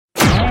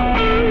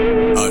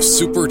a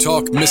Super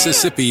Talk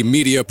Mississippi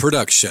media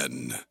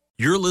production.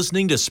 You're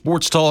listening to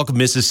Sports Talk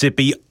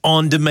Mississippi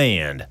On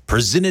Demand,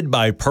 presented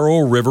by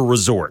Pearl River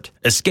Resort.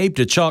 Escape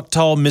to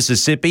Choctaw,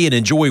 Mississippi and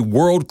enjoy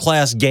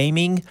world-class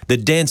gaming, the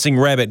Dancing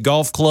Rabbit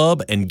Golf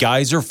Club, and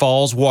Geyser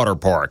Falls Water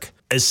Park.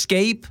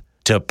 Escape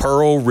to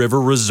Pearl River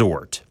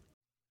Resort.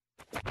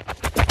 To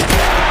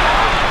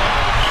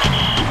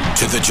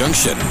the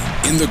junction,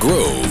 in the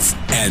Grove,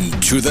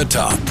 and to the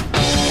top.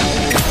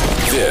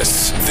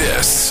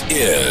 This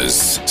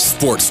is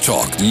Sports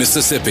Talk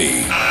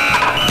Mississippi.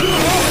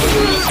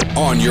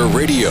 On your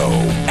radio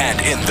and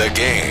in the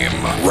game,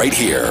 right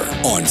here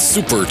on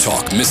Super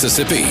Talk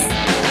Mississippi.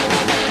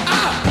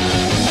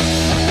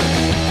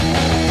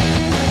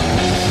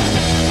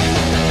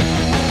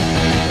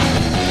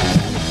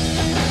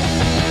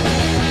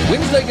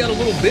 Wednesday got a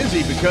little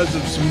busy because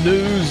of some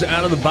news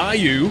out of the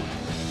Bayou.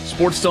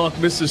 Sports Talk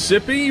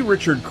Mississippi,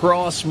 Richard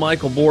Cross,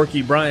 Michael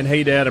Borky, Brian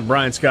Haydad, and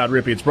Brian Scott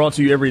Rippey. It's brought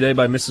to you every day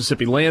by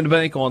Mississippi Land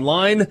Bank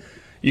online.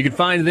 You can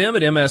find them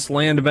at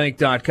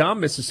mslandbank.com,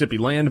 Mississippi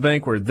Land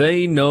Bank, where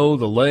they know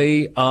the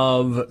lay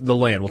of the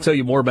land. We'll tell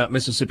you more about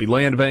Mississippi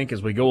Land Bank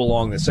as we go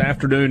along this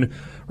afternoon.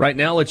 Right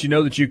now, let you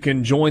know that you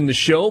can join the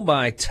show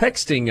by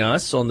texting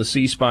us on the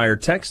C Spire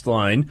text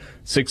line,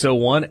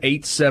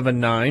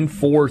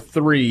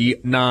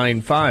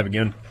 601-879-4395.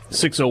 Again,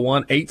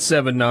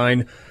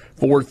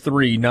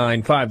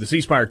 601-879-4395. The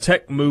C Spire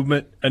Tech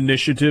Movement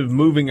Initiative,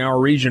 moving our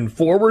region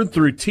forward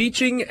through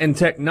teaching and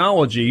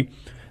technology.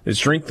 It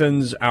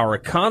strengthens our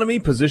economy,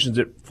 positions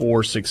it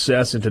for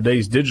success in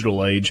today's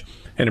digital age,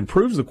 and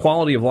improves the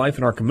quality of life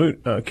in our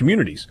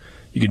communities.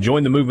 You can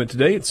join the movement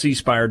today at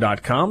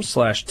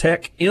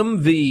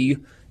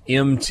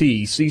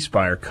cspire.com/techmvmt.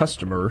 C-Spire,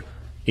 customer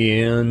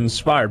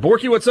inspired.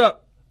 Borky, what's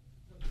up?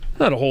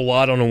 Not a whole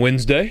lot on a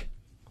Wednesday.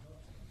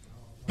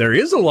 There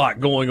is a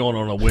lot going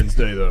on a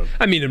Wednesday, though.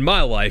 I mean, in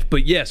my life,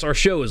 but yes, our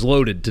show is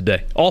loaded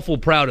today. Awful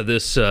proud of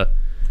this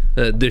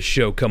this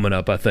show coming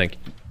up, I think.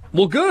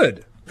 Well,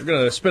 good. We're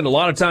going to spend a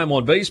lot of time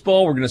on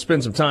baseball. We're going to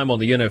spend some time on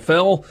the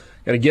NFL.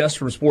 Got a guest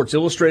from Sports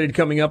Illustrated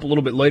coming up a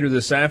little bit later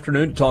this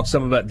afternoon to talk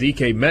some about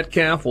DK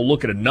Metcalf. We'll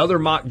look at another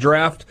mock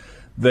draft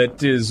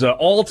that is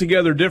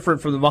altogether different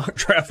from the mock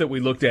draft that we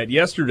looked at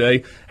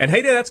yesterday. And,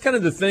 hey, that's kind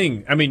of the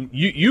thing. I mean,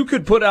 you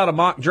could put out a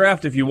mock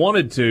draft if you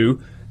wanted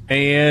to,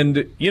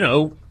 and, you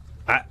know,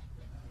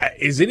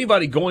 is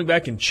anybody going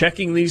back and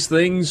checking these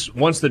things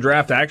once the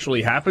draft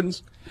actually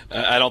happens?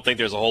 I don't think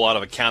there's a whole lot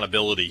of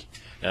accountability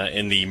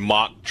in the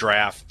mock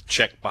draft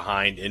check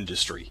behind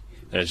industry.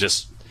 And it's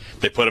just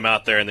they put them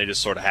out there and they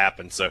just sort of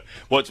happen. So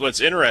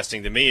what's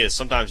interesting to me is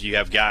sometimes you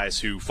have guys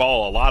who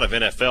follow a lot of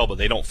NFL but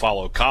they don't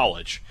follow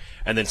college,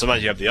 and then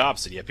sometimes you have the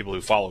opposite. You have people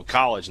who follow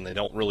college and they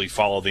don't really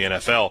follow the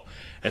NFL,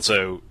 and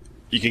so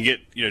you can get,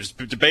 just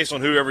based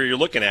on whoever you're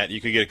looking at, you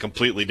can get a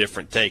completely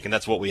different take. And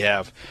that's what we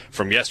have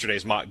from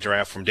yesterday's mock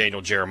draft from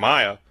Daniel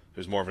Jeremiah,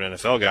 who's more of an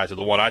NFL guy, to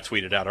the one I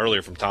tweeted out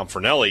earlier from Tom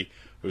Fernelli,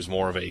 who's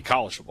more of a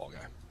college football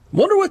guy.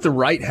 Wonder what the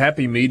right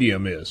happy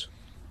medium is.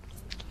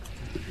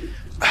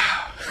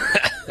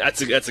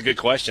 That's a good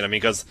question. I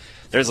mean, because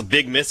there's a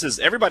big misses.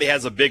 Everybody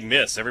has a big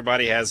miss.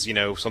 Everybody has,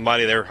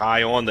 somebody they're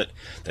high on that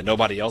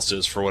nobody else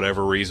is for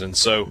whatever reason.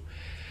 So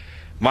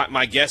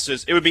my guess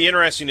is it would be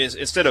interesting is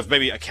instead of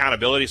maybe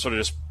accountability, sort of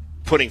just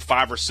putting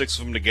 5 or 6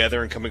 of them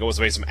together and coming up with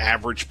maybe some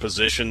average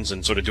positions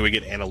and sort of doing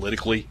it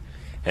analytically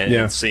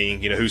and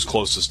seeing, who's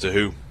closest to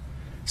who.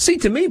 See,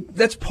 to me,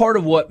 that's part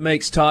of what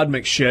makes Todd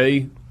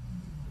McShay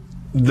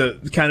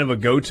the kind of a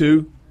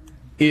go-to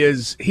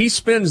is he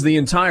spends the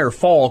entire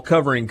fall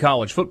covering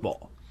college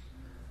football.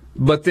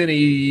 But then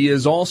he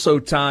is also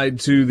tied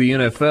to the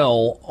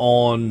NFL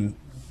on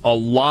a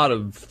lot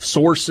of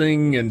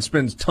sourcing and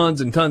spends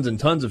tons and tons and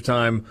tons of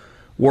time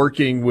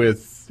working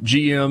with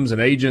GMs and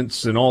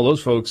agents and all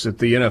those folks at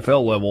the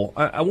NFL level.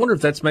 I wonder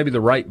if that's maybe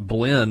the right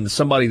blend,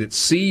 somebody that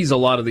sees a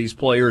lot of these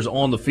players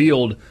on the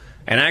field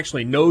and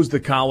actually knows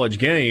the college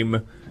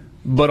game,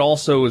 but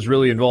also is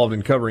really involved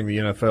in covering the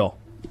NFL.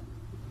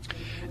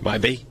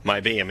 Might be.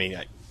 I mean,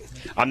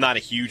 I'm not a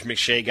huge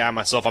McShay guy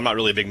myself. I'm not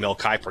really a big Mel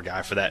Kiper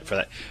guy for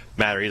that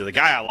matter either. The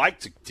guy I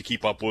like to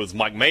keep up with is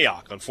Mike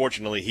Mayock.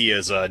 Unfortunately, he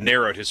has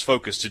narrowed his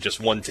focus to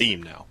just one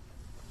team now.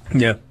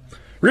 Yeah.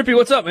 Rippy,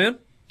 what's up, man?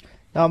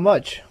 Not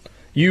much.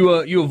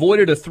 You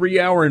avoided a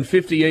 3-hour and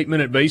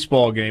 58-minute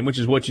baseball game, which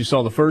is what you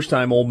saw the first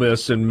time Ole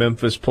Miss and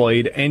Memphis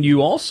played, and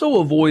you also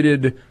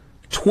avoided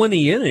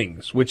 20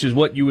 innings, which is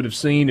what you would have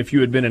seen if you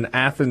had been in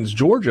Athens,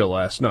 Georgia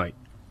last night.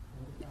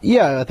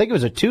 Yeah, I think it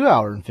was a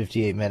 2-hour and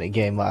 58-minute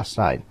game last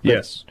night.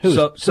 Yes. Who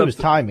was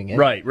timing it?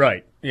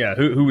 Right. Yeah,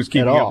 who was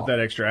keeping up with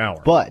that extra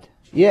hour? But,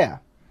 yeah.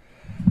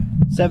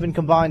 7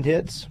 combined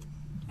hits.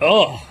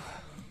 Oh.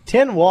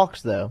 10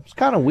 walks, though. It's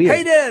kind of weird.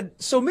 Hey, Dad,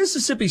 so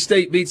Mississippi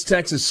State beats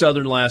Texas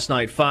Southern last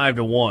night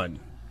 5-1.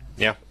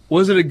 Yeah.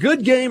 Was it a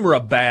good game or a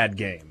bad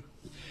game?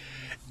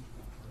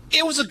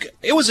 It was a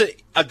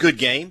good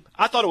game.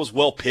 I thought it was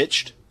well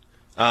pitched.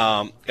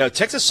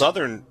 Texas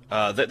Southern,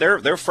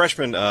 their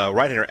freshman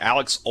right-hander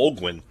Alex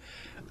Olguin,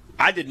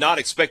 I did not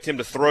expect him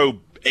to throw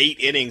 8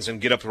 innings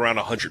and get up around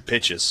 100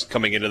 pitches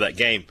coming into that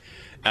game.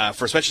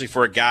 Especially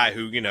for a guy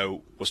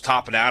who, was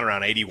topping out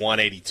around 81,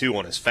 82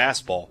 on his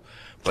fastball.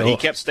 But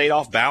he stayed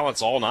off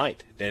balance all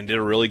night and did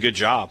a really good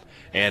job.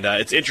 And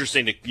it's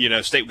interesting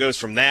to, State goes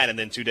from that, and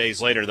then 2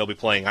 days later they'll be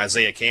playing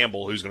Isaiah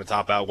Campbell, who's going to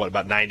top out,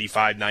 about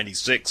 95,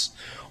 96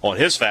 on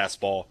his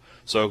fastball.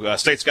 So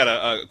State's got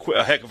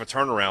a heck of a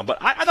turnaround. But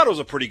I thought it was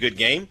a pretty good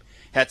game.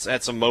 Had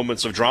some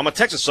moments of drama.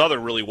 Texas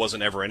Southern really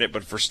wasn't ever in it,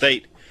 but for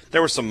State,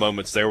 there were some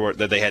moments there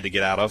that they had to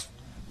get out of.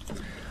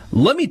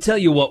 Let me tell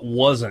you what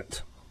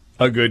wasn't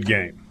a good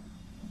game.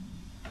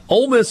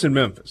 Ole Miss and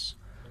Memphis.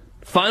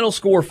 Final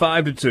score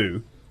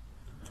 5-2.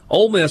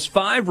 Ole Miss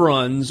 5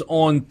 runs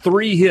on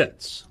 3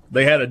 hits.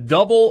 They had a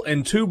double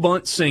and 2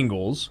 bunt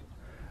singles.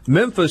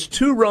 Memphis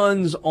 2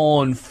 runs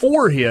on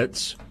 4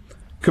 hits,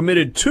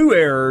 committed 2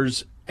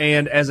 errors,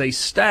 and as a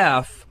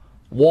staff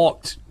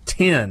walked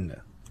 10.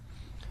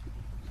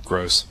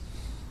 Gross.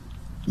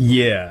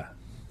 Yeah.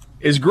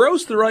 Is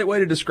gross the right way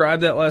to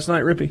describe that last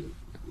night, Rippy?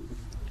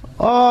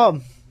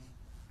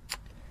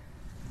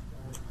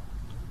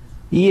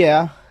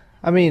 Yeah.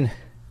 I mean,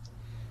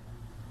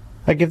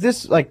 like if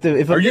this, like the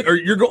if a,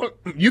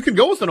 you can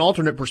go with an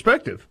alternate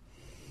perspective.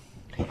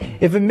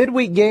 If a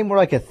midweek game were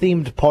like a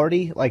themed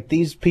party, like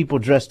these people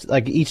dressed,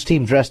 like each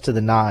team dressed to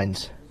the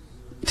nines,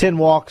 10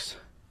 walks,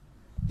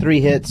 3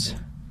 hits,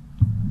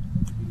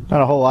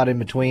 not a whole lot in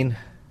between.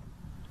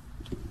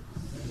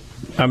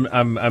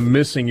 I'm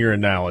missing your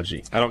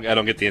analogy. I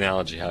don't get the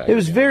analogy. It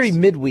was very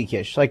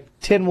midweekish, like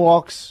 10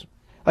 walks.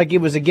 Like it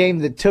was a game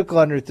that took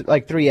under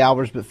 3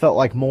 hours, but felt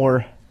like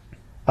more.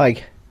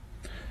 Like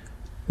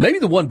maybe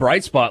the one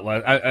bright spot.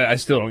 I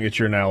still don't get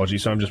your analogy,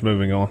 so I'm just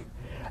moving on.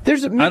 I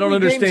don't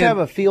understand. Games have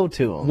a feel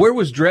to them. Where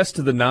was dressed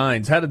to the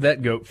nines? How did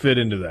that fit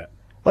into that?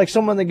 Like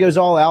someone that goes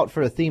all out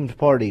for a themed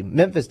party.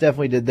 Memphis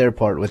definitely did their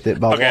part with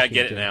it. By okay, I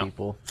get it now.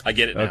 People. I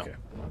get it now. Okay,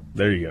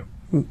 there you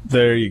go.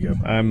 There you go.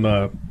 I'm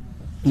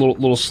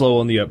little slow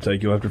on the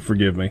uptake. You'll have to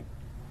forgive me.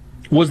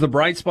 Was the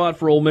bright spot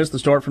for Ole Miss the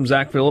start from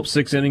Zach Phillips?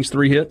 6 innings,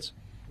 3 hits,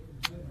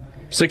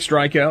 6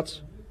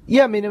 strikeouts.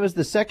 Yeah, I mean it was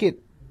the second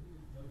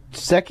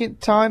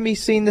time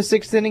he's seen the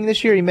 6th inning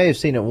this year. He may have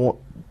seen it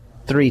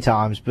 3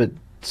 times, but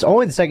it's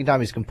only the second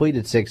time he's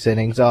completed 6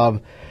 innings.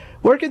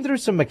 Working through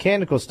some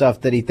mechanical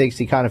stuff that he thinks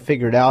he kind of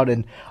figured out,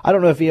 and I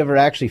don't know if he ever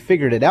actually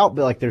figured it out,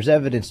 but like there's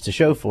evidence to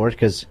show for it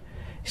because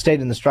he stayed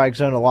in the strike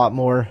zone a lot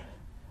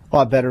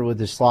better with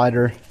his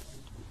slider.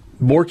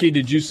 Borky,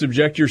 did you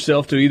subject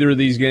yourself to either of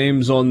these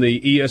games on the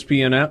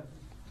ESPN app?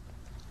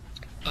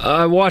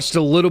 I watched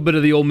a little bit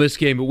of the Ole Miss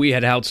game, but we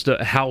had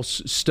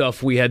house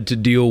stuff we had to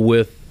deal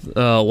with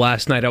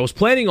last night. I was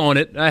planning on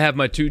it. I have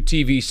my 2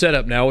 TV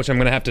setup now, which I'm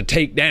going to have to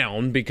take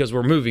down because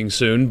we're moving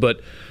soon. But,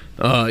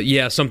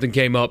 yeah, something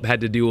came up, had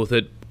to deal with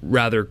it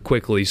rather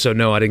quickly. So,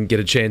 no, I didn't get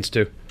a chance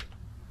to.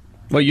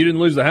 Well, you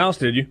didn't lose the house,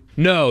 did you?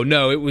 No,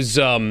 it was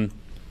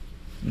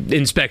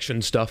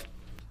inspection stuff.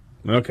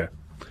 Okay.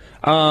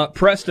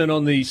 Preston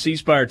on the C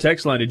Spire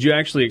text line, did you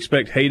actually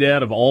expect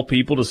Haydad of all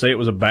people to say it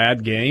was a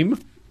bad game?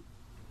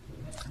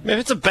 Man,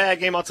 if it's a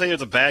bad game, I'll tell you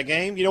it's a bad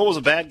game. You know what was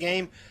a bad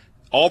game?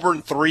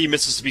 Auburn 3,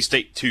 Mississippi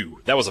State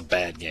 2. That was a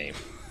bad game.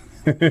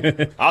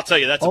 I'll tell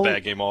you that's a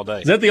bad game all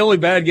day. Is that the only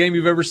bad game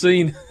you've ever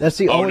seen? That's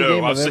the only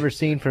game I've ever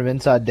seen from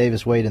inside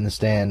Davis Wade in the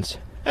stands.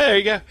 There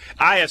you go.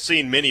 I have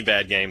seen many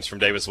bad games from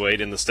Davis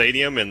Wade in the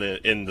stadium, in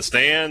the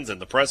stands, in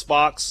the press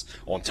box,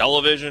 on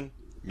television.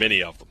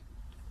 Many of them.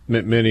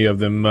 Many of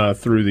them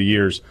through the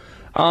years.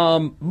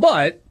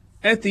 But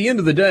at the end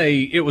of the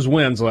day, it was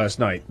wins last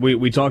night.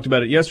 We talked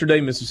about it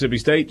yesterday. Mississippi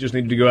State just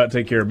needed to go out and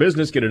take care of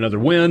business, get another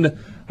win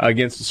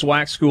against the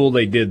SWAC school.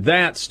 They did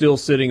that, still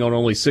sitting on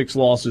only 6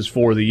 losses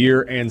for the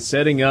year and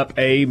setting up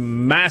a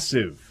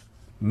massive,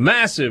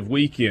 massive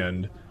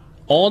weekend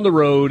on the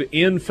road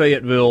in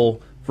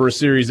Fayetteville for a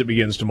series that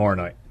begins tomorrow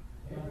night.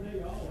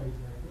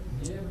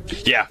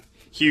 Yeah,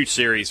 huge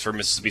series for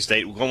Mississippi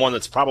State. One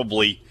that's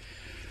probably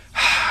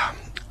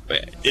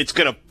it's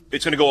going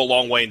to go a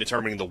long way in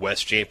determining the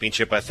West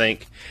Championship, I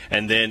think.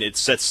 And then it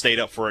sets State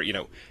up for, it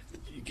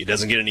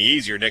doesn't get any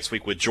easier next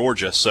week with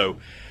Georgia. So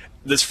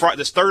this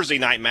Thursday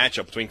night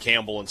matchup between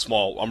Campbell and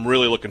Small, I'm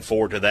really looking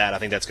forward to that. I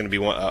think that's going to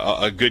be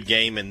a good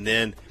game. And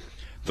then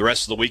the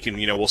rest of the weekend,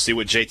 we'll see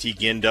what JT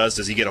Ginn does.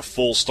 Does he get a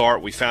full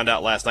start? We found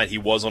out last night he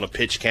was on a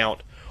pitch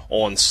count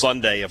on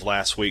Sunday of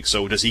last week.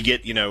 So does he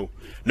get,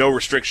 no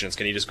restrictions?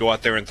 Can he just go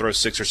out there and throw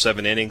 6 or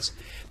 7 innings?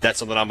 That's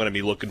something I'm going to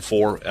be looking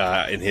for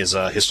in his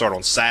start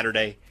on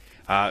Saturday.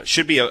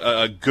 Should be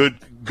a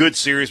good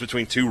series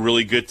between 2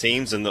 really good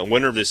teams, and the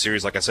winner of this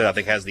series, like I said, I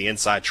think has the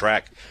inside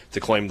track to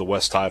claim the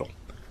West title.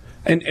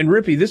 And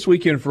Rippy, this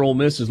weekend for Ole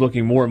Miss is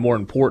looking more and more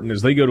important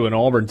as they go to an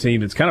Auburn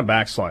team that's kind of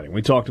backsliding.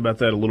 We talked about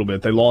that a little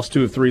bit. They lost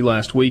 2 of 3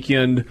 last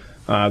weekend.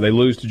 They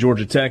lose to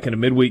Georgia Tech in a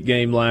midweek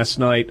game last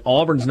night.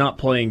 Auburn's not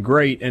playing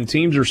great, and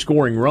teams are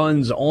scoring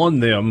runs on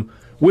them,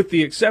 with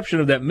the exception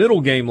of that middle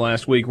game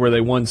last week where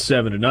they won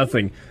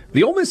 7-0.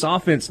 The Ole Miss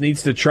offense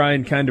needs to try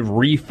and kind of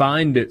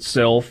re-find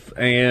itself,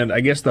 and I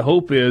guess the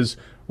hope is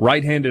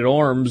right-handed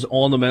arms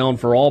on the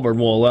mound for Auburn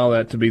will allow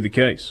that to be the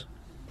case.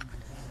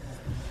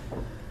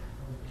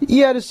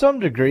 Yeah, to some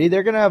degree.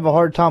 They're going to have a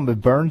hard time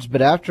with Burns,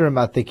 but after him,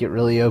 I think it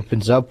really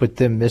opens up with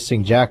them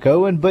missing Jack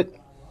Owen. But,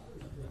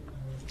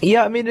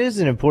 yeah, I mean, it is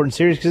an important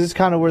series because it's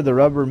kind of where the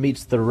rubber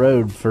meets the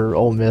road for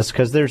Ole Miss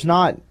because there's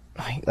not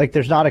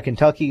a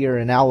Kentucky or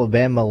an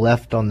Alabama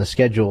left on the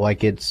schedule.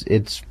 Like,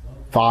 it's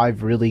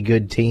 5 really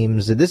good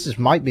teams. This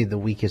might be the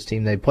weakest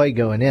team they play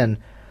going in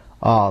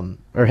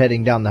or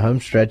heading down the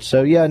home stretch.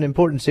 So, yeah, an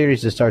important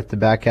series to start the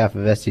back half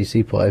of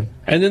SEC play.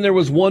 And then there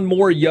was one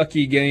more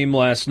yucky game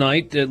last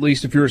night, at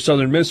least if you're a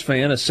Southern Miss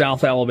fan, as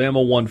South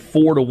Alabama won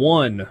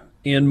 4-1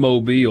 in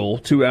Mobile.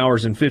 2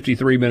 hours and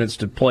 53 minutes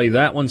to play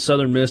that one.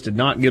 Southern Miss did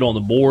not get on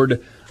the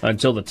board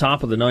until the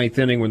top of the 9th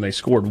inning when they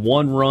scored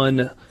 1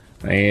 run,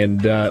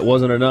 and it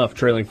wasn't enough,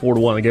 trailing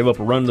 4-1. They gave up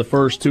a run in the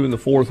first, 2 in the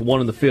fourth,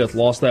 1 in the fifth,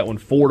 lost that one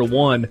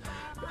 4-1.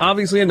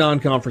 Obviously a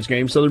non-conference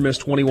game. Southern Miss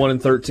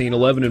 21-13,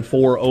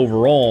 11-4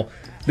 overall.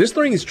 This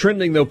thing is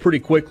trending, though, pretty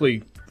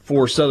quickly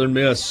for Southern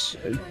Miss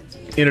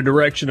in a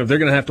direction of they're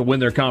going to have to win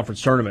their conference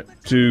tournament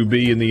to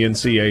be in the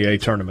NCAA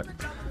tournament.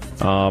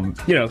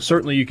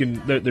 Certainly you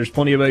can. There's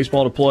plenty of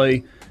baseball to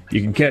play.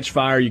 You can catch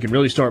fire. You can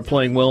really start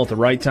playing well at the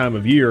right time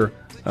of the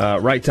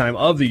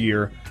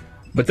year.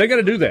 But they got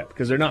to do that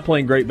because they're not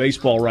playing great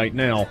baseball right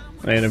now,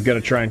 and have got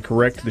to try and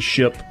correct the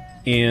ship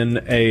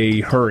in a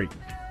hurry.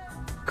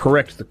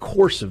 Correct the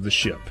course of the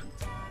ship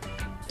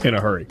in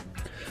a hurry.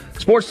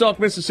 Sports Talk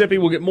Mississippi.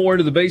 We'll get more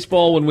into the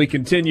baseball when we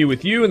continue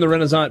with you in the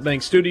Renaissance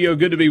Bank studio.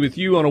 Good to be with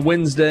you on a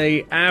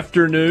Wednesday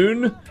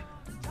afternoon.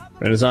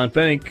 Renaissance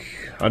Bank,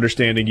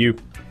 understanding you.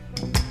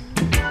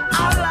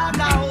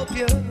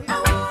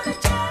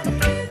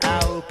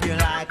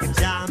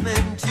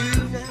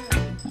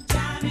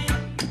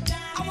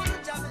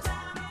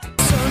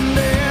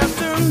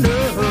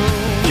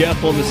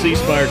 Jeff on the C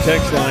Spire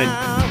text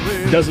line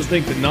doesn't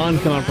think that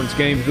non-conference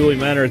games really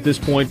matter at this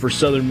point for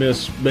Southern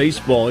Miss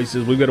baseball. He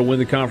says we've got to win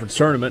the conference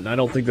tournament, and I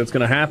don't think that's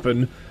going to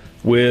happen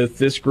with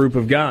this group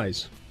of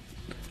guys.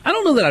 I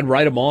don't know that I'd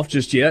write them off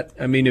just yet.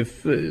 I mean,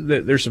 if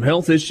there's some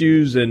health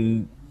issues,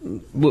 and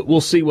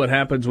we'll see what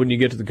happens when you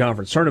get to the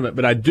conference tournament.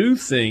 But I do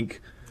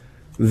think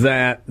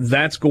that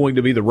that's going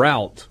to be the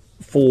route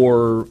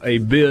for a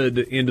bid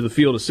into the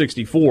field of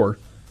 64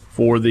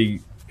 for the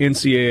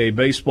NCAA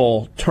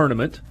baseball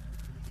tournament.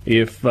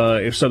 If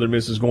Southern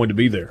Miss is going to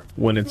be there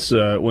when it's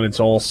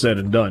all said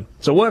and done.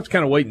 So we'll have to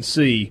kind of wait and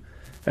see.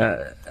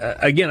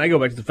 Again, I go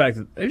back to the fact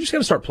that they just got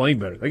to start playing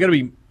better. They got to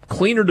be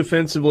cleaner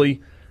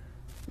defensively.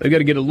 They got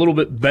to get a little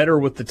bit better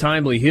with the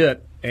timely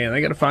hit, and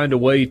they got to find a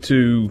way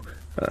to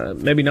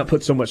maybe not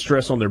put so much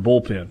stress on their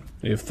bullpen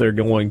if they're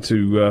going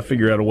to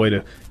figure out a way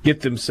to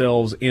get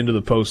themselves into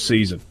the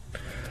postseason.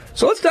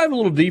 So let's dive a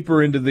little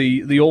deeper into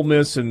the Ole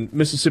Miss and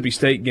Mississippi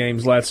State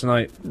games last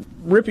night.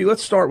 Rippy,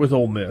 let's start with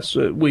Ole Miss.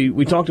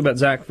 We talked about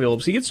Zach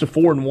Phillips. He gets to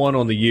 4-1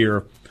 on the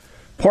year.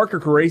 Parker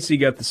Caracci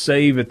got the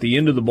save at the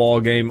end of the ball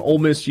game. Ole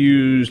Miss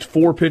used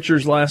 4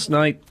 pitchers last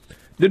night.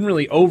 Didn't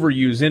really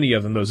overuse any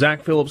of them, though.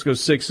 Zach Phillips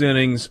goes 6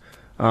 innings,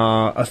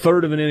 a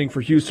third of an inning for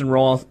Houston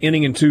Roth,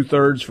 inning and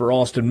 2/3 for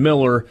Austin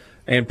Miller,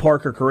 and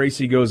Parker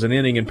Caracci goes an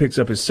inning and picks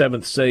up his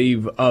 7th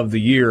save of the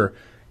year.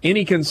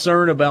 Any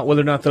concern about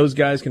whether or not those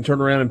guys can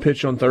turn around and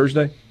pitch on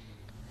Thursday?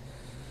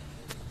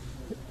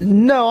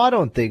 No, I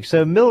don't think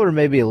so. Miller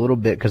maybe a little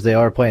bit because they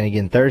are playing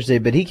again Thursday,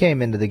 but he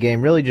came into the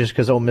game really just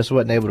because Ole Miss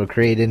wasn't able to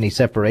create any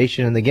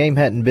separation, and the game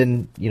hadn't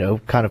been,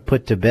 kind of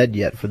put to bed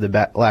yet, for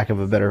the lack of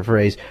a better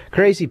phrase.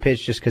 Crazy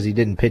pitched just because he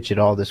didn't pitch at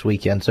all this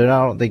weekend, so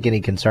I don't think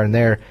any concern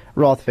there.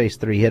 Roth faced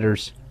 3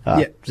 hitters.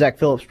 Zach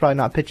Phillips probably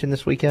not pitching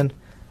this weekend?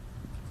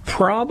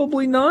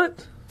 Probably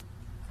not.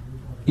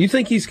 You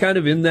think he's kind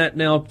of in that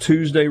now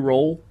Tuesday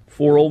role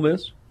for Ole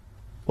Miss?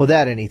 Well,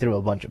 that and he threw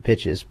a bunch of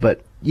pitches,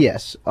 but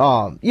yes.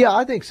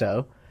 I think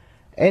so.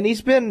 And he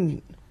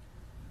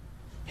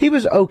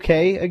was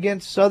okay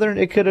against Southern.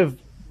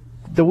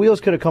 The wheels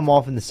could have come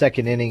off in the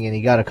 2nd inning, and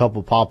he got a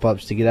couple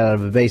pop-ups to get out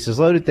of a bases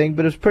loaded thing,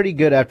 but it was pretty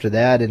good after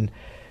that, and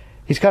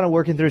he's kind of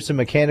working through some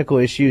mechanical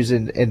issues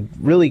and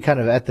really kind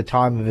of at the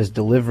time of his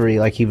delivery,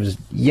 like he was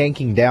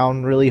yanking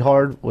down really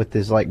hard with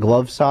his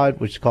glove side,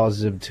 which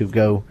causes him to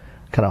go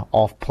kind of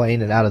off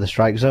plane and out of the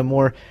strike zone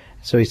more.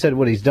 So he said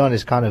what he's done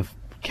is kind of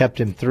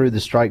kept him through the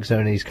strike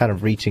zone, and he's kind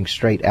of reaching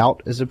straight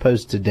out as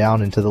opposed to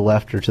down and to the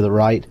left or to the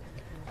right.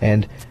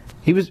 And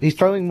he's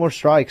throwing more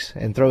strikes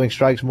and throwing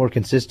strikes more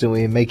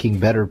consistently and making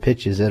better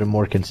pitches at a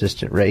more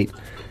consistent rate.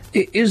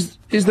 Is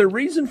there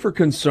reason for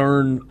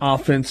concern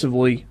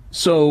offensively?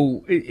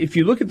 So if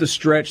you look at the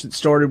stretch that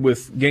started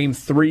with Game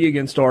 3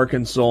 against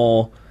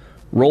Arkansas,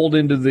 rolled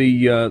into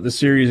the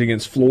series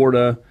against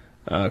Florida,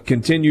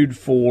 continued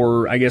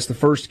for, I guess, the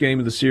first game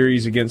of the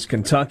series against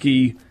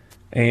Kentucky.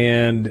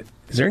 And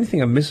is there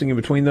anything I'm missing in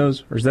between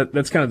those? Or is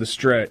that's kind of the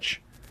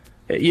stretch?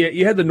 Yeah,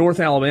 you had the North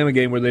Alabama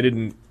game where they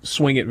didn't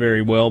swing it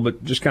very well,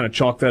 but just kind of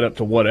chalk that up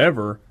to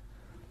whatever.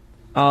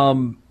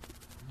 1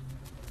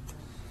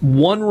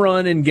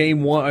 run in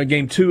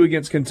game 2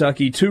 against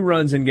Kentucky, 2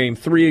 runs in game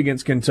 3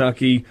 against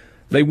Kentucky.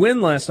 They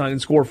win last night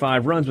and score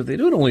 5 runs, but they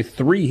do it only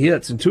 3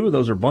 hits, and 2 of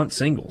those are bunt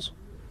singles.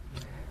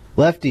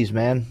 Lefties,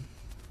 man.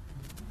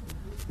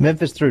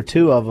 Memphis threw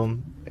 2 of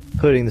them,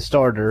 including the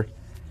starter.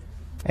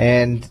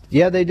 And,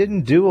 yeah, they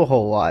didn't do a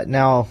whole lot.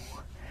 Now,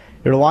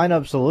 your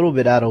lineup's a little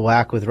bit out of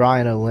whack with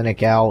Ryan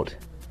Olenek out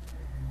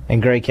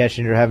and Gray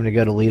Kessinger having to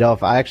go to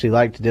leadoff. I actually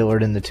liked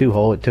Dillard in the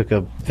 2-hole. It took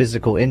a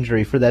physical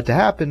injury for that to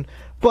happen.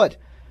 But,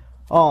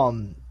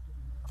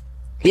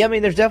 yeah, I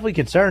mean, there's definitely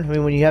concern. I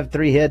mean, when you have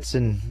 3 hits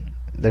and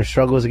their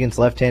struggles against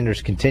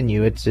left-handers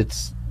continue,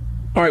 it's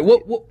all right.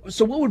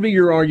 So what would be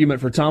your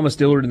argument for Thomas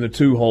Dillard in the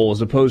 2-hole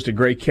as opposed to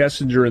Gray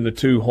Kessinger in the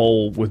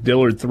 2-hole with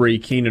Dillard 3,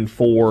 Keenan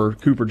 4,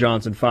 Cooper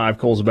Johnson 5,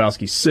 Cole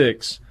Zabowski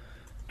 6,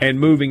 and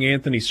moving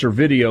Anthony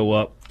Servideo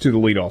up to the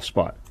leadoff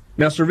spot?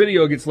 Now,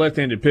 Servideo against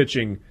left-handed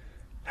pitching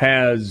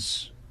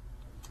has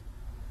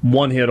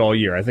 1 hit all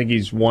year. I think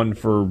he's 1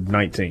 for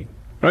 19.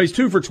 No, he's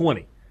 2 for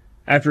 20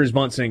 after his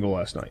bunt single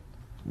last night.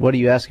 What are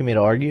you asking me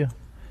to argue?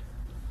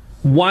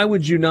 Why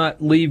would you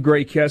not leave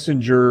Gray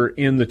Kessinger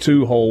in the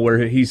 2-hole where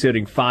he's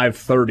hitting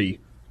 .530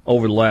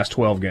 over the last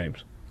 12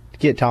 games?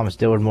 Get Thomas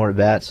Dillard more at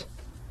bats.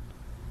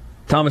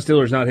 Thomas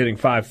Dillard's not hitting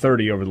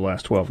 .530 over the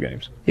last 12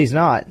 games. He's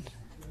not.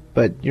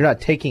 But you're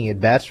not taking at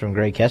bats from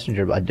Gray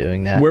Kessinger by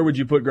doing that. Where would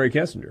you put Gray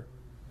Kessinger?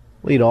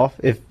 Lead off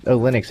if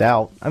Olenek's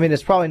out. I mean,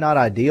 it's probably not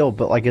ideal,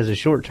 but like as a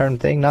short-term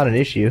thing, not an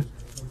issue.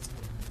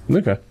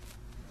 Okay.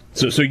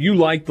 So you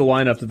like the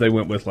lineup that they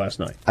went with last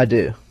night? I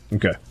do.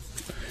 Okay.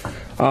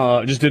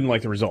 Just didn't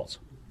like the results.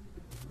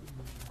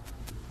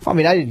 I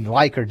mean, I didn't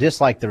like or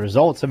dislike the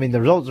results. I mean, the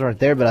results aren't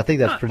there, but I think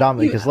that's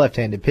predominantly because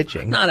left-handed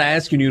pitching. I'm not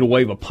asking you to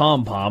wave a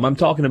pom-pom. I'm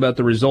talking about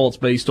the results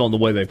based on the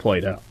way they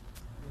played out.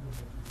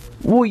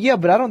 Well, yeah,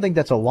 but I don't think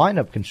that's a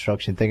lineup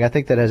construction thing. I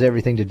think that has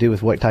everything to do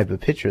with what type of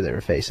pitcher they were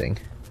facing.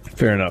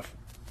 Fair enough.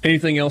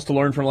 Anything else to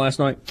learn from last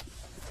night?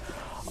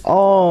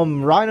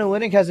 Ryan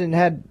Olenek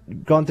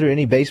hasn't gone through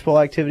any baseball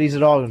activities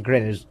at all.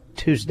 Granted, it was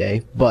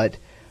Tuesday, but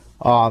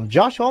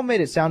Josh Hall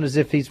made it sound as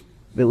if he's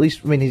at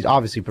least, I mean, he's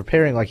obviously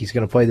preparing like he's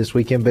going to play this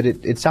weekend, but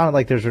it sounded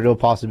like there's a real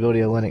possibility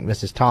Olenek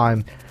misses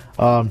time.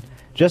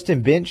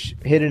 Justin Bench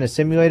hit in a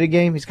simulated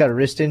game. He's got a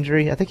wrist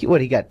injury. I think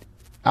he got,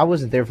 I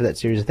wasn't there for that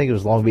series. I think it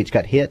was Long Beach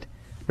got hit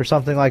or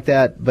something like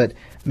that, but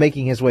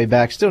making his way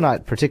back. Still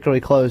not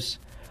particularly close.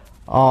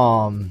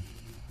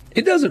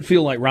 It doesn't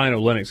feel like Ryan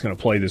Olenek's going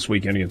to play this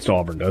weekend against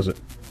Auburn, does it?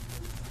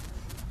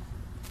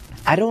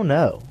 I don't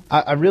know.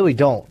 I really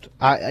don't.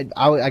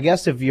 I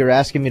guess if you're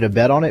asking me to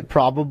bet on it,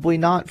 probably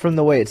not from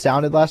the way it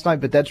sounded last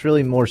night, but that's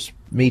really more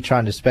me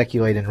trying to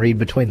speculate and read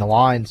between the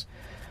lines.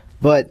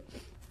 But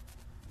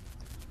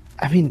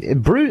I mean,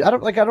 I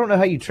don't know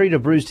how you treat a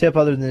bruised hip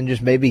other than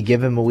just maybe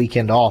give him a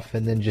weekend off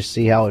and then just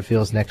see how it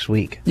feels next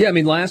week. Yeah, I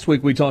mean, last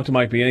week we talked to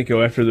Mike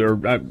Bianco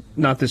after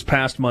not this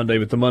past Monday,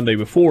 but the Monday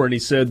before, and he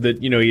said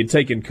that, he had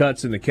taken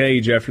cuts in the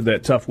cage after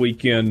that tough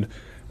weekend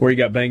where he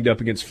got banged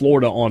up against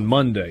Florida on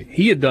Monday.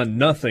 He had done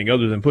nothing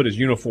other than put his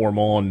uniform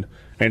on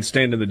and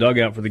stand in the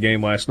dugout for the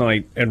game last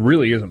night and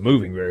really isn't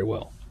moving very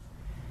well.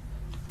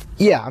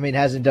 Yeah, I mean,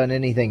 hasn't done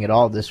anything at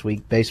all this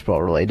week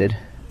baseball related.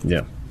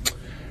 Yeah.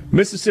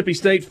 Mississippi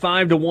State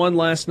 5-1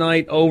 last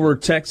night over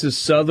Texas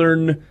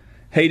Southern.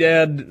 Hey,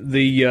 Dad,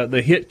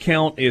 the hit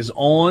count is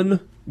on.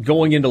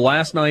 Going into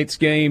last night's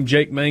game,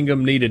 Jake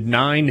Mangum needed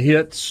 9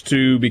 hits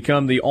to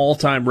become the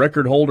all-time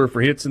record holder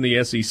for hits in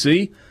the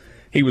SEC.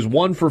 He was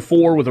 1 for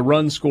 4 with a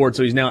run scored,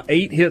 so he's now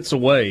 8 hits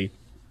away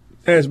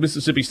as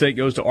Mississippi State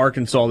goes to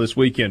Arkansas this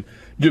weekend.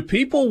 Do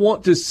people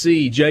want to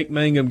see Jake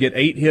Mangum get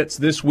 8 hits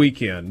this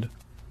weekend?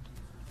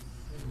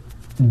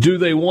 Do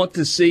they want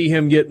to see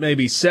him get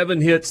maybe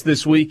 7 hits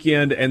this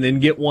weekend and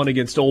then get one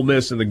against Ole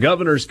Miss in the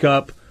Governor's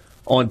Cup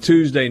on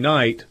Tuesday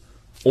night?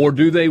 Or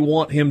do they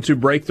want him to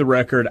break the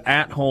record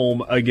at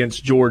home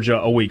against Georgia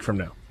a week from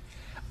now?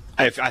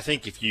 I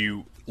think if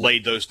you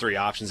laid those 3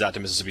 options out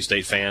to Mississippi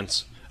State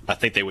fans, I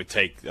think they would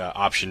take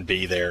option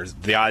B there.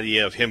 The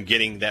idea of him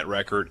getting that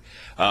record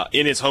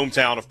in his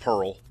hometown of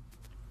Pearl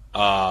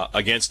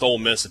against Ole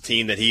Miss, a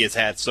team that he has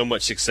had so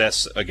much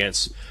success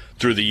against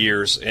through the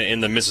years in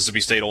the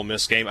Mississippi State Ole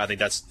Miss game, I think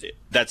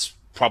that's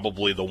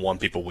probably the one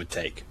people would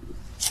take.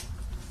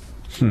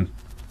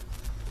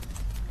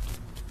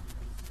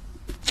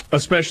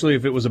 Especially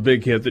if it was a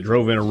big hit that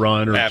drove in a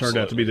run or turned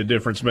out to be the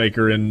difference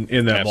maker in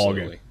that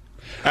ballgame.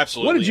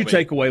 Absolutely. What did you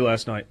take away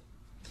last night?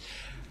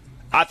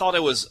 I thought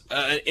it was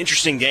an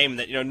interesting game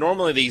that,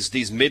 normally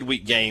these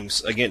midweek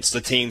games against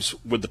the teams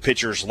with the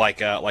pitchers like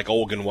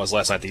Olgan was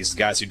last night, these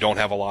guys who don't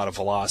have a lot of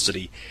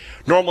velocity,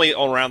 normally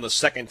around the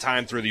second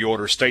time through the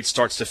order, State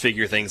starts to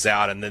figure things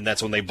out, and then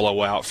that's when they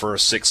blow out for a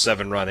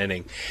 6-7 run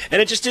inning.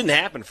 And it just didn't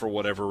happen for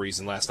whatever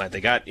reason last night.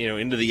 They got,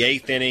 into the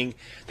 8th inning,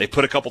 they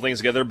put a couple things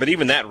together, but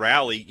even that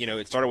rally,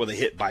 it started with a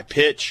hit by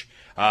pitch.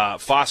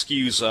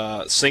 Foskew's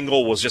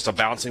single was just a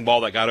bouncing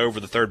ball that got over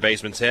the third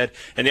baseman's head.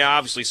 And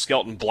obviously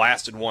Skelton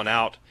blasted one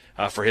out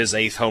for his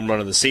 8th home run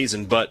of the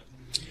season. But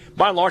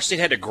by and large, State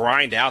had to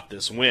grind out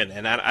this win,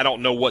 and I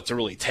don't know what to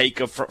really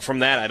take from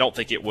that. I don't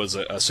think it was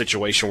a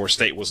situation where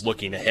State was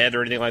looking ahead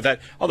or anything like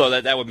that,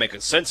 although that would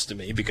make sense to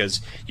me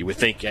because you would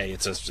think, hey,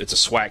 it's a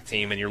SWAC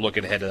team and you're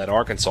looking ahead to that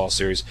Arkansas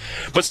series.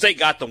 But State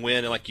got the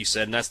win, and like you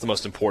said, and that's the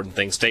most important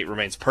thing. State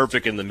remains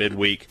perfect in the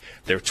midweek.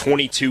 They're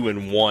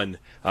 22-1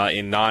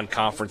 in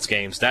non-conference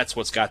games. That's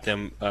what's got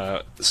them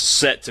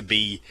set to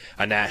be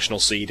a national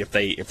seed if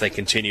they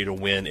continue to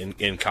win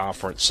in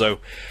conference. So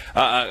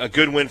a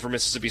good win for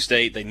Mississippi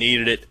State. They needed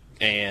it,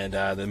 and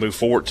they move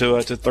forward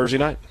to Thursday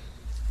night.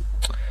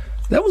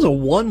 That was a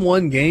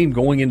 1-1 game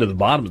going into the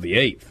bottom of the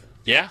 8th.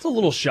 Yeah. It's a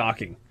little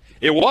shocking.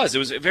 It was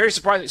very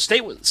surprising.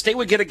 State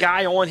would get a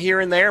guy on here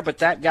and there, but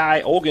that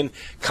guy, Olgan,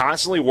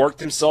 constantly worked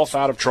himself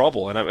out of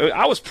trouble. And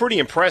I was pretty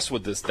impressed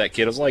with that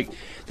kid. I was like,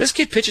 this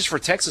kid pitches for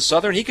Texas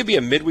Southern. He could be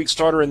a midweek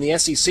starter in the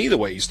SEC the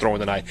way he's throwing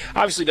tonight.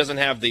 Obviously doesn't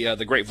have the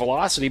great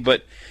velocity,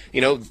 but,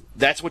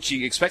 that's what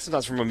you expect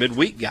sometimes from a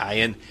midweek guy.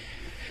 And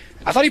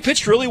I thought he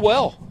pitched really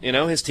well.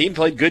 His team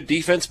played good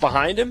defense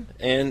behind him,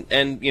 and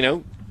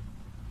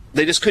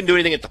they just couldn't do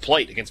anything at the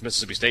plate against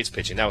Mississippi State's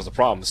pitching. That was the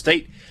problem. The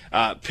State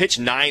pitched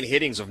 9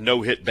 hittings of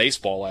no-hit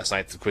baseball last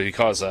night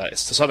because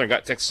Texas Southern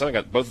got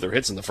both of their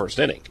hits in the first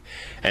inning.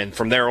 And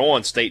from there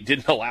on, State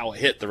didn't allow a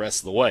hit the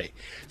rest of the way.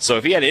 So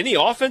if he had any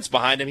offense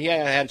behind him, he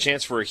had a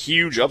chance for a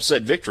huge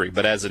upset victory.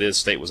 But as it is,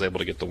 State was able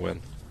to get the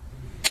win.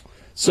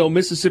 So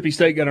Mississippi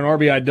State got an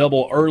RBI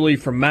double early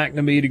from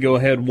McNamee to go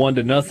ahead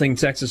 1-0.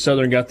 Texas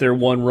Southern got their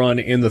 1 run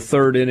in the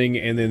 3rd inning,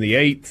 and then the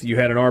 8th, you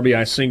had an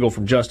RBI single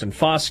from Justin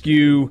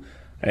Foscue,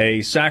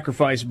 a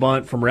sacrifice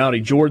bunt from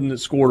Rowdy Jordan that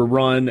scored a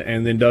run,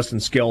 and then Dustin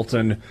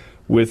Skelton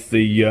with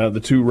the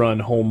 2-run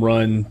home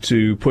run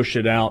to push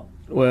it out.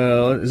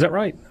 Well, is that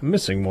right? I'm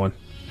missing one.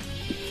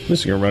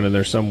 Missing a run in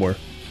there somewhere.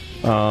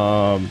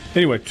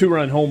 Anyway,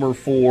 2-run homer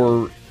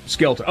for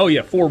Skelton. Oh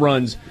yeah, 4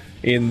 runs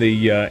in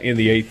the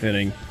 8th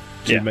inning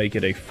to make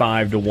it a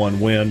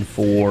 5-1 win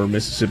for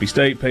Mississippi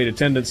State. Paid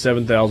attendance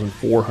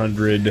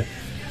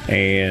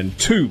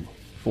 7,402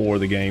 for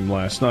the game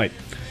last night.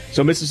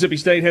 So Mississippi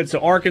State heads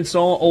to Arkansas.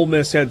 Ole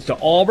Miss heads to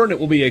Auburn. It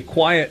will be a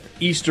quiet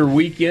Easter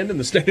weekend in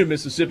the state of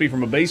Mississippi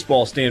from a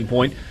baseball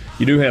standpoint.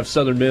 You do have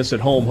Southern Miss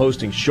at home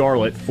hosting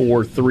Charlotte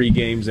for 3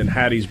 games in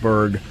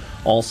Hattiesburg,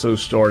 also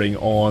starting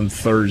on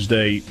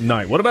Thursday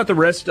night. What about the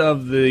rest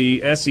of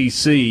the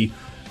SEC?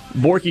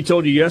 Borky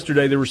told you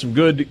yesterday there were some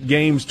good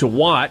games to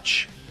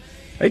watch.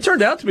 They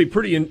turned out to be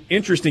pretty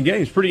interesting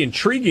games, pretty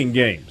intriguing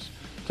games.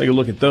 Take a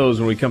look at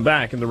those when we come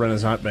back in the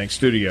Renaissance Bank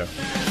studio.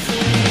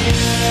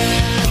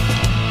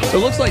 So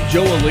it looks like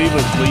Joe Alleva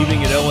is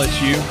leaving at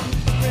LSU,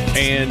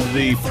 and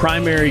the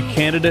primary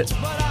candidate,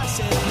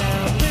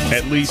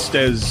 at least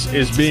as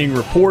is being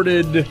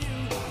reported,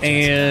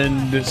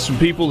 and some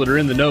people that are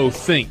in the know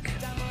think,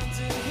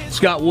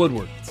 Scott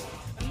Woodward,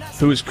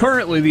 who is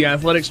currently the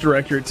athletics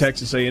director at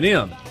Texas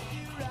A&M.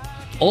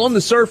 On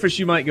the surface,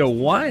 you might go,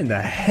 why in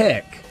the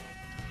heck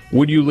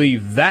would you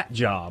leave that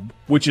job,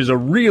 which is a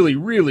really,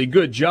 really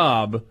good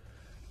job,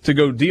 to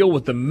go deal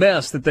with the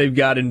mess that they've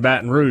got in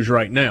Baton Rouge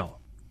right now?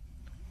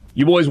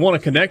 You boys want a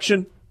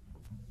connection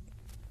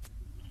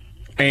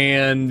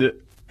and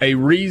a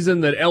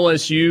reason that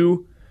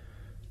LSU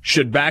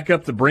should back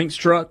up the Brinks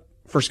truck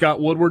for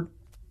Scott Woodward?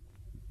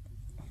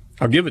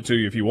 I'll give it to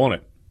you if you want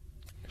it.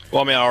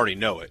 Well, I already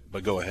know it,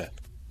 but go ahead.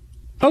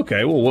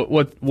 Okay. Well,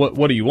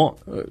 what do you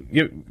want? I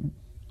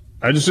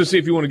just want to see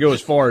if you want to go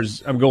as far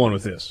as I'm going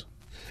with this.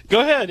 Go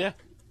ahead. Yeah.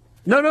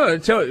 No.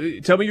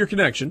 Tell me your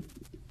connection.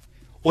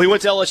 Well, he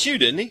went to LSU,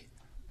 didn't he?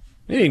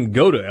 He didn't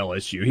go to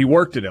LSU. He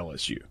worked at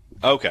LSU.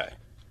 Okay.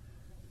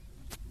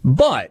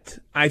 But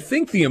I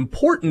think the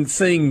important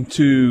thing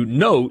to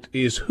note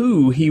is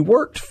who he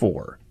worked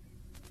for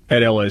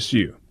at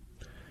LSU.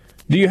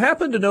 Do you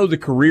happen to know the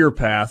career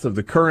path of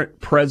the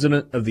current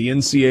president of the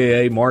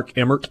NCAA, Mark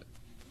Emmert?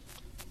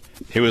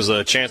 He was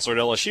a chancellor at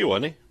LSU,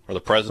 wasn't he? Or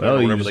the president,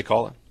 or whatever they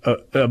call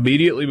it.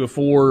 Immediately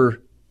before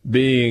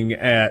being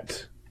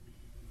at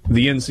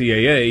the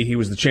NCAA, he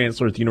was the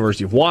chancellor at the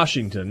University of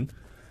Washington.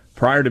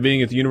 Prior to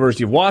being at the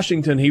University of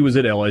Washington, he was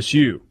at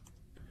LSU.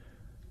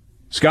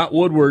 Scott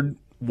Woodward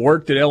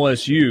worked at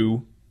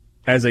LSU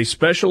as a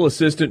special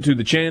assistant to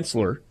the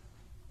chancellor,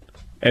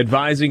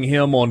 advising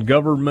him on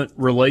government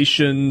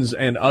relations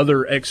and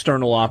other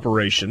external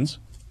operations.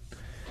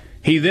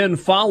 He then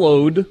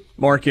followed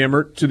Mark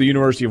Emmert to the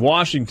University of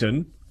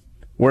Washington,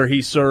 where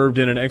he served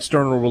in an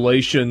external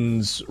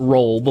relations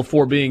role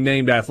before being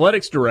named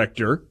athletics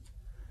director.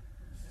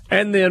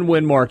 And then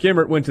when Mark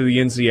Emmert went to the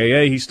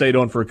NCAA, he stayed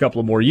on for a couple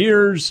of more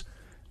years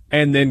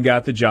and then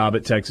got the job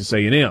at Texas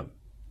A&M.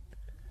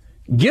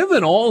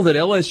 Given all that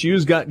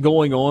LSU's got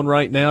going on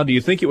right now, do you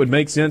think it would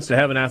make sense to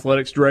have an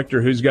athletics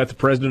director who's got the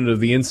president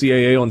of the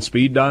NCAA on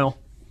speed dial?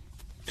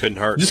 Couldn't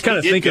hurt. Just kind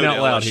of thinking out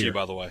loud LSU, here.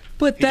 by the way.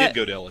 But he did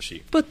go to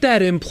LSU. But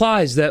that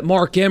implies that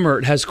Mark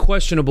Emmert has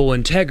questionable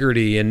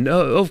integrity, and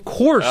of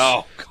course,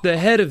 the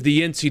head of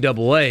the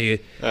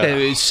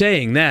NCAA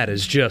saying that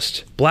is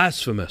just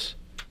blasphemous.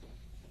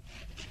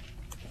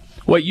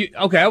 Wait,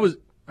 okay, I was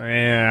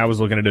I was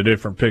looking at a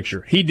different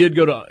picture. He did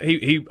go to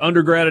he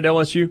undergrad at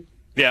LSU.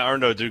 Yeah,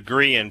 earned a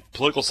degree in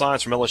political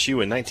science from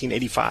LSU in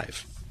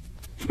 1985.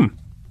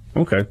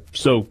 Okay,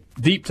 so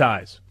deep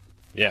ties.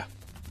 Yeah.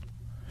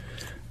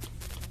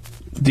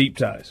 Deep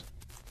ties.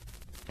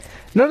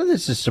 None of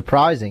this is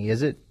surprising,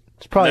 is it?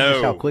 It's probably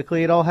just how No.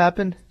 quickly it all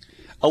happened.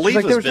 Aliva's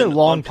Like there was no been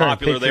long-term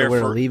unpopular picture there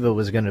where for Aliva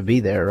was going to be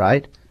there,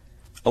 right?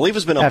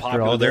 Aliva's been After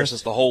unpopular all there this.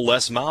 since the whole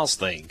Les Miles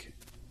thing,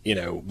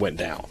 went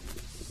down.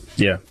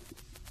 Yeah.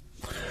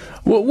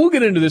 Well, we'll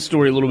get into this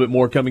story a little bit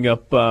more coming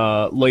up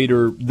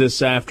later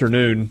this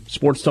afternoon.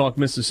 Sports Talk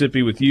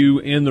Mississippi with you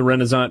in the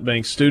Renaissance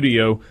Bank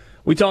studio.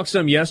 We talked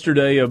some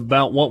yesterday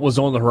about what was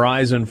on the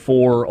horizon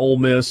for Ole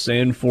Miss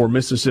and for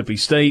Mississippi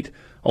State.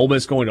 Ole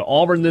Miss going to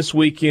Auburn this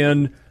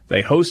weekend.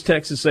 They host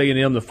Texas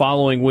A&M the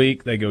following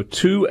week. They go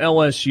to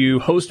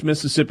LSU, host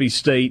Mississippi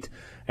State,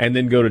 and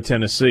then go to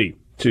Tennessee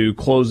to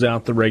close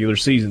out the regular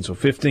season. So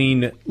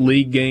 15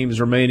 league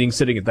games remaining,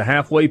 sitting at the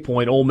halfway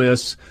point. Ole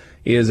Miss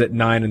is at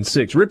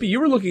 9-6. Rippy, you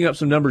were looking up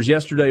some numbers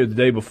yesterday or the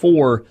day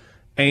before,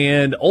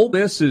 and Ole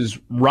Miss is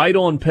right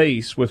on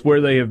pace with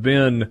where they have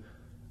been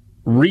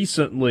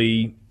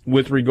recently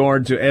with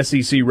regard to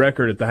SEC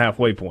record at the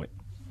halfway point.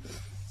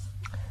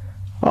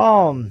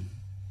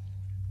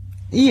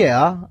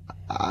 Yeah.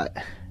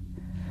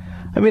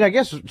 I mean, I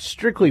guess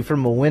strictly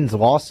from a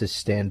wins-losses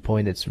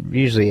standpoint, it's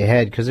usually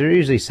ahead because they're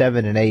usually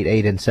 7-8,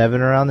 8-7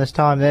 around this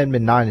time. They haven't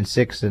been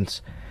 9-6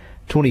 since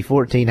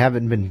 2014.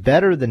 Haven't been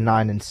better than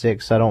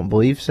 9-6, I don't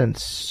believe,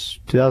 since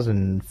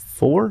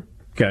 2004.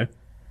 Okay.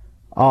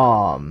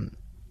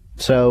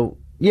 So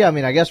yeah, I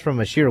mean, I guess from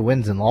a sheer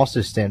wins and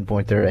losses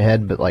standpoint, they're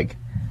ahead. But like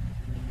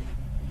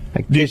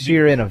this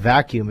year in a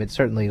vacuum, it's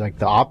certainly like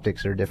the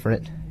optics are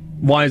different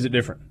Why is it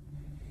different?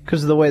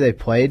 because of the way they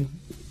played.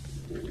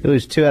 You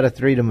lose 2 out of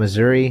 3 to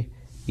Missouri.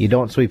 You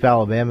don't sweep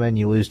Alabama, and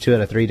you lose 2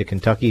 out of 3 to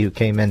Kentucky, who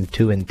came in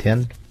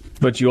 2-10.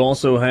 But you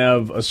also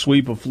have a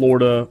sweep of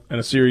Florida and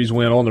a series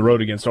win on the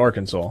road against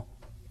Arkansas.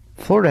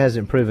 Florida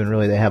hasn't proven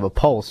really they have a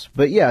pulse.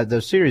 But yeah,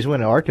 the series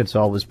win at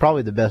Arkansas was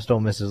probably the best Ole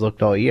Miss has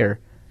looked all year.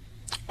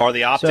 Are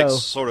the optics So-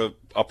 sort of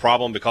a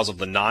problem because of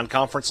the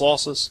non-conference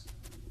losses?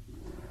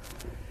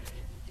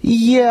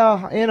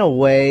 Yeah, in a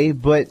way,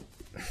 but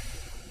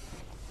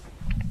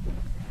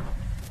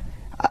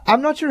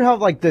I'm not sure how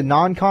like the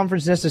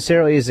non-conference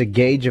necessarily is a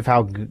gauge of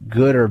how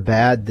good or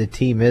bad the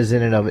team is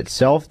in and of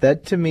itself.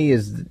 That to me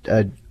is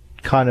a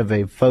kind of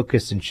a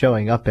focus and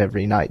showing up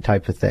every night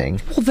type of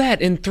thing. Well,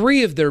 that and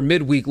 3 of their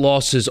midweek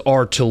losses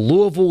are to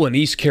Louisville and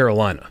East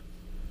Carolina.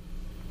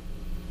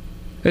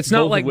 It's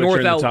not Both like of which are North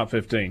in the Al- top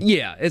 15.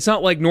 Yeah, it's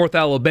not like North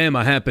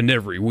Alabama happened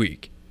every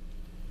week.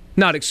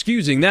 Not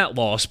excusing that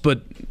loss,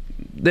 but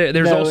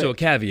there's No, also a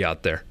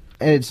caveat there.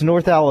 And it's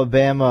North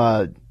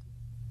Alabama,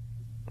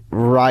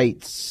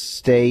 Wright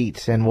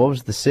State, and what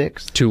was the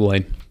 6th?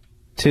 Tulane.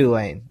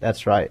 Tulane.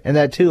 That's right. And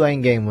that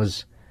Tulane game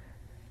was,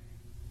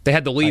 They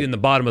had the lead in the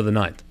bottom of the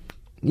ninth.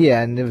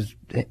 yeah, and it was.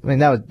 I mean,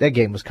 that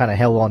game was kind of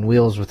hell on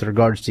wheels with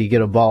regards to you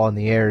get a ball in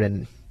the air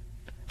and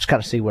just kind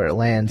of see where it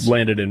lands.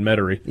 Landed in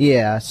Metairie.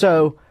 Yeah,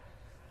 so,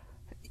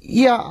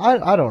 yeah,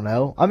 I don't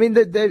know. I mean,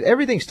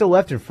 everything's still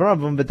left in front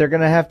of them, but they're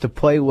going to have to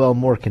play well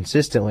more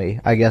consistently,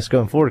 I guess,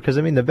 going forward. Because,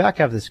 I mean, the back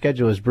half of the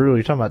schedule is brutal.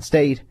 You're talking about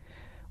State,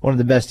 one of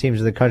the best teams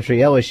in the country.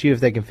 LSU, if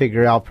they can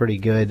figure it out, pretty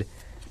good.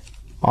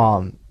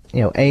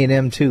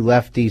 A&M, 2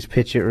 lefties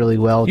pitch it really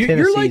well. You're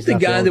like the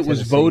Tennessee's guy nothing that on was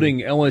Tennessee. voting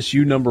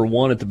LSU number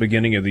 1 at the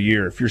beginning of the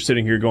year. If you're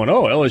sitting here going,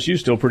 oh, LSU's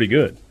still pretty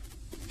good.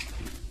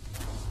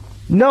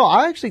 No,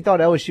 I actually thought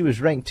LSU was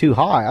ranked too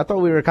high. I thought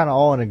we were kind of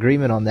all in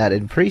agreement on that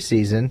in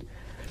preseason.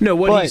 No,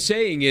 what But- he's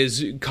saying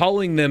is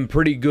calling them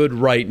pretty good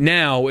right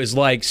now is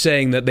like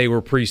saying that they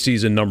were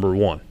preseason number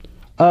 1.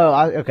 Oh,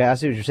 okay, I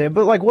see what you're saying.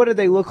 But, like, what do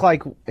they look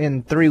like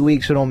in 3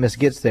 weeks when Ole Miss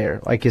gets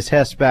there? Like, is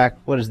Hess back?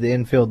 What does the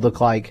infield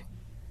look like?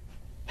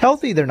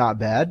 Healthy, they're not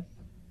bad.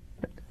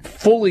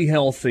 Fully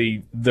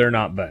healthy, they're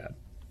not bad.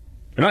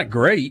 They're not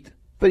great.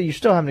 But you're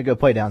still having to go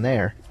play down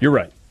there. You're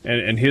right.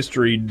 And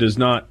history does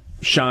not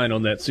shine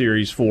on that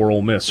series for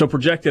Ole Miss. So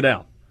project it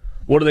out.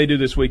 What do they do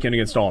this weekend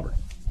against Auburn?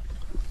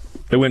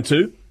 They win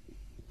 2?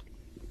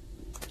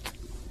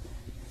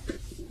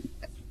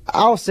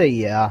 I'll say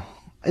yeah.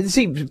 And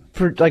see,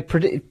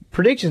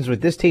 predictions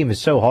with this team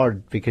is so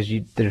hard because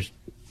there's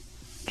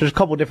a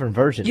couple different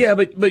versions. Yeah,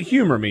 but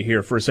humor me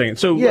here for a second.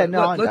 So Yeah,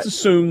 no, let's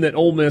assume that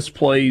Ole Miss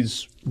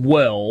plays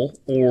well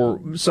or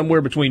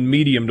somewhere between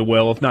medium to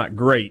well, if not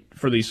great,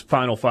 for these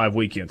final 5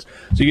 weekends.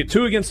 So you get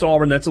 2 against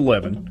Auburn, that's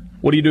 11.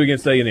 What do you do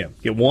against A&M?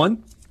 Get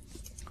 1?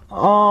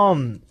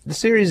 The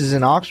series is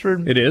in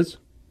Oxford. It is.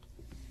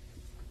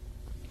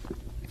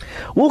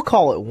 We'll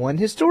call it 1.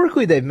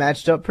 Historically, they've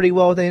matched up pretty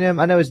well with A&M.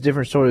 I know it's a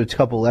different story with a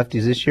couple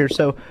lefties this year,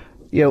 so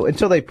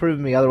until they prove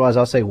me otherwise,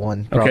 I'll say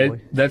 1. Probably.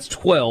 Okay, that's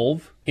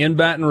 12 in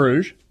Baton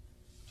Rouge.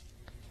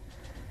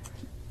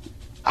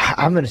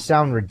 I'm going to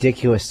sound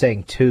ridiculous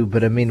saying 2,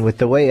 but I mean, with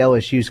the way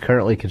LSU's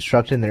currently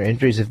constructing their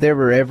injuries, if there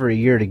were ever a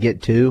year to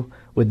get 2,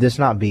 would this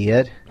not be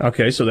it?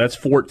 Okay, so that's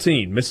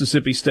 14.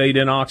 Mississippi State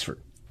in Oxford.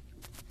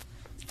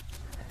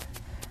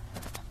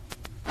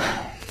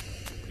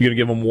 You going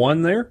to give them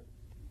 1 there? Or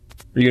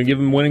are you going to give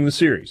them winning the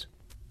series?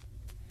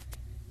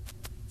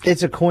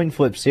 It's a coin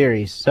flip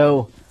series,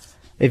 so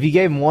if you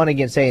gave them 1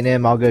 against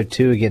A&M, I'll go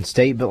 2 against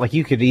State. But like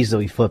you could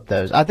easily flip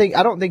those. I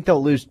don't think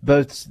they'll lose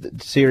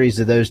both series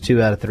of those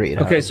 2 out of 3.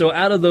 Okay, so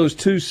out of those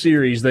 2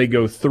 series, they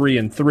go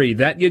 3-3.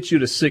 That gets you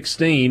to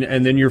 16,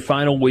 and then your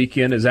final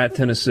weekend is at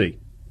Tennessee.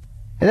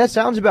 And that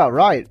sounds about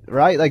right?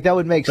 Like that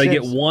would make sense. They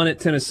get 1 at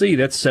Tennessee.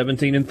 That's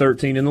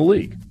 17-13 in the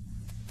league.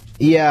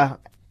 Yeah,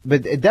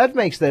 but that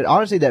makes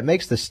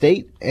the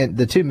State and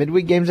the 2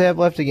 midweek games they have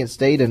left against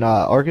State and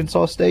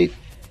Arkansas State,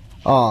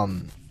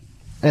 and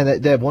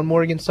they have 1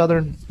 more against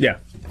Southern. Yeah,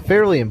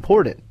 fairly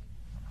important.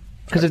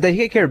 Because if they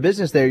take care of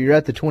business there, you're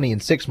at the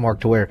 20-6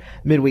 mark to where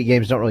midweek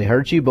games don't really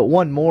hurt you, but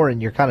 1 more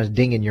and you're kind of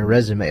dinging your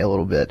resume a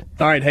little bit.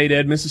 All right, hey,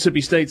 Dad,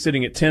 Mississippi State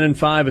sitting at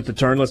 10-5 at the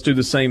turn. Let's do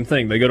the same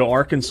thing. They go to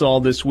Arkansas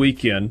this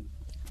weekend.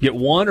 Get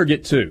 1 or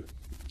get 2?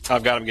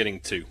 I've got them getting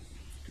 2.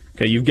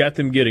 Okay, you've got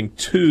them getting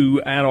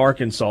 2 at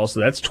Arkansas, so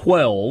that's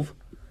 12.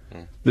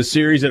 The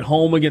series at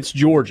home against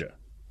Georgia.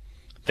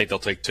 I think they'll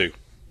take 2.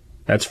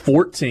 That's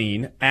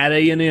 14 at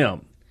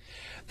A&M.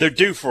 They're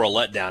due for a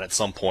letdown at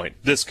some point.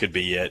 This could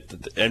be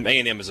it. And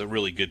A&M is a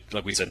really good,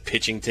 like we said,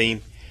 pitching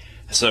team.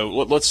 So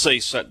let's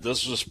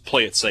just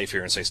play it safe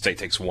here and say State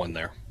takes 1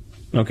 there.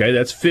 Okay,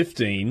 that's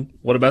 15.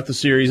 What about the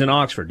series in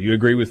Oxford? Do you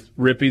agree with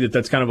Rippey that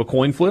that's kind of a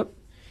coin flip?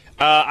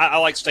 I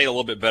like State a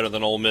little bit better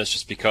than Ole Miss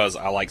just because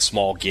I like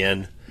Small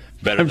Ginn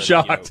better. I'm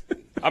shocked.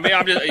 I'm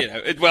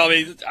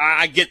just,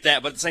 I get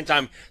that, but at the same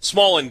time,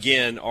 Small and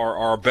Ginn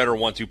are a better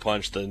 1-2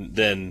 punch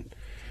than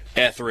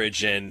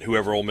Etheridge and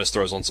whoever Ole Miss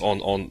throws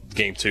on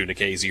game 2,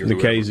 Nikhazy or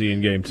whoever. Nikhazy in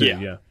game 2,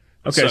 yeah.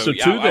 Okay, so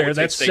 2 there.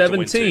 That's State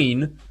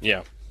 17.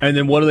 Yeah. And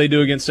then what do they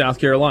do against South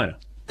Carolina?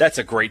 That's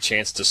a great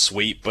chance to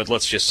sweep, but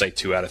let's just say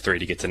 2 out of 3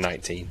 to get to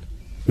 19.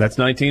 That's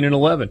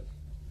 19-11.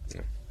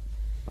 Yeah.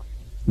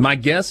 My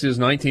guess is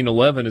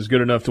 19-11 is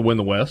good enough to win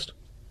the West.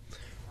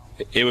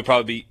 It would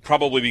probably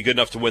be good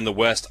enough to win the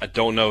West. I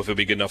don't know if it would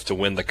be good enough to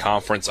win the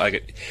conference. I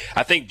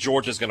think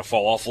Georgia's going to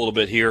fall off a little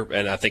bit here,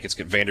 and I think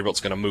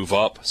Vanderbilt's going to move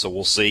up, so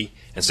we'll see.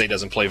 And State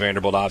doesn't play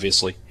Vanderbilt,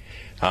 obviously.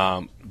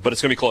 But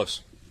it's going to be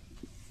close.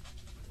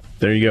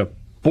 There you go.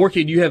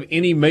 Borky, do you have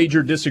any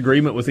major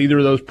disagreement with either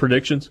of those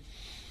predictions?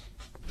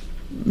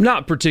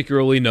 Not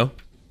particularly, no.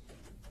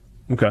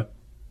 Okay.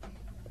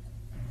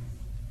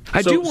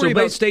 I do worry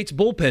about State's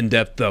bullpen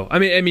depth, though. I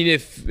mean,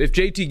 if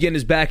JT Ginn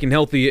is back and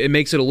healthy, it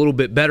makes it a little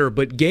bit better.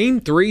 But game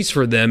 3s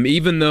for them,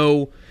 even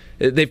though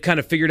they've kind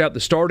of figured out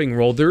the starting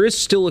role, there is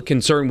still a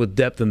concern with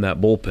depth in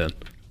that bullpen.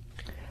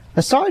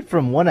 Aside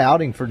from 1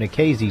 outing for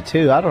Nikhazy,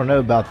 too, I don't know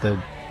about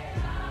the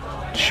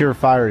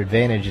surefire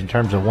advantage in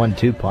terms of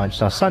 1-2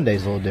 punch. Now,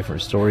 Sunday's a little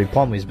different story.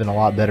 Plumlee's been a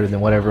lot better than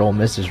whatever Ole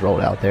Miss has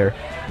rolled out there.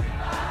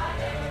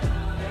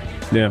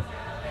 Yeah.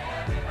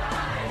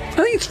 I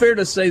think it's fair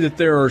to say that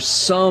there are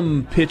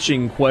some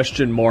pitching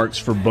question marks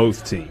for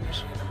both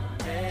teams.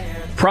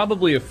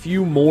 Probably a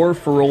few more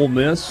for Ole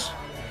Miss.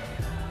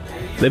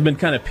 They've been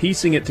kind of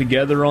piecing it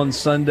together on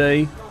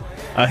Sunday.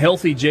 A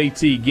healthy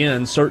JT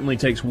Ginn certainly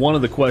takes one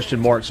of the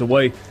question marks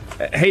away.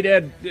 Hey,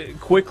 Dad,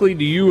 quickly,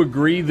 do you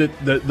agree that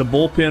the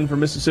bullpen for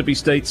Mississippi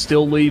State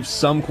still leaves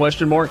some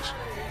question marks?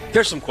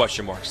 There's some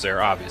question marks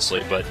there,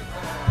 obviously, but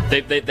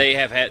they've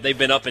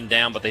been up and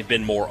down, but they've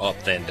been more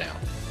up than down.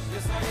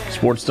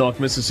 Sports Talk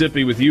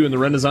Mississippi with you in the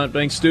Renaissance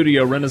Bank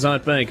studio.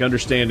 Renaissance Bank,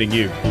 understanding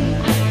you.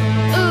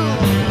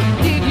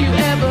 Did you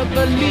ever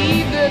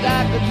believe that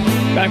I could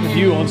lose? Back with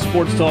you on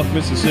Sports Talk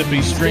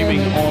Mississippi,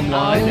 streaming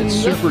online at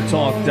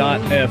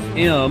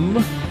supertalk.fm.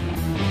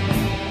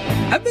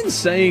 I've been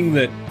saying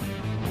that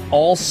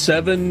all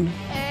 7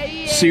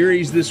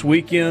 series this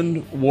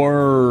weekend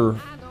were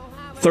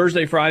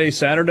Thursday, Friday,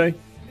 Saturday.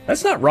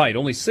 That's not right.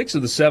 Only 6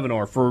 of the 7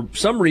 are. For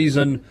some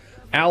reason,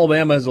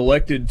 Alabama has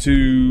elected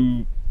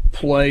to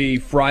play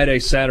Friday,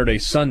 Saturday,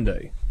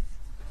 Sunday.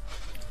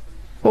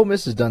 Ole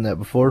Miss has done that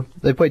before.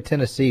 They played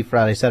Tennessee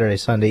Friday, Saturday,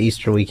 Sunday,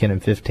 Easter weekend in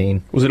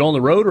 15. Was it on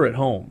the road or at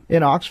home?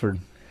 In Oxford.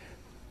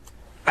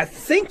 I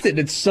think that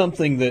it's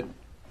something that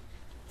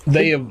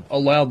they have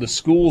allowed the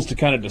schools to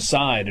kind of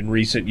decide in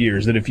recent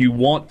years, that if you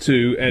want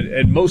to,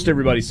 and most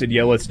everybody said,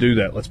 yeah, let's do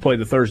that. Let's play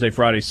the Thursday,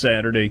 Friday,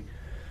 Saturday,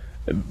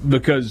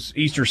 because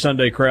Easter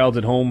Sunday crowds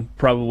at home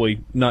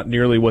probably not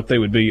nearly what they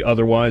would be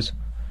otherwise.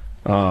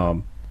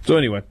 So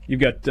anyway,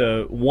 you've got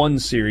 1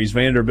 series,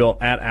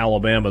 Vanderbilt at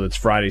Alabama, that's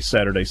Friday,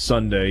 Saturday,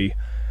 Sunday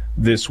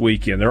this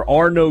weekend. There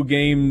are no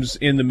games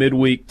in the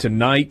midweek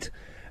tonight.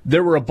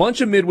 There were a bunch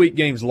of midweek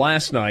games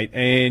last night,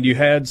 and you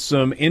had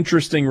some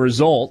interesting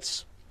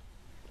results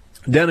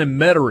down in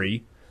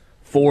Metairie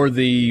for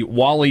the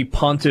Wally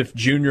Pontiff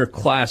Jr.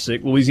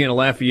 Classic. Louisiana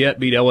Lafayette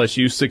beat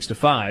LSU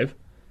 6-5.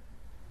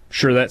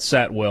 Sure, that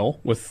sat well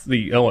with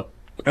the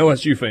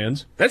LSU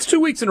fans. That's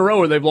 2 weeks in a row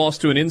where they've lost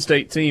to an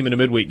in-state team in a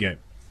midweek game.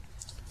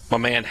 My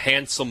man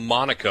Handsome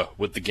Monica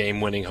with the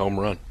game-winning home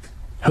run.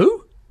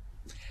 Who?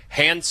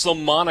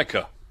 Handsome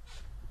Monica.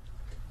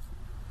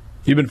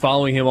 You've been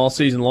following him all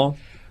season long?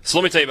 So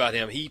let me tell you about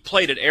him. He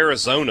played at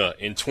Arizona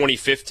in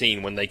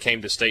 2015 when they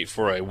came to state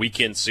for a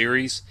weekend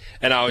series,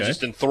 and I was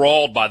just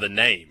enthralled by the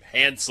name,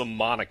 Handsome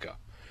Monica.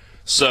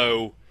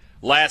 So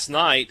last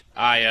night,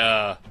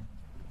 I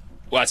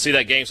see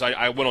that game, so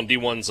I went on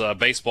D1's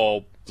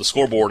baseball, the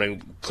scoreboard,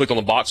 and clicked on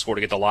the box score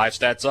to get the live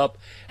stats up,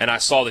 and I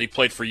saw that he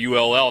played for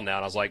ULL now,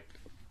 and I was like,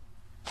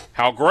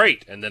 how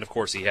great. And then, of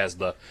course, he has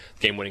the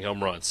game-winning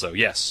home run. So,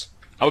 yes,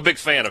 I'm a big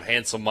fan of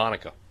Handsome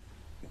Monica.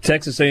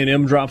 Texas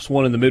A&M drops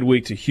one in the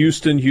midweek to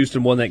Houston.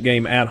 Houston won that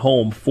game at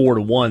home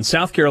 4-1.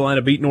 South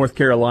Carolina beat North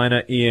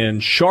Carolina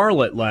in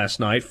Charlotte last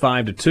night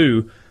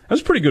 5-2. That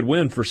was a pretty good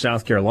win for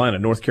South Carolina.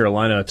 North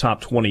Carolina, a top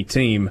 20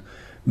 team.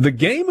 The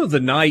game of the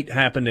night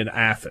happened in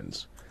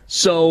Athens.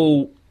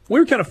 So we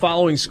were kind of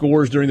following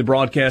scores during the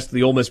broadcast of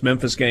the Ole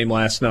Miss-Memphis game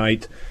last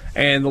night,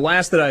 and the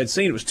last that I had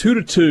seen, it was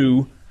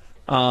 2-2,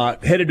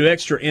 headed to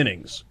extra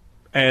innings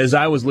as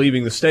I was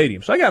leaving the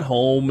stadium. So I got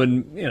home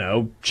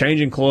and,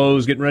 changing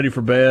clothes, getting ready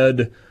for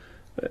bed,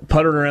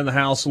 puttering around the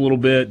house a little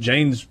bit.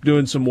 Jane's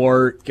doing some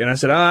work, and I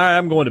said,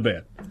 I'm going to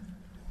bed.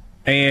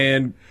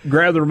 And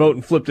grabbed the remote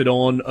and flipped it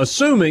on,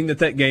 assuming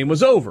that game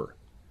was over.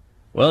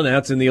 Well, now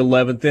it's in the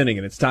 11th inning,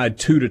 and it's tied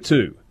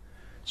 2-2.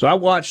 So I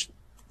watched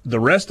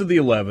the rest of the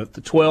 11th,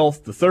 the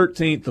 12th, the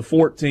 13th, the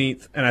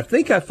 14th, and I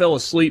think I fell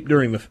asleep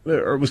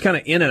or was kind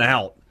of in and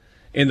out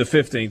in the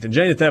 15th. And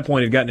Jane at that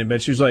point had gotten in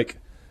bed. She was like,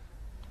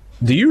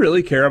 do you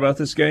really care about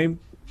this game?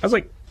 I was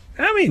like,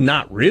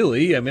 not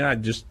really. I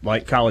just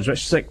like college.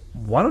 She's like,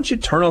 why don't you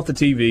turn off the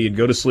TV and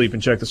go to sleep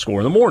and check the score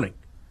in the morning?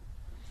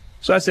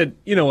 So I said,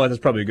 you know what, that's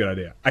probably a good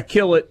idea. I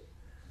kill it,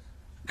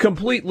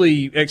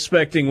 completely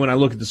expecting when I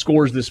look at the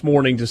scores this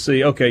morning to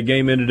see, okay,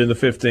 game ended in the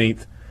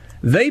 15th.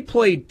 They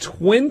played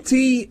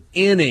 20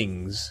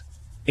 innings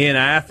in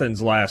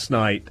Athens last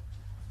night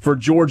for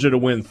Georgia to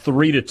win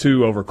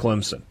 3-2 over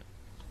Clemson.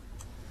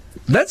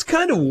 That's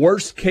kind of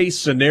worst-case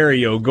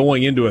scenario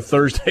going into a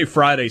Thursday,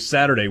 Friday,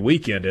 Saturday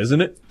weekend,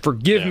 isn't it?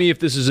 Forgive me if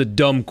this is a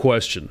dumb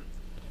question,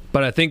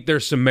 but I think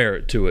there's some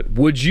merit to it.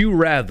 Would you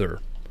rather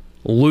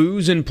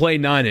lose and play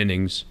 9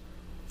 innings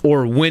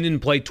or win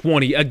and play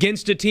 20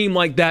 against a team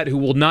like that who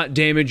will not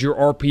damage your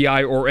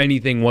RPI or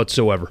anything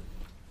whatsoever?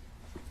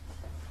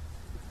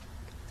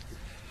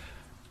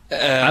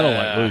 I don't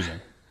like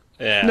losing.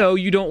 Yeah. No,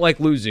 you don't like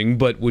losing,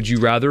 but would you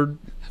rather...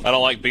 I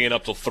don't like being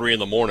up till 3 in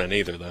the morning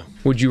either, though.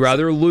 Would you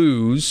rather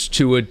lose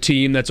to a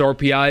team that's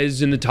RPI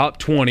is in the top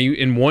 20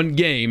 in one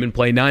game and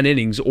play 9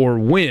 innings, or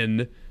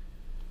win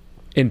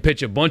and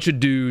pitch a bunch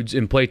of dudes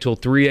and play till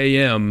 3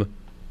 a.m.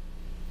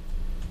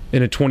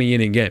 in a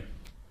 20-inning game?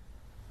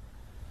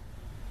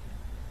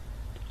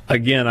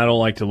 Again, I don't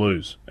like to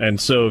lose. And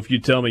so if you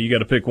tell me you got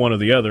to pick one or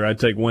the other, I'd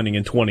take winning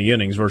in 20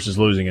 innings versus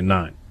losing in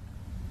 9.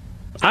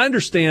 I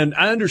understand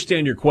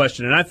your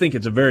question, and I think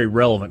it's a very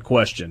relevant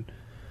question.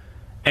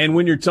 And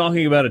when you're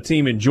talking about a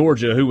team in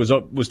Georgia who was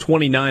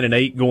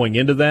 29-8 going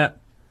into that,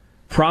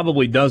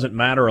 probably doesn't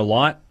matter a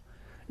lot.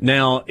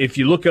 Now, if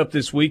you look up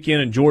this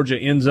weekend and Georgia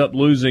ends up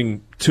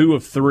losing 2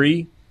 of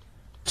 3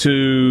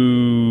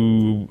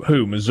 to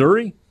who?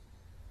 Missouri?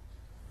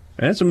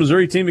 That's a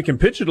Missouri team that can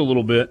pitch it a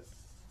little bit.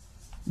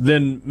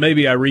 Then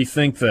maybe I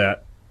rethink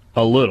that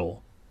a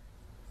little.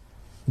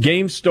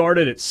 Game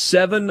started at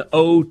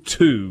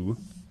 7:02.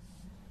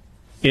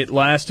 It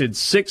lasted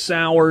 6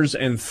 hours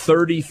and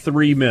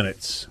 33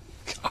 minutes.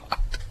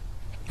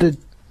 The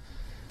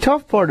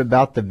tough part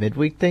about the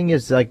midweek thing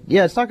is,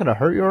 it's not going to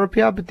hurt your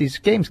RPI, but these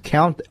games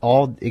count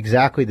all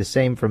exactly the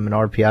same from an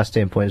RPI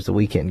standpoint as the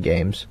weekend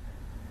games,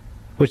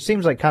 which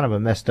seems like kind of a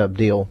messed up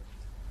deal.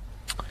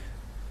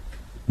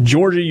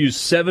 Georgia used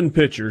 7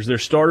 pitchers. Their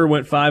starter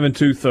went 5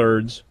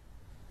 2/3.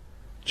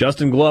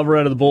 Justin Glover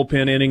out of the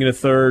bullpen inning in a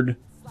third.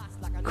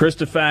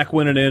 Krista Fack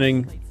went an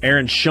inning.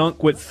 Aaron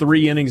Schunk went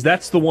 3 innings.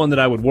 That's the one that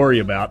I would worry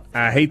about.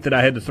 I hate that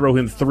I had to throw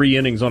him 3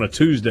 innings on a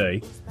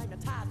Tuesday.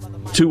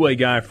 Two-way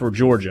guy for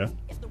Georgia.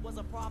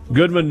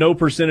 Goodman, no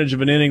percentage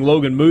of an inning.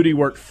 Logan Moody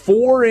worked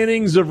 4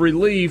 innings of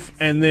relief,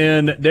 and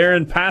then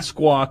Darren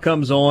Pasqua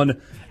comes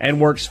on and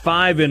works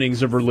 5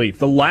 innings of relief.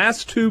 The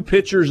last 2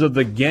 pitchers of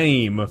the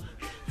game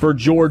for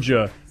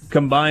Georgia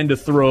combined to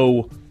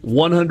throw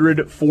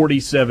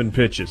 147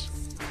 pitches.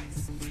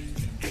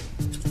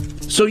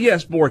 So,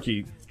 yes,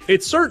 Borky,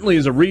 it certainly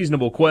is a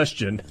reasonable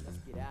question.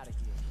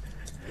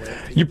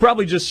 You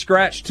probably just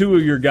scratched 2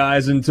 of your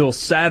guys until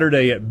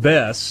Saturday at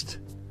best.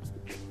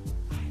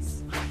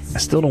 I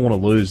still don't want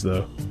to lose,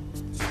 though.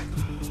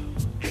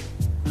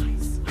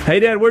 Hey,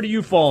 Dad, where do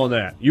you fall on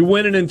that? You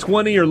winning in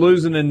 20 or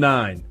losing in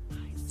 9?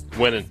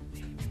 Winning.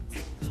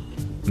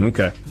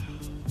 Okay.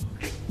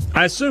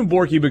 I assume,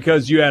 Borky,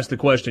 because you asked the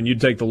question,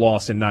 you'd take the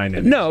loss in 9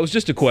 innings. No, it was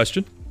just a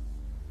question.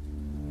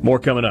 More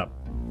coming up.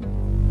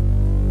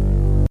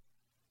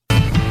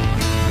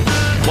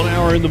 1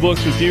 hour in the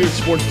books with you at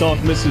Sports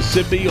Talk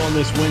Mississippi on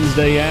this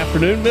Wednesday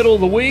afternoon, middle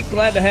of the week.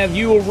 Glad to have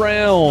you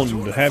around,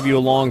 have you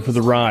along for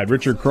the ride.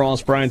 Richard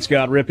Cross, Brian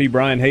Scott Rippey,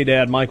 Brian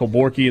Haydad, Michael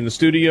Borky in the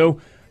studio.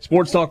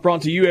 Sports Talk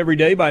brought to you every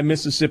day by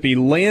Mississippi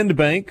Land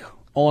Bank.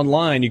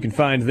 Online, you can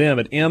find them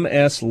at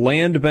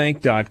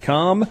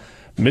mslandbank.com.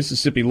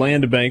 Mississippi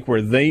Land Bank,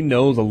 where they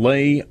know the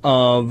lay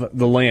of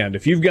the land.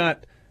 If you've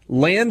got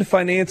land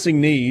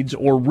financing needs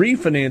or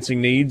refinancing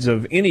needs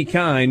of any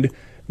kind,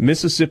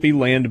 Mississippi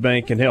Land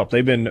Bank can help.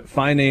 They've been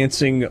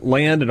financing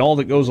land and all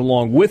that goes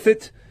along with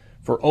it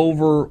for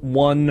over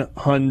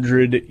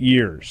 100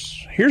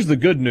 years. Here's the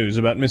good news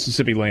about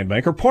Mississippi Land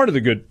Bank, or part of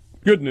the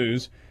good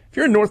news. If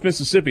you're in North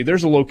Mississippi,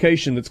 there's a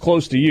location that's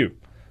close to you.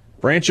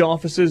 Branch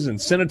offices in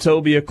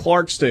Senatobia,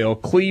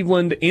 Clarksdale,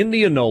 Cleveland,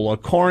 Indianola,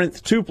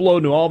 Corinth, Tupelo,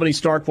 New Albany,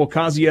 Starkville,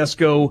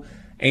 Kosciuszko,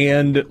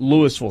 and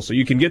Louisville. So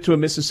you can get to a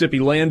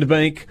Mississippi Land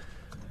Bank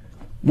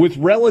with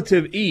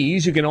relative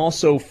ease. You can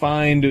also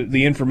find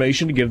the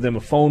information to give them a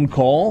phone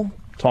call.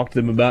 Talk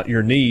to them about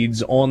your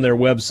needs on their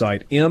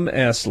website,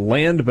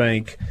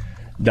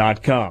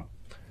 mslandbank.com.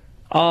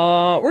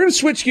 We're going to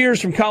switch gears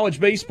from college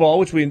baseball,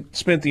 which we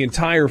spent the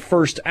entire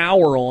first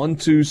hour on,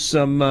 to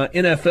some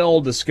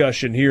NFL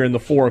discussion here in the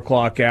 4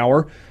 o'clock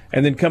hour.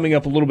 And then coming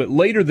up a little bit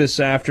later this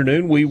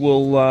afternoon,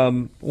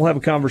 we'll have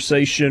a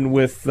conversation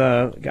with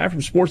a guy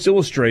from Sports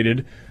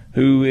Illustrated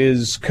who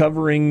is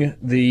covering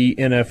the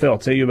NFL. I'll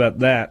tell you about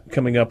that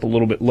coming up a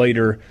little bit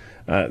later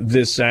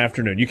this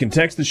afternoon. You can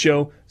text the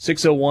show,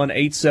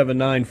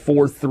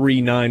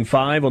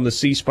 601-879-4395 on the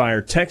C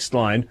Spire text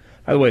line.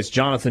 By the way, it's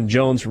Jonathan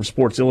Jones from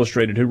Sports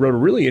Illustrated who wrote a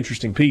really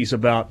interesting piece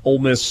about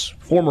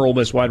former Ole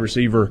Miss wide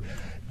receiver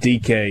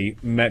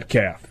DK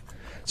Metcalf.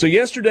 So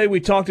yesterday we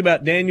talked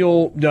about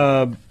Daniel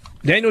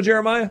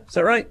Jeremiah. Is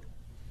that right?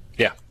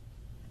 Yeah.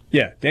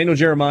 Yeah, Daniel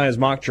Jeremiah's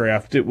mock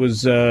draft. It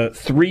was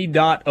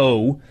 3.0.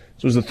 So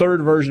it was the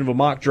third version of a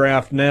mock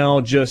draft,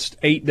 now just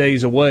 8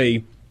 days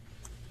away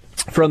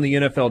from the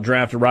NFL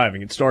draft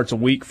arriving. It starts a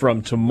week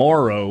from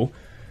tomorrow.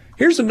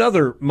 Here's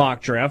another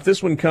mock draft.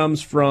 This one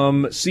comes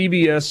from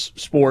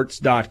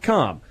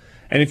CBSSports.com.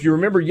 And if you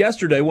remember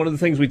yesterday, one of the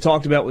things we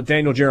talked about with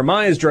Daniel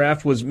Jeremiah's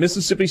draft was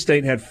Mississippi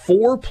State had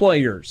 4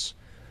 players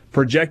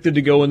projected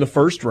to go in the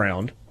first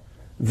round.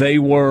 They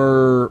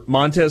were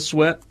Montez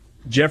Sweat,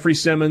 Jeffrey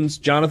Simmons,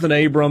 Jonathan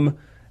Abram,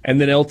 and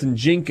then Elton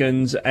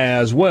Jenkins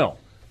as well.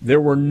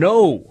 There were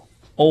no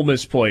Ole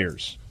Miss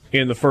players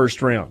in the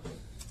first round.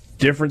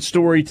 Different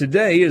story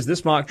today is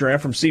this mock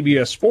draft from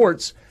CBS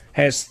Sports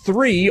has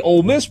 3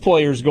 Ole Miss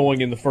players going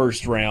in the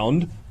first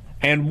round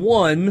and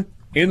 1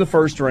 in the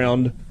first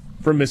round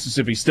from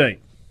Mississippi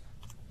State.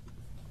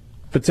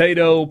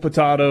 Potato,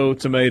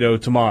 tomato,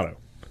 tomato.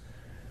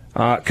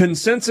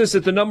 Consensus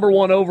at the number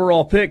 1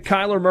 overall pick,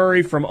 Kyler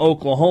Murray from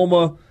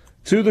Oklahoma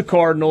to the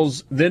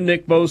Cardinals, then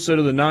Nick Bosa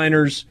to the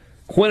Niners,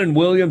 Quinnen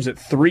Williams at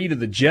 3 to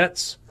the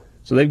Jets.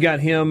 So they've got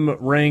him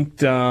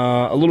ranked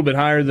a little bit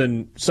higher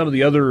than some of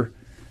the other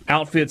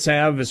outfits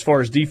have as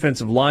far as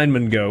defensive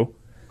linemen go.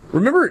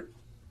 Remember,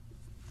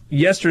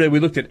 yesterday we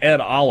looked at Ed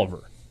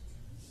Oliver,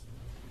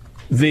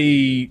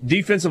 the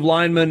defensive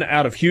lineman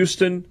out of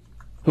Houston,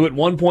 who at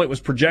one point was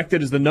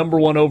projected as the number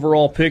 1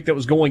 overall pick that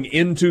was going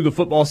into the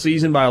football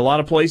season by a lot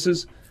of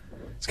places.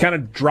 It's kind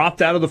of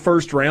dropped out of the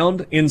first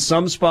round in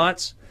some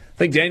spots. I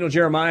think Daniel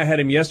Jeremiah had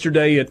him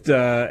yesterday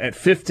at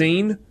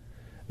 15.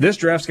 This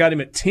draft's got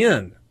him at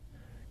 10,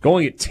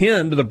 going at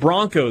 10 to the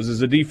Broncos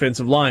as a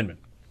defensive lineman.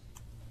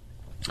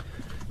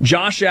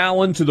 Josh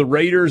Allen to the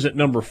Raiders at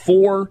number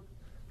 4.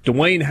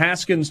 Dwayne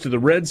Haskins to the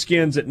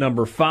Redskins at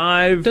number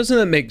 5. Doesn't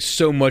that make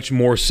so much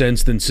more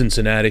sense than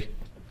Cincinnati?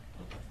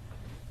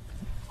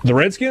 The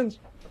Redskins?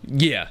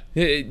 Yeah.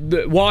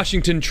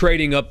 Washington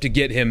trading up to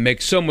get him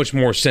makes so much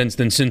more sense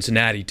than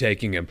Cincinnati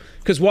taking him.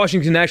 Because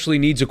Washington actually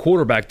needs a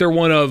quarterback. They're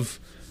one of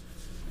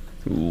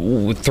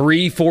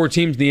 3-4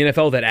 teams in the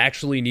NFL that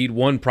actually need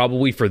one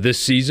probably for this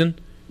season.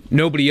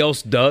 Nobody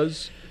else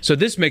does. So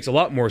this makes a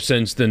lot more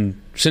sense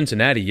than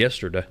Cincinnati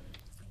yesterday.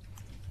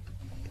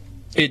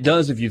 It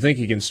does if you think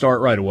he can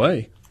start right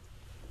away.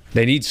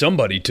 They need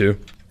somebody to.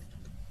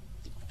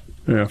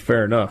 Yeah,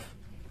 fair enough.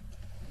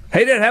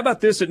 Hey, Dad, how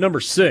about this at number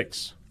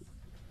 6?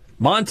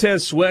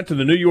 Montez Sweat to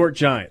the New York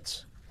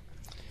Giants.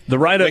 The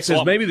write-up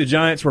says maybe the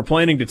Giants were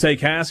planning to take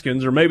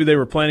Haskins, or maybe they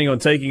were planning on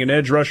taking an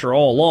edge rusher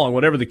all along.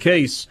 Whatever the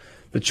case,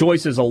 the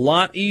choice is a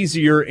lot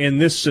easier in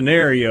this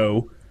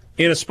scenario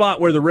in a spot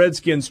where the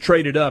Redskins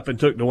traded up and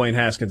took Dwayne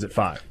Haskins at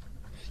 5.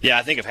 Yeah,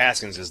 I think if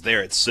Haskins is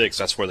there at 6,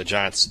 that's where the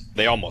Giants,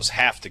 they almost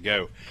have to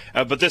go.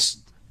 But this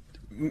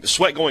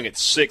Sweat going at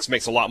 6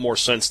 makes a lot more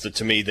sense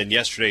to me than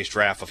yesterday's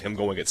draft of him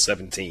going at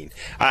 17.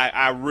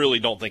 I really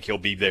don't think he'll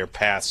be there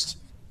past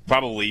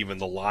probably even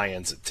the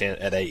Lions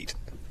at 8.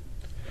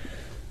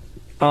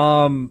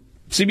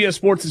 CBS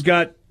Sports has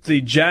got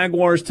the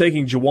Jaguars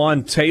taking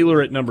Jawan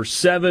Taylor at number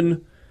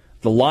 7.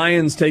 The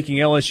Lions taking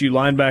LSU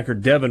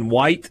linebacker Devin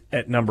White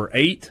at number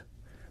 8.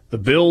 The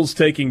Bills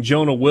taking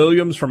Jonah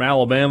Williams from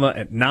Alabama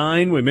at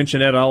 9. We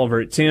mentioned Ed Oliver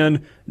at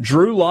 10.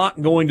 Drew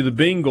Lock going to the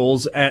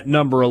Bengals at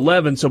number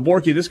 11. So,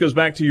 Borky, this goes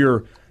back to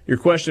your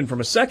question from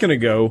a second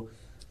ago.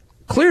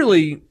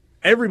 Clearly,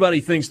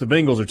 everybody thinks the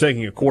Bengals are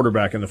taking a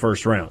quarterback in the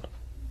first round.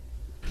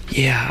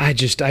 Yeah,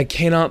 I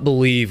cannot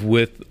believe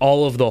with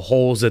all of the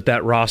holes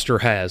that roster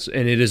has,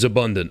 and it is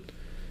abundant,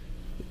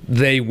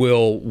 they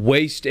will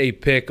waste a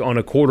pick on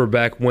a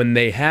quarterback when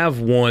they have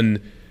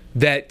one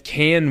that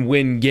can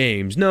win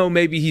games. No,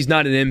 maybe he's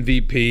not an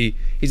MVP.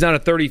 He's not a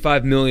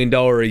 $35 million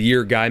a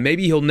year guy.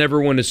 Maybe he'll never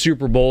win a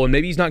Super Bowl, and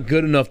maybe he's not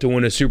good enough to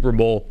win a Super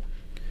Bowl.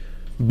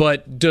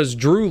 But does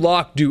Drew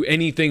Lock do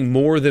anything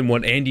more than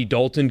what Andy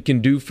Dalton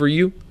can do for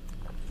you?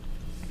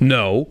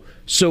 No.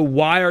 So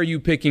why are you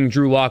picking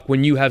Drew Lock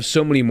when you have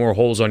so many more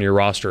holes on your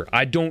roster?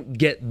 I don't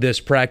get this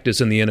practice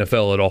in the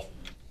NFL at all.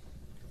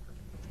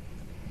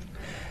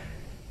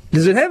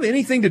 Does it have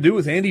anything to do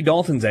with Andy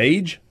Dalton's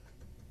age?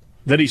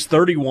 That he's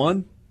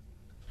 31?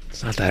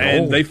 It's not that and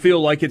old. they feel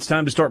like it's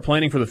time to start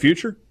planning for the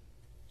future?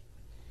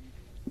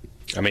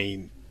 I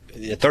mean,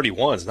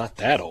 31 is not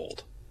that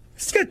old.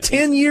 He's got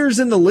 10 years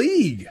in the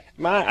league.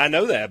 I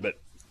know that, but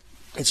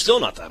it's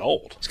still not that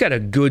old. He's got a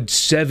good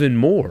 7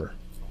 more.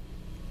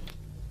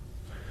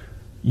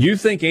 You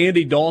think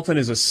Andy Dalton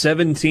is a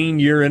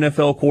 17-year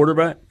NFL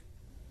quarterback?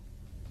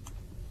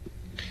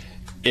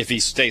 If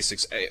he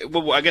stays,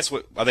 well, I guess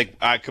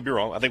I could be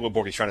wrong. I think what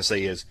Borky's trying to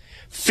say is,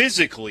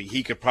 physically,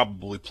 he could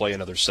probably play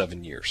another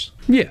 7 years.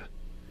 Yeah.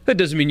 That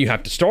doesn't mean you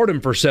have to start him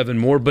for 7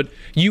 more, but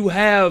you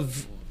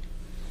have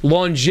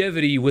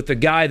longevity with a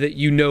guy that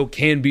you know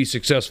can be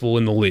successful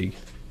in the league.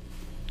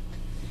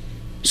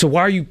 So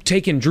why are you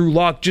taking Drew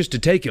Lock just to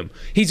take him?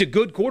 He's a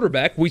good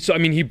quarterback.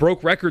 He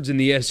broke records in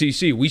the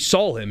SEC. We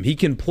saw him. He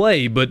can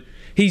play, but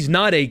he's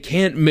not a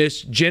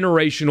can't-miss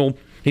generational.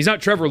 He's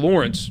not Trevor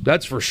Lawrence,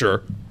 that's for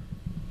sure.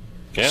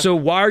 Yeah. So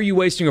why are you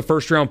wasting a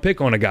first-round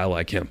pick on a guy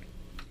like him?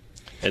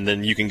 And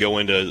then you can go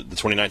into the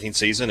 2019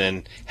 season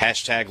and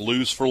hashtag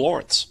lose for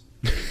Lawrence.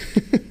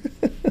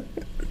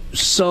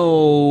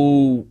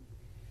 So...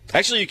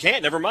 Actually, you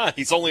can't. Never mind.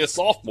 He's only a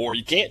sophomore.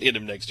 You can't hit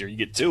him next year. You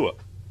get Tua.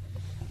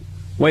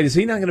 Wait, is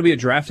he not going to be a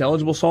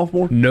draft-eligible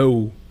sophomore?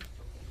 No.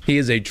 He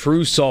is a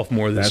true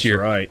sophomore this year.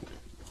 That's right.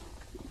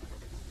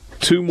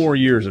 2 more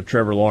years of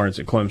Trevor Lawrence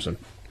at Clemson.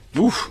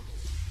 Oof.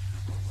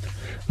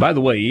 By the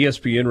way,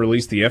 ESPN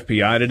released the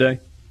FPI today.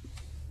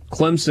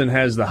 Clemson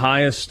has the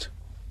highest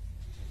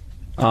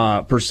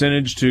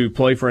percentage to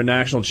play for a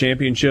national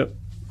championship,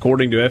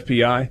 according to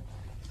FPI,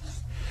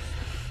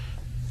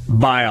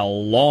 by a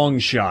long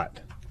shot.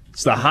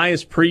 It's the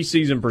highest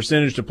preseason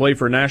percentage to play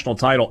for a national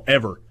title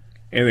ever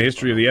in the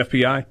history of the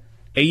FPI.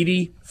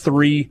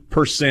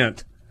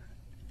 83%.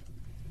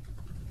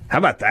 How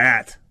about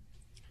that?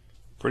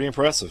 Pretty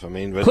impressive. I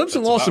mean, but Clemson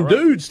that's lost some about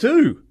right. dudes,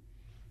 too.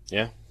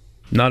 Yeah.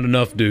 Not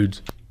enough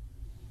dudes.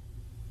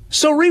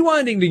 So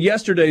rewinding to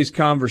yesterday's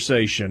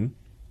conversation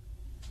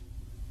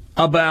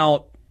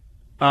about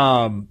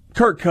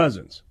Kirk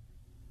Cousins.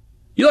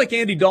 You like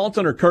Andy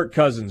Dalton or Kirk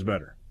Cousins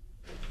better?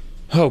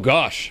 Oh,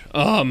 gosh.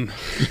 Do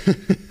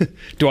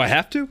I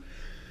have to?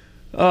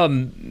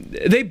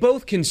 They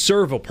both can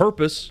serve a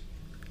purpose.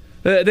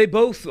 They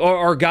both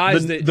are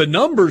guys that... The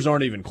numbers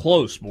aren't even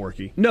close,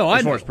 Borky. No, I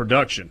as far know. as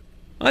production.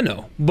 I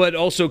know. But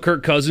also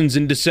Kirk Cousins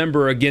in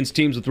December against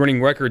teams with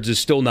winning records is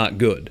still not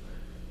good.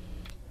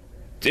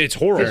 It's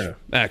horrible,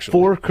 actually.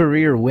 4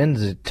 career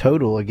wins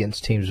total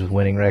against teams with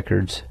winning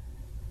records.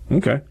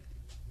 Okay.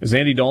 Is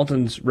Andy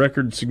Dalton's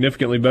record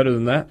significantly better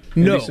than that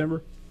in No.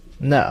 December?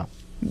 No.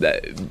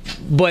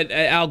 But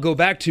I'll go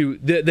back to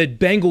the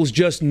Bengals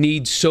just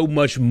need so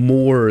much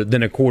more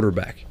than a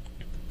quarterback.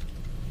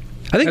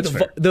 I think That's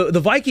fair. the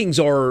Vikings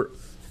are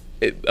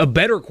a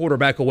better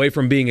quarterback away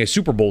from being a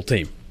Super Bowl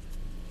team.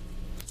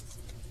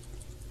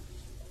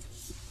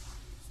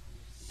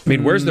 I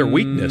mean, where's their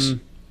weakness?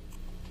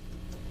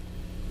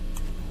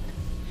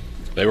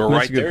 They were That's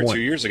right a good there point.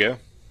 2 years ago.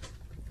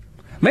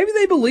 Maybe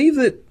they believe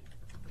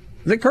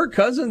that Kirk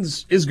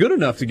Cousins is good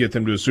enough to get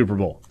them to a Super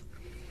Bowl.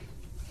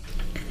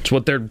 It's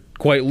what they're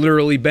quite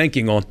literally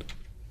banking on.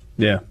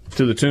 Yeah,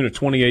 to the tune of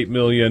 $28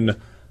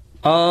 million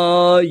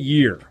a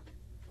year.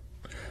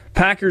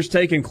 Packers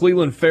taking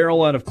Cleveland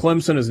Farrell out of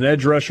Clemson as an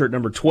edge rusher at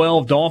number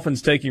 12.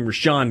 Dolphins taking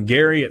Rashawn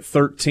Gary at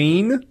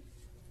 13.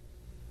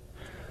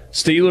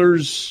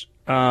 Steelers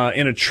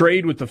in a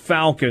trade with the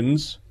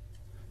Falcons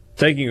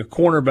taking a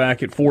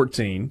cornerback at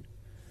 14.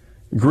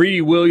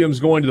 Greedy Williams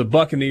going to the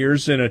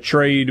Buccaneers in a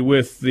trade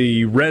with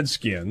the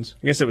Redskins.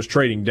 I guess it was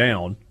trading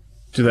down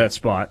to that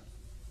spot.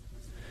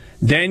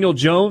 Daniel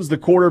Jones, the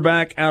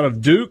quarterback out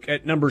of Duke,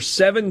 at number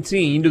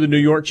 17 to the New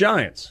York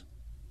Giants.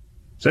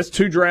 So that's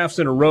 2 drafts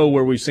in a row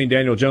where we've seen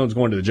Daniel Jones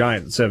going to the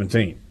Giants at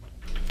 17.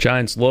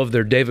 Giants love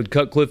their David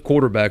Cutcliffe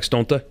quarterbacks,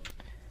 don't they?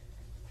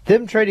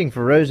 Them trading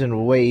for Rosen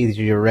were way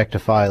easier to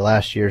rectify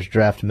last year's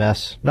draft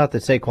mess. Not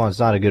that Saquon's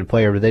not a good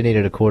player, but they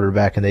needed a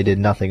quarterback and they did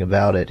nothing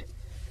about it.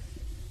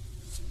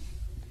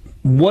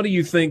 What do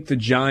you think the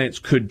Giants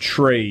could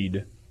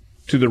trade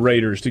to the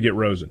Raiders to get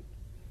Rosen?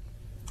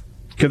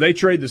 Could they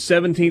trade the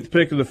 17th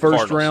pick of the first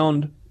Cardinals.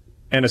 round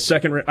and a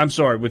second? I'm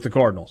sorry, with the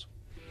Cardinals.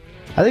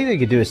 I think they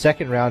could do a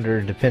second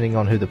rounder depending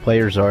on who the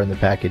players are in the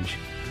package.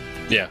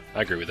 Yeah,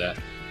 I agree with that.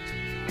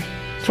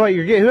 That's why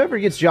whoever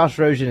gets Josh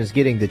Rosen is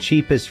getting the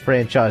cheapest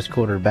franchise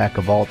quarterback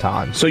of all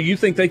time. So you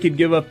think they could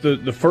give up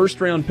the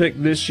first round pick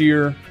this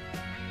year,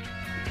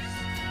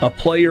 a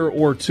player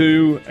or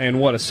two,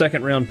 and a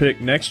second round pick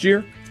next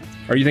year?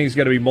 Or you think it's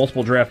got to be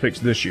multiple draft picks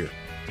this year?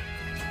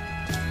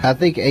 I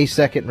think a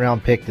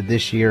second-round pick to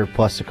this year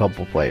plus a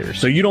couple players.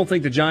 So you don't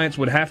think the Giants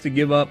would have to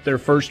give up their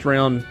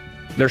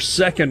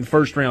second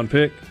first-round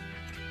pick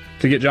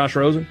to get Josh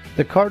Rosen?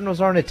 The Cardinals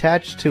aren't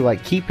attached to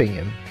like keeping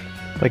him.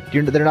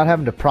 They're not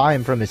having to pry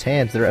him from his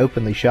hands. They're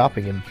openly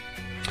shopping him.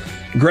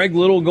 Greg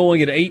Little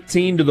going at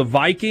 18 to the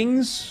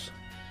Vikings,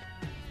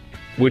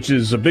 which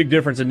is a big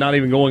difference in not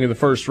even going in the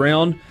first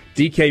round.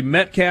 DK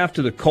Metcalf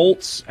to the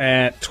Colts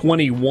at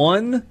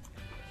 21.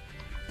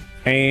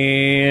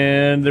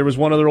 And there was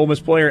one other Ole Miss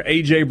player,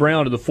 A.J.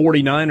 Brown to the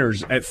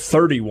 49ers at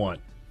 31.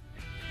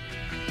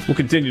 We'll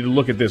continue to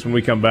look at this when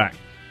we come back.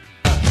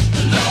 So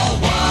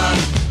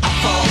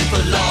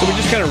we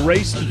just kind of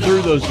raced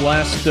through those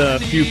last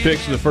few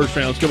picks in the first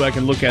round. Let's go back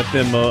and look at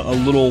them a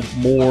little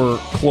more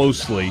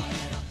closely,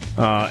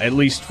 at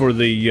least for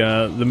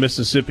the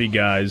Mississippi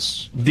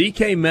guys.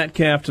 DK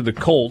Metcalf to the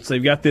Colts.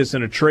 They've got this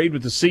in a trade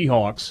with the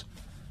Seahawks.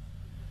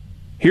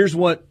 Here's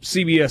what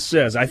CBS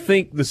says. I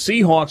think the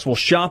Seahawks will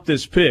shop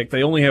this pick.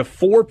 They only have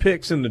 4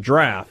 picks in the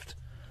draft.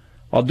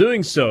 While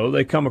doing so,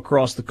 they come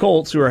across the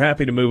Colts, who are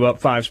happy to move up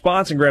 5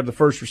 spots and grab the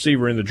first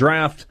receiver in the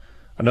draft.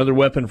 Another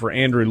weapon for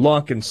Andrew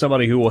Luck and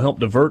somebody who will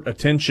help divert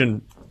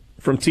attention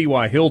from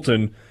T.Y.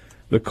 Hilton.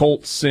 The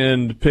Colts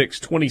send picks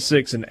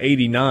 26 and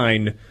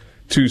 89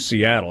 to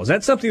Seattle. Is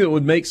that something that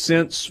would make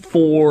sense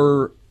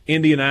for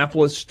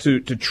Indianapolis to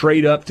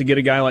trade up to get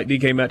a guy like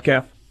DK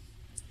Metcalf?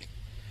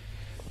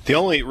 The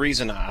only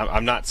reason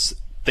I'm not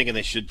thinking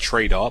they should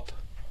trade up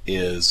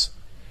is,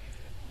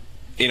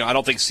 I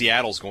don't think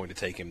Seattle's going to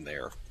take him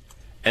there.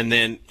 And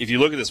then if you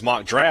look at this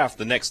mock draft,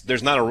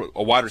 there's not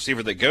a wide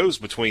receiver that goes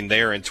between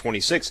there and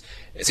 26.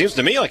 It seems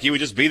to me like he would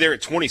just be there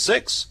at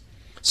 26.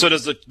 So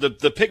does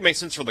the pick make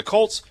sense for the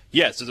Colts?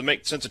 Yes. Does it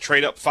make sense to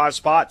trade up 5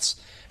 spots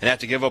and have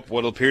to give up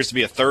what appears to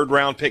be a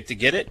third-round pick to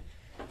get it?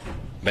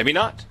 Maybe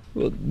not.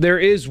 Well, there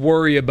is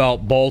worry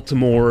about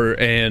Baltimore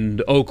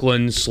and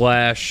Oakland /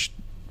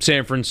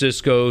 San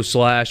Francisco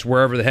 /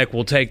 wherever the heck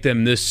will take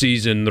them this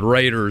season, the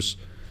Raiders,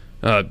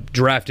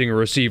 drafting a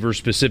receiver,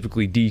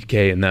 specifically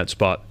DK, in that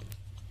spot.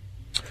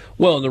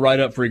 Well, in the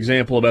write-up, for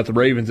example, about the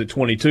Ravens at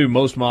 22,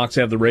 most mocks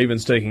have the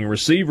Ravens taking a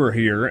receiver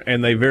here,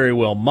 and they very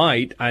well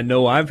might. I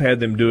know I've had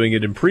them doing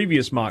it in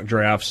previous mock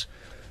drafts,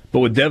 but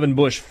with Devin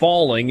Bush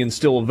falling and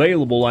still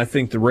available, I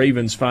think the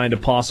Ravens find a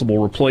possible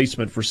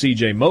replacement for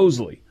C.J.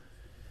 Mosley.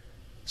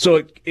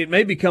 So it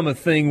may become a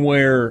thing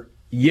where,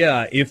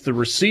 yeah, if the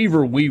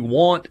receiver we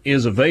want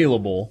is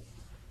available,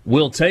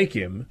 we'll take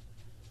him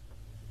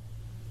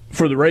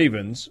for the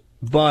Ravens.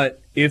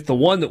 But if the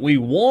one that we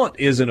want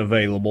isn't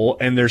available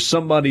and there's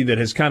somebody that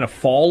has kind of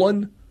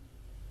fallen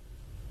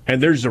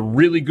and there's a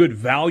really good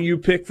value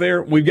pick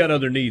there, we've got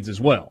other needs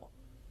as well.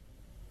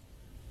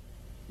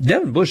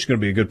 Devin Bush is going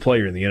to be a good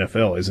player in the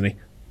NFL, isn't he?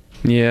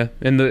 Yeah,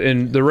 and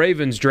the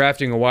Ravens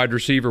drafting a wide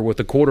receiver with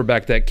a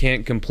quarterback that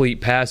can't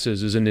complete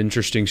passes is an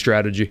interesting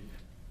strategy.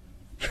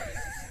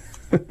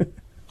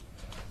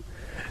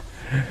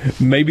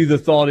 Maybe the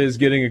thought is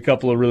getting a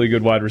couple of really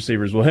good wide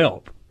receivers will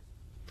help.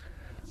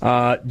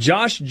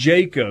 Josh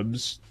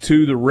Jacobs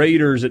to the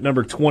Raiders at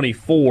number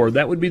 24.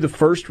 That would be the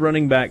first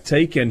running back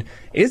taken.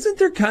 Isn't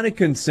there kind of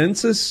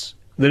consensus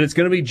that it's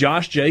going to be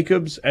Josh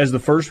Jacobs as the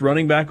first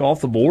running back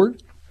off the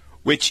board?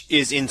 Which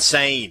is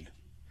insane.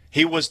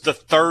 He was the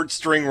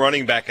 3rd-string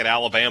running back at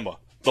Alabama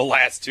the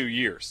last 2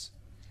 years.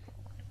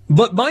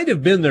 But might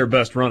have been their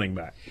best running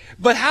back.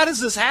 But how does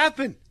this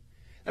happen?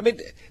 I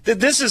mean,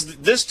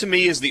 this to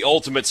me is the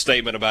ultimate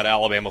statement about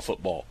Alabama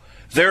football.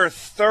 Their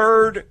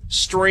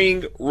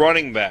 3rd-string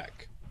running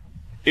back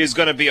is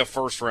going to be a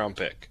first-round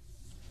pick.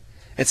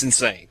 It's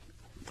insane.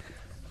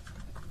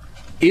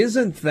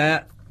 Isn't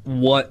that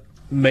what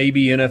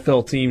maybe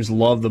NFL teams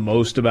love the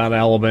most about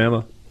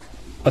Alabama,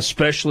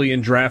 especially in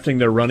drafting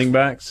their running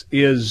backs,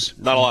 is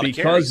not a lot of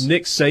carries. Because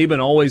Nick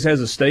Saban always has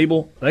a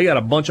stable, they got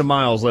a bunch of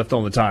miles left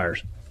on the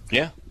tires.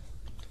 Yeah.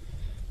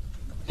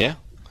 Yeah.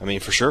 I mean,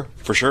 for sure.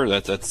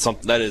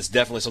 That is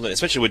definitely something,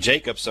 especially with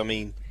Jacobs. I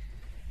mean,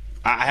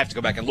 I have to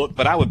go back and look,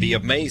 but I would be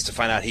amazed to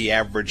find out he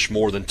averaged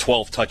more than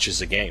 12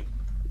 touches a game.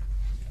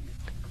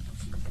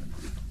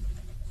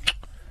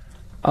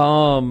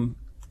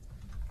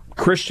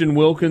 Christian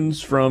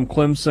Wilkins from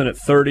Clemson at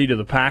 30 to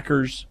the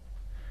Packers.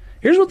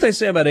 Here's what they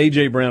say about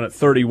A.J. Brown at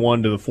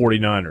 31 to the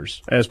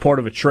 49ers as part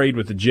of a trade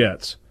with the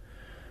Jets.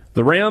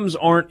 The Rams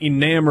aren't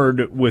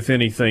enamored with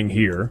anything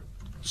here,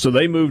 so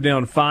they move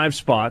down 5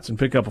 spots and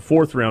pick up a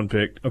 4th-round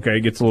pick. Okay,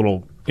 it gets a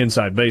little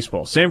inside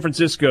baseball. San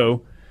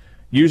Francisco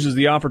uses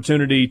the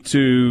opportunity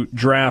to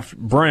draft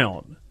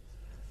Brown.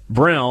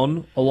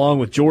 Brown, along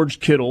with George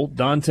Kittle,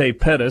 Dante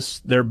Pettis,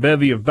 their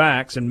bevy of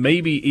backs, and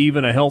maybe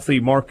even a healthy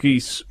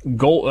Marquise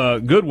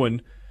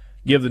Goodwin,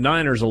 give the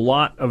Niners a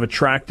lot of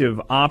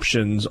attractive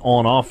options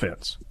on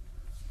offense.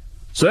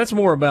 So that's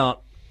more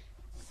about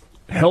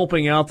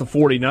helping out the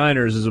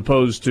 49ers as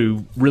opposed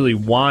to really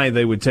why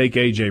they would take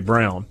A.J.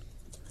 Brown.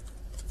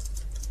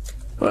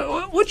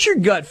 What's your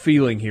gut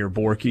feeling here,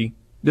 Borky?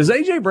 Does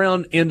A.J.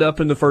 Brown end up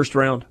in the first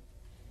round?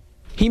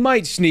 He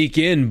might sneak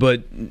in,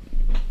 but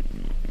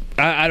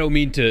I don't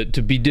mean to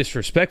be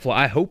disrespectful.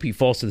 I hope he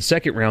falls to the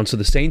second round so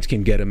the Saints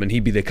can get him and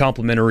he'd be the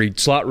complimentary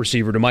slot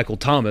receiver to Michael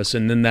Thomas,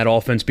 and then that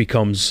offense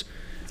becomes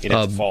He'd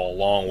have to fall a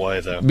long way,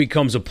 though.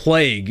 Becomes a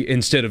plague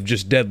instead of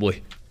just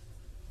deadly.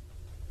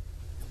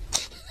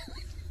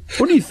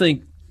 What do you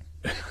think?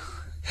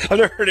 I've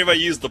never heard anybody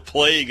use the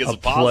plague as a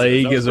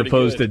positive. Plague as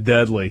opposed to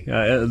deadly.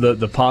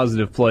 The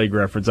positive plague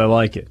reference. I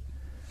like it.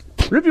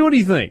 Rippy, what do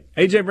you think?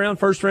 A.J. Brown,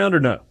 first round or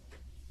no?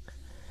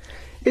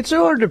 It's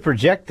so hard to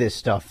project this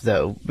stuff,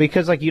 though,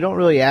 because you don't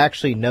really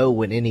actually know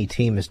when any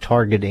team is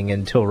targeting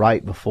until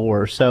right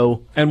before.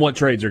 So, and what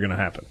trades are going to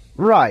happen?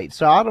 Right.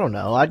 So I don't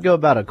know. I'd go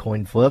about a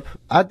coin flip.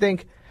 I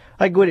think,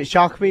 would it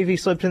shock me if he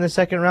slipped in the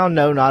second round?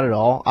 No, not at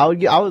all. I would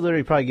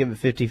literally probably give it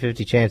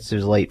 50-50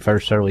 chances late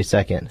first, early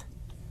second.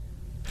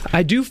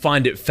 I do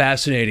find it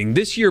fascinating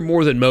this year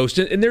more than most,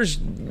 and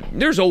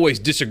there's always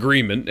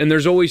disagreement, and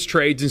there's always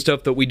trades and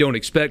stuff that we don't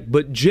expect,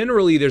 but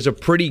generally there's a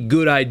pretty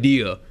good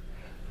idea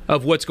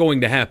of what's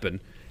going to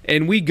happen.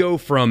 And we go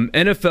from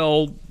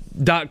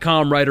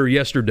NFL.com writer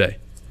yesterday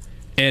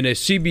and a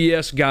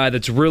CBS guy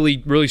that's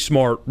really, really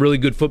smart, really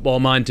good football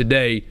mind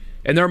today,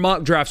 and their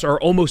mock drafts are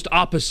almost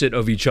opposite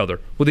of each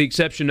other, with the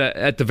exception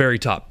at the very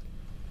top.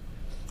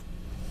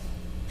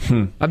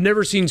 I've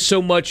never seen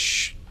so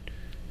much,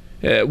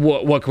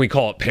 what can we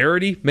call it,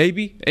 parity,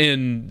 maybe,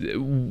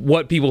 and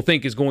what people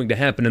think is going to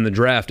happen in the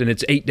draft, and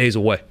it's 8 days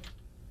away.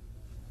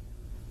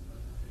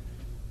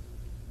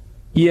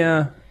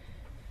 Yeah.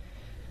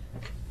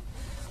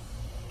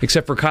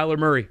 Except for Kyler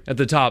Murray at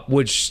the top,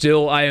 which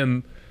still I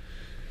am,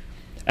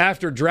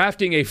 after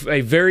drafting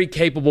a very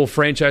capable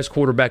franchise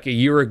quarterback a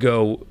year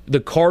ago, the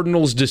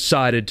Cardinals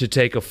decided to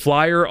take a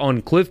flyer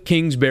on Cliff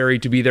Kingsbury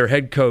to be their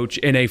head coach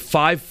in a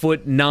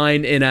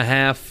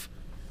 5'9.5".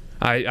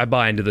 I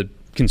buy into the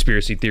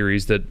conspiracy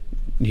theories that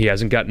he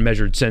hasn't gotten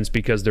measured since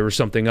because there was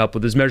something up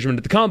with his measurement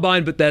at the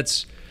combine, but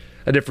that's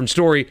a different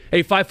story.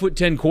 A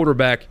 5'10"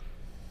 quarterback.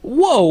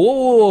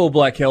 Whoa,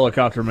 Black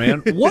Helicopter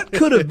Man. What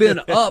could have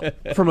been up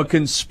from a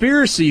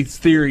conspiracy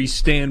theory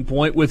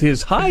standpoint with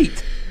his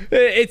height?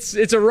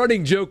 It's a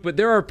running joke, but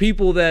there are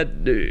people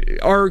that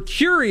are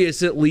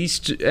curious, at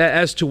least,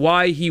 as to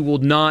why he will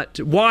not,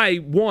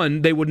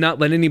 one, they would not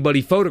let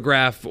anybody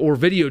photograph or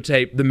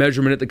videotape the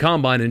measurement at the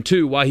combine, and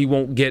two, why he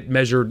won't get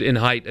measured in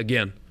height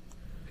again.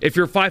 If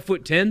you're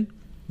 5'10",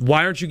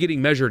 why aren't you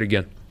getting measured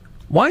again?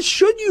 Why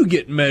should you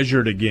get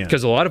measured again?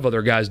 Because a lot of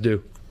other guys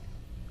do.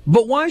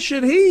 But why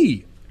should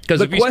he? Because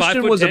the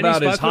question was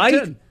about his height.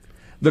 10.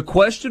 The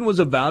question was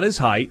about his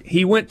height.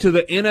 He went to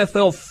the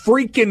NFL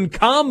freaking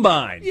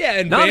combine. Yeah,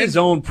 and not his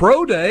own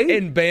pro day.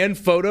 And banned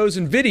photos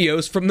and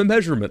videos from the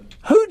measurement.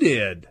 Who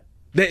did?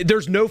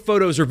 There's no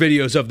photos or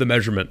videos of the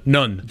measurement.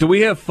 None. Do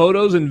we have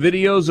photos and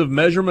videos of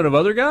measurement of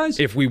other guys?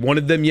 If we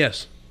wanted them,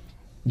 yes.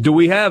 Do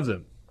we have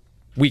them?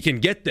 We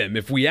can get them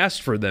if we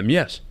asked for them,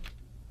 yes.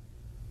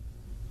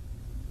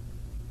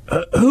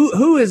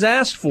 Who has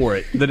asked for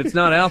it that it's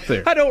not out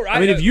there?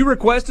 I mean, have you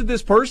requested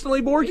this personally,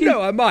 Borky?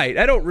 No, I might.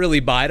 I don't really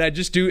buy it. I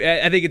just do.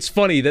 I think it's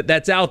funny that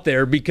that's out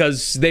there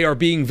because they are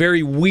being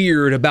very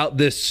weird about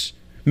this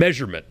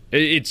measurement.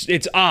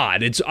 It's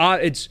odd. It's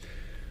odd.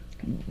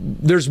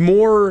 There's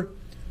more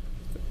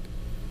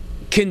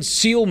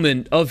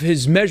concealment of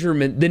his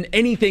measurement than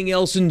anything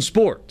else in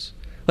sports.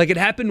 Like, it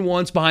happened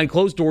once behind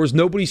closed doors.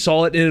 Nobody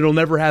saw it, and it'll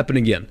never happen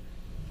again.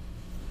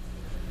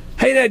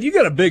 Hey, Dad, you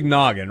got a big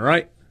noggin,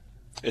 right?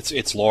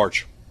 It's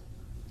large.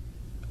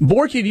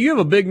 Borky, do you have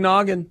a big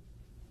noggin?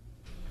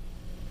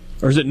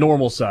 Or is it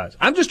normal size?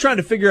 I'm just trying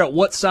to figure out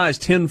what size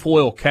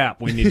tinfoil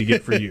cap we need to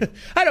get for you.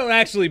 I don't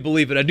actually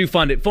believe it. I do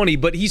find it funny,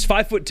 but he's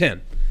 5'10".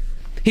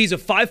 He's a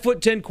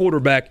 5'10"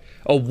 quarterback,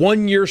 a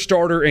one-year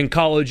starter in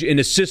college in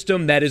a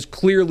system that is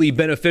clearly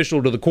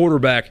beneficial to the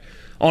quarterback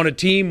on a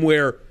team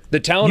where the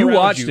talent you around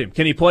watched him.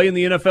 Can he play in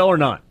the NFL or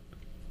not?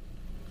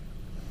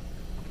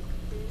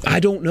 I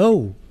don't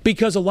know.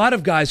 Because a lot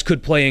of guys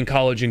could play in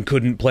college and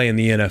couldn't play in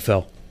the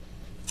NFL.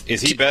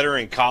 Is he better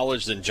in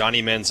college than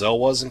Johnny Manziel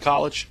was in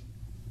college?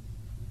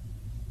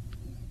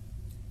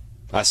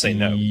 I say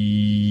no.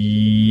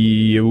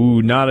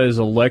 Not as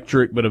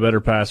electric, but a better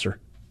passer.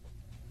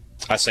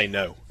 I say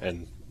no.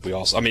 And we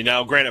also,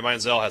 now granted,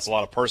 Manziel has a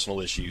lot of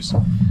personal issues,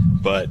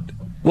 but.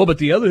 Well, but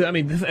the other,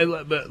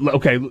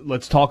 okay,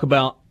 let's talk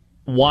about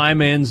why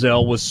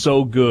Manziel was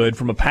so good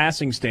from a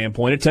passing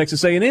standpoint at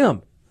Texas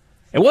A&M.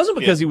 It wasn't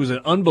because he was an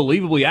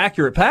unbelievably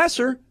accurate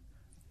passer.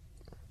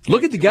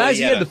 Look at the guys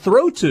he had to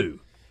throw to.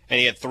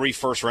 And he had 3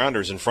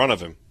 first-rounders in front of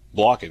him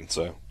blocking.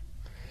 So,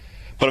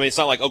 but, it's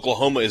not like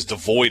Oklahoma is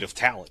devoid of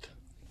talent.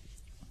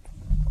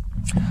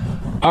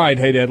 All right,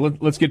 hey, Dad,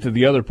 let's get to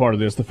the other part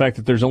of this, the fact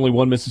that there's only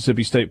one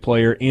Mississippi State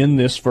player in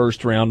this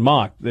first-round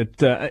mock.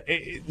 That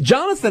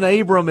Jonathan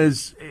Abram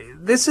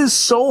this is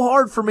so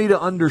hard for me to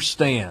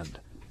understand.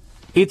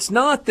 It's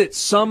not that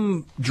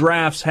some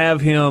drafts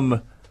have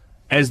him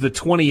as the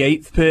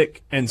 28th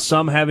pick, and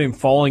some have him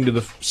falling to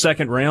the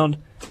second round.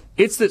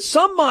 It's that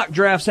some mock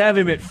drafts have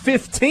him at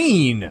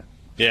 15,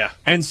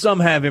 and some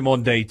have him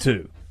on day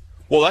 2.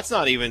 Well, that's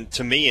not even,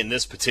 to me, in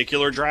this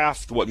particular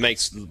draft, what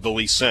makes the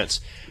least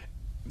sense.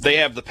 they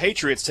have the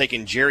Patriots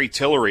taking Jerry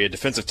Tillery, a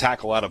defensive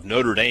tackle out of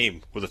Notre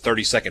Dame, with a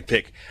 32nd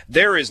pick.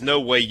 There is no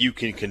way you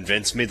can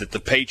convince me that the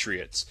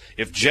Patriots,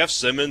 if Jeff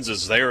Simmons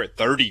is there at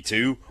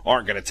 32,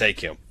 aren't going to take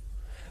him.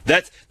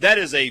 That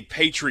is a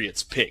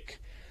Patriots pick.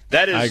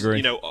 That is, I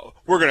agree.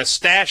 We're going to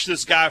stash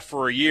this guy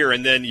for a year,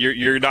 and then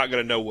you're not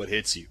going to know what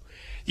hits you.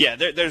 Yeah,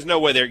 there's no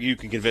way you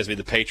can convince me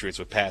the Patriots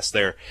would pass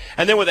there.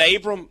 And then with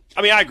Abram,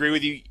 I mean, I agree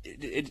with you.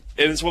 And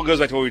this goes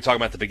back to what we were talking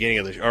about at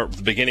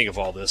the beginning of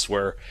all this,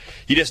 where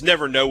you just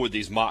never know with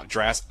these mock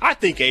drafts. I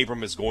think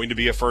Abram is going to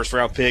be a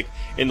first-round pick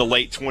in the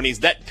late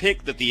 20s. That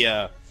pick that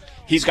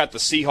he's got the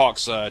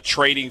Seahawks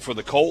trading for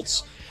the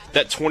Colts,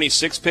 that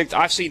 26 pick,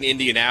 I've seen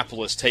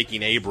Indianapolis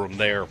taking Abram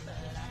there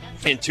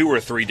in 2 or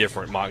 3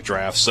 different mock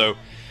drafts. So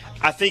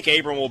I think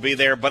Abram will be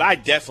there, but I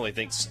definitely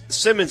think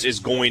Simmons is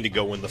going to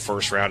go in the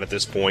first round at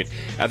this point.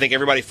 I think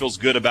everybody feels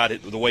good about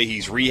it, the way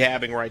he's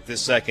rehabbing right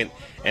this second,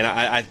 and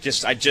I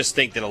just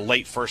think that a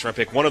late first-round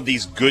pick, one of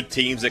these good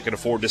teams that can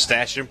afford to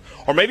stash him,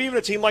 or maybe even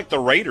a team like the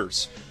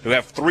Raiders who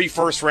have 3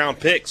 first-round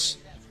picks,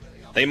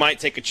 they might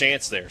take a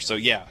chance there. So,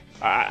 yeah,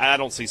 I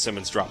don't see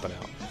Simmons dropping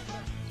out.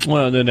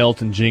 Well, and then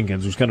Elton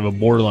Jenkins was kind of a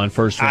borderline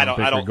first-round pick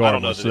I don't know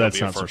regardless, that so that's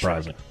he'll not be a first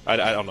surprising.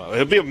 Rounder. I don't know.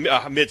 He'll be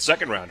a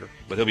mid-second rounder,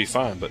 but he'll be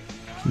fine. But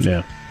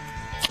yeah.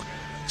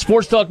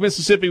 Sports Talk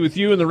Mississippi with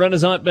you in the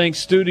Renaissance Bank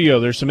studio.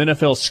 There's some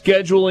NFL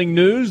scheduling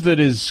news that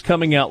is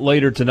coming out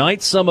later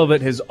tonight. Some of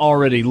it has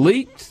already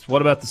leaked.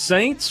 What about the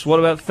Saints? What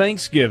about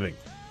Thanksgiving?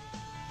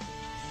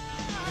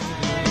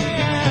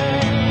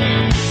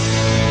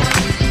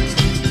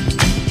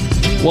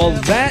 Well,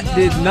 that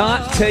did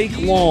not take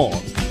long.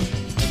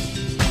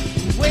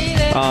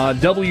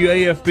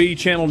 WAFB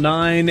Channel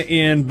 9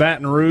 in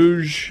Baton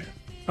Rouge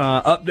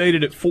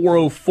updated at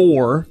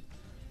 4:04.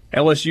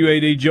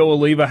 LSU AD Joe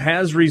Alleva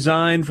has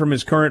resigned from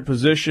his current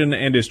position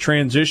and is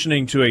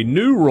transitioning to a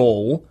new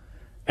role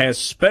as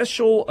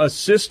Special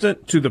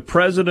Assistant to the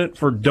President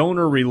for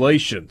Donor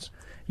Relations.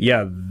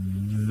 Yeah,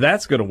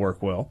 that's going to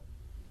work well.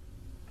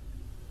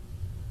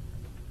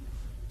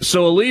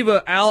 So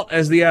Alleva out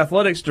as the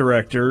athletics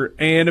director,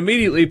 and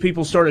immediately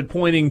people started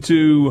pointing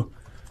to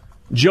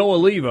Joe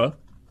Alleva,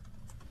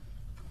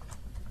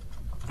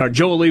 or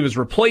Joe Alleva's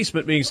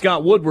replacement being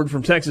Scott Woodward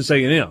from Texas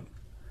A&M.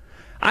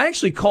 I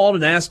actually called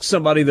and asked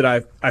somebody that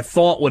I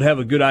thought would have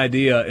a good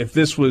idea if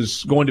this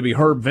was going to be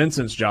Herb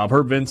Vincent's job.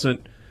 Herb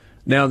Vincent,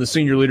 now in the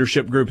senior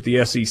leadership group at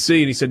the SEC,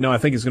 and he said, no, I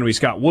think it's going to be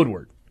Scott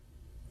Woodward.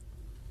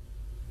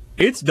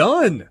 It's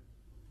done.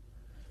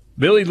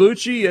 Billy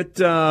Lucci at,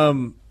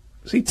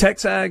 is he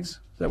Texags? Is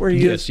that where he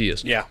is? Yes, he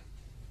is. yeah,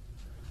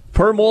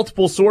 Per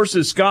multiple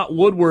sources, Scott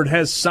Woodward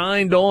has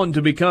signed on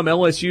to become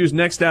LSU's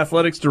next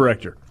athletics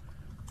director.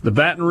 The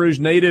Baton Rouge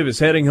native is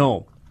heading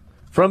home.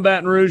 From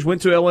Baton Rouge,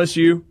 went to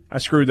LSU. I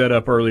screwed that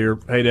up earlier.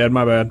 Hey, Dad,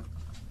 my bad.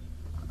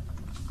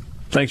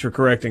 Thanks for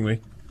correcting me.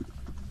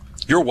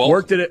 you're welcome.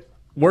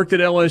 Worked at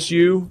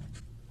LSU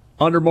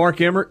under Mark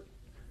Emmert.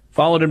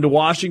 Followed him to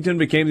Washington,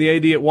 became the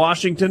AD at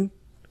Washington.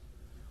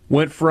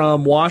 Went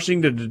from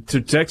Washington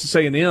to Texas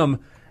A&M,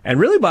 and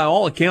really, by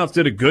all accounts,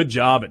 did a good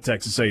job at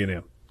Texas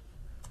A&M.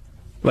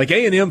 Like,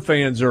 A&M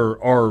fans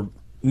are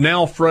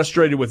now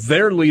frustrated with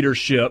their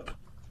leadership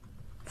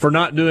for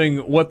not doing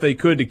what they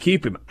could to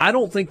keep him. I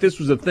don't think this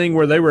was a thing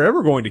where they were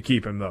ever going to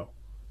keep him, though.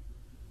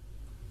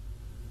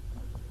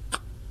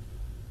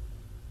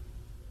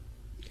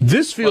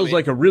 This feels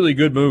like a really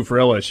good move for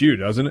LSU,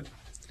 doesn't it?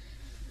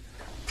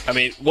 I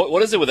mean,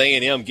 what is it with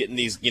A&M getting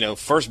these,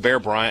 first Bear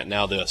Bryant,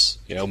 now this?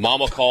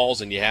 Mama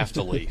calls and you have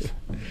to leave.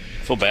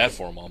 Feel bad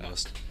for him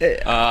almost.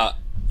 Yeah.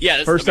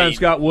 First time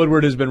Scott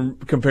Woodward has been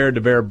compared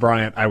to Bear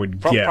Bryant, I would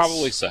guess.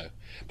 Probably so.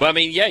 But, I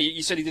mean, yeah,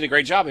 you said he did a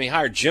great job. I mean, he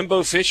hired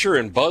Jimbo Fisher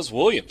and Buzz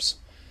Williams.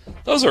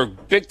 Those are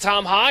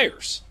big-time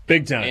hires.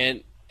 Big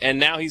time. And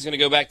now he's going to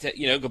go back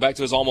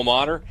to his alma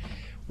mater,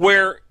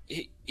 where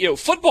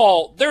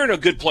football, they're in a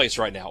good place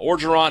right now.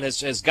 Orgeron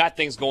has got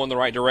things going the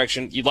right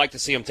direction. You'd like to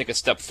see him take a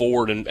step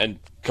forward and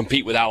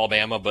compete with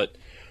Alabama, but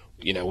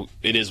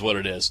it is what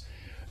it is.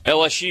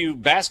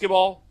 LSU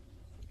basketball,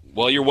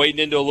 well, you're wading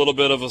into a little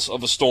bit of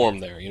a storm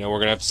there. We're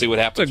going to have to see what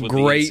happens. It's a with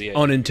great the NCAA.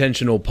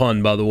 unintentional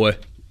pun, by the way.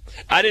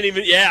 I didn't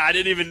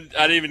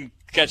even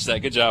catch that.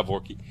 Good job,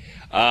 Borky.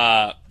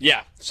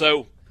 Yeah.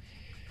 So,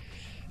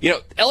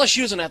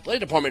 LSU as an athletic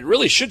department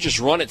really should just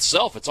run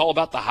itself. It's all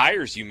about the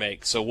hires you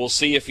make. So we'll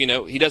see if he's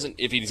going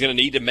to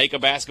need to make a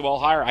basketball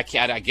hire. I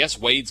guess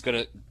Wade's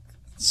going to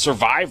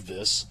survive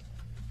this,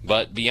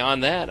 but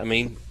beyond that, I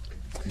mean,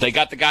 they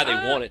got the guy they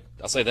wanted.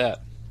 I'll say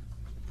that.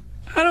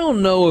 I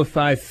don't know if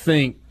I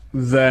think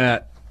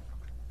that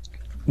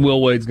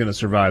Will Wade's going to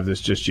survive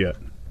this just yet.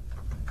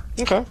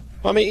 Okay.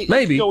 I mean,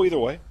 maybe it could go either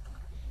way.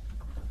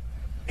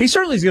 He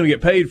certainly is going to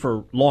get paid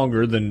for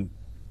longer than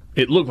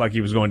it looked like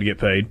he was going to get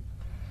paid.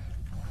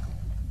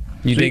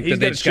 You So think he's that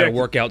they gotta just got to check-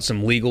 work out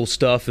some legal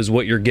stuff is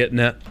what you're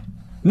getting at?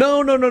 No.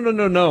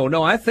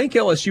 I think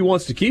LSU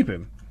wants to keep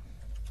him.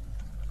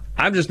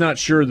 I'm just not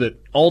sure that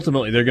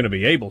ultimately they're going to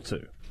be able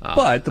to.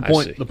 But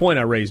the point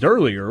I raised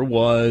earlier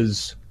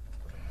was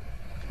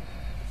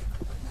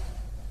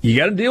you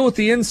got to deal with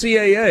the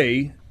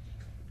NCAA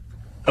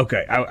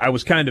Okay, I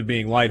was kind of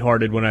being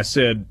lighthearted when I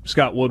said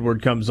Scott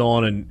Woodward comes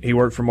on and he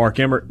worked for Mark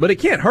Emmert, but it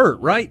can't hurt,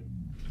 right?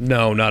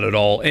 No, not at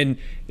all. And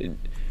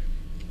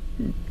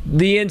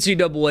the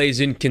NCAA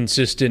is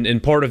inconsistent,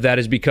 and part of that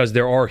is because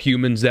there are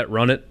humans that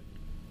run it,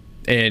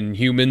 and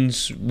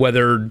humans,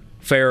 whether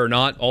fair or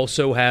not,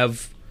 also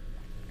have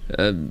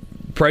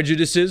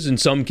prejudices, and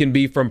some can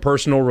be from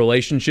personal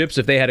relationships.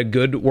 If they had a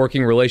good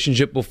working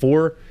relationship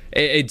before,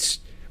 it's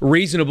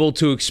reasonable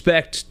to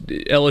expect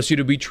LSU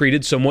to be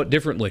treated somewhat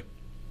differently.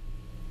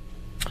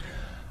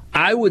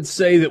 I would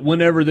say that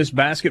whenever this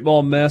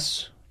basketball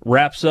mess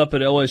wraps up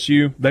at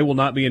LSU, they will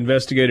not be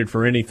investigated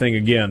for anything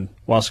again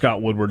while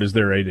Scott Woodward is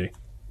their AD.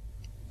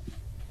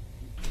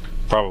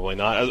 Probably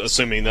not,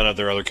 assuming none of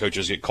their other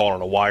coaches get caught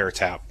on a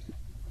wiretap.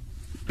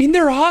 I mean,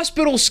 their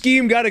hospital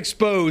scheme got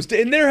exposed,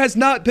 and there has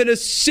not been a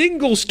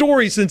single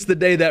story since the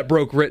day that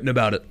broke written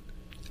about it.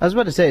 I was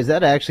about to say, has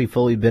that actually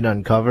fully been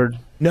uncovered?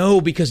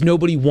 No, because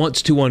nobody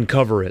wants to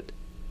uncover it.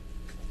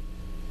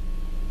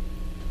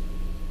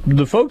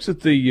 The folks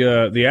at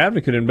the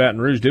Advocate in Baton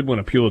Rouge did win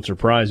a Pulitzer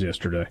Prize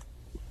yesterday.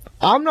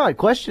 I'm not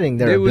questioning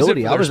their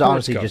ability. I was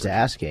honestly just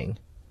asking.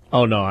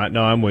 Oh, no,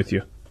 I'm with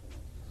you.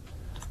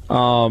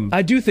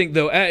 I do think,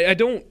 though, I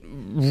don't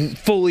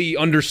fully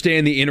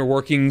understand the inner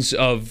workings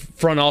of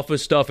front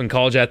office stuff in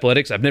college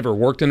athletics. I've never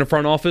worked in a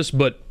front office,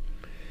 but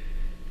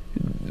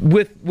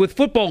with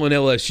football and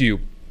LSU,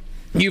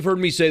 you've heard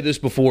me say this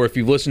before if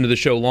you've listened to the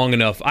show long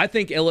enough. I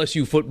think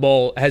LSU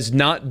football has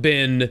not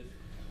been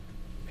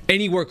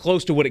anywhere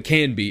close to what it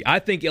can be. I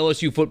think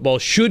LSU football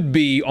should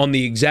be on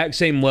the exact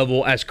same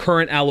level as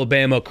current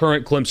Alabama,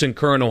 current Clemson,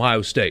 current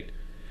Ohio State.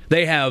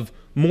 They have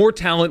more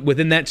talent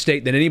within that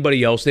state than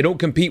anybody else. They don't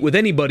compete with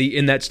anybody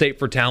in that state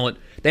for talent.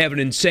 They have an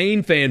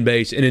insane fan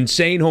base, an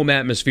insane home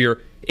atmosphere.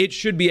 It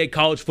should be a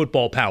college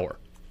football power.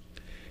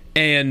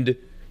 And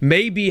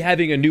maybe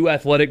having a new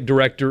athletic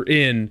director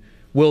in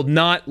will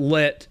not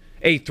let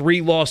a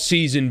 3-loss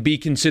season be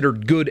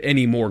considered good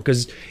anymore.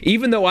 Because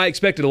even though I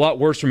expected a lot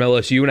worse from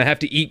LSU, and I have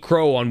to eat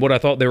crow on what I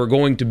thought they were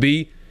going to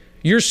be,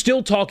 you're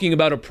still talking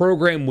about a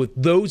program with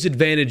those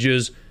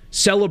advantages,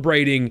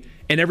 celebrating,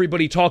 and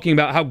everybody talking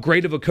about how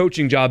great of a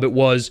coaching job it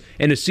was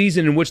in a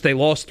season in which they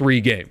lost 3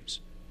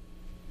 games.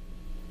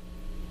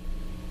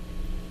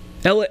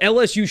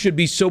 LSU should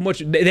be so much,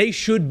 they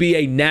should be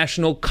a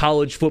national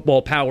college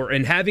football power,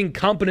 and having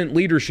competent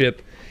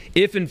leadership,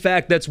 if in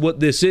fact that's what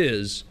this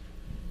is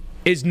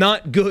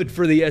not good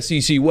for the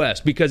SEC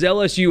West, because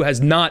LSU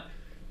has not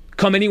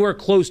come anywhere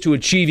close to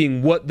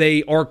achieving what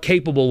they are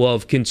capable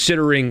of,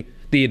 considering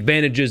the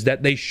advantages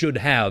that they should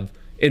have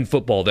in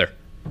football there.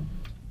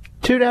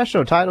 2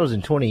 national titles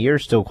in 20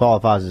 years still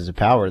qualifies as a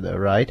power, though,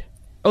 right?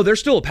 Oh, they're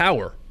still a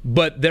power,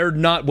 but they're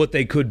not what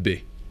they could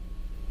be.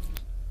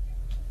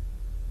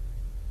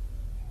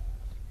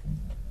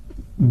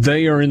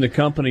 They are in the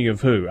company of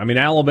who? I mean,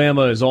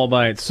 Alabama is all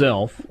by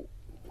itself.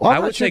 Well, I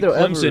would say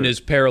Clemson is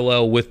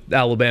parallel with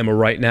Alabama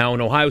right now,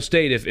 and Ohio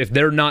State, if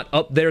they're not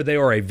up there, they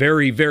are a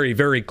very, very,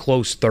 very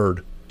close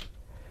third.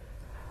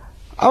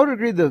 I would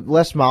agree that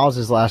Les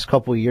Miles' last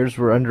couple of years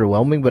were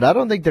underwhelming, but I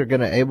don't think they're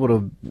going to able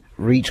to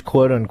reach,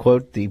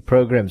 quote-unquote, the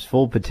program's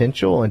full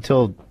potential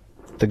until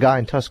the guy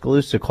in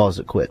Tuscaloosa calls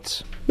it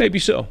quits. Maybe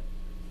so.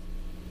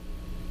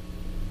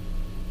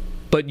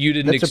 But you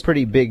didn't... That's a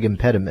pretty big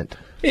impediment.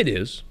 It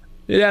is.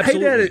 It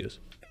absolutely is.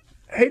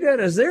 Hey, Dad,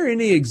 is there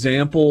any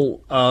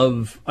example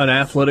of an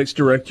athletics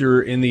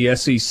director in the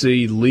SEC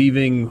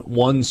leaving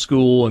one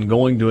school and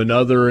going to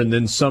another, and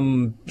then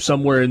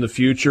somewhere in the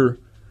future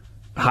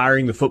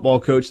hiring the football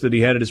coach that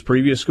he had at his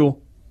previous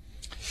school?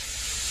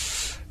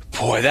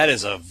 Boy, that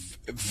is a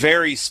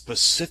very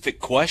specific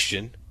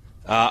question.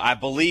 I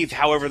believe,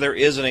 however, there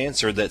is an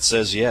answer that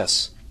says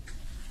yes.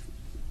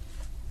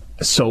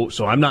 So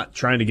I'm not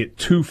trying to get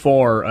too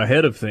far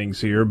ahead of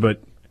things here,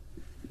 but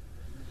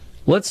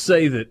let's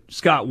say that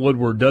Scott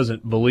Woodward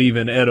doesn't believe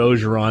in Ed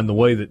Ogeron the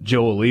way that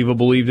Joe Oliva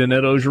believed in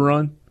Ed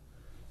Ogeron,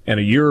 and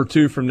a year or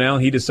two from now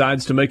he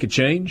decides to make a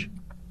change.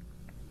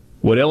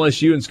 Would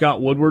LSU and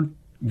Scott Woodward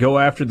go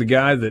after the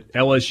guy that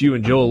LSU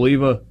and Joe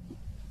Oliva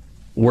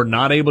were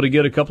not able to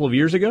get a couple of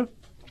years ago?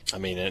 I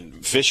mean,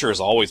 and Fisher has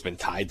always been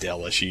tied to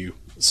LSU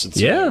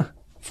since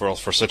for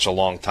such a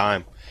long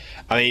time.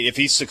 I mean, if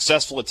he's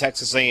successful at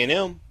Texas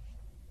A&M,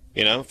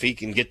 if he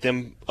can get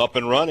them up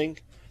and running,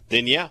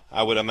 then yeah,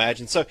 I would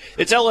imagine so.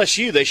 It's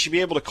LSU. They should be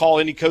able to call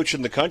any coach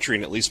in the country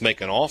and at least make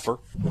an offer.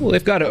 Well,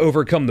 they've got to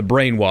overcome the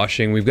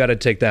brainwashing. We've got to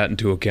take that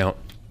into account.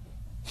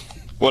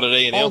 What did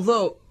A&M?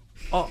 Although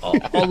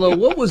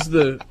what was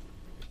the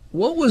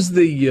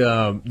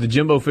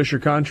Jimbo Fisher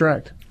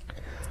contract?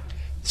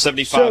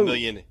 $75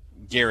 million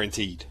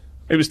guaranteed.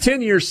 It was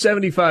 10 years,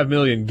 $75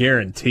 million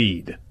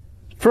guaranteed.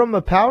 From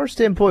a power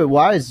standpoint,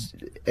 why is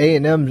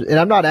A&M, and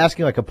I'm not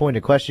asking like a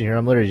pointed question here,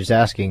 I'm literally just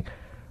asking,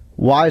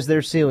 why is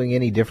their ceiling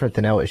any different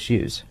than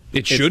LSU's?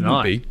 It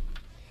shouldn't be.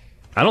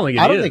 I don't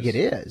think it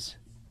is.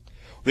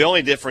 The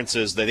only difference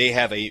is that they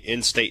have a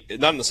in-state,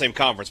 not in the same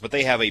conference, but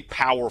they have a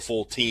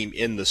powerful team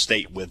in the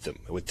state with them,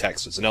 with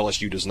Texas, and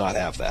LSU does not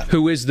have that.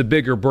 Who is the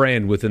bigger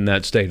brand within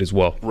that state as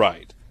well.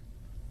 Right.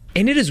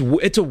 And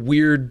it's a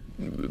weird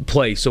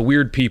place, a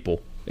weird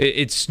people.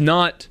 It's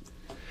not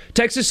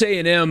Texas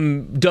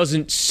A&M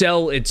doesn't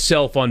sell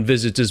itself on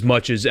visits as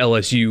much as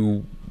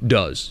LSU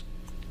does.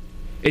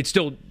 It's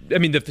still, I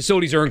mean, the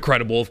facilities are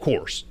incredible, of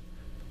course,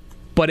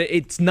 but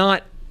it's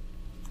not.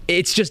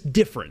 It's just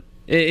different,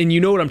 and you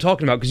know what I'm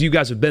talking about because you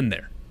guys have been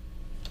there.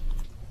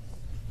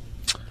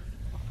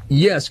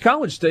 Yes,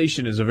 College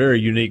Station is a very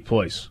unique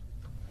place.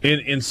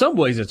 In some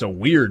ways, it's a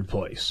weird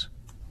place.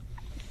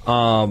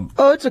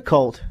 It's a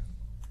cult.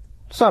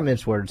 Some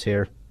mince words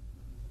here.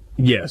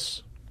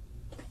 Yes,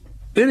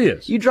 it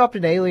is. You dropped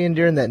an alien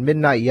during that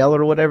midnight yell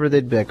or whatever,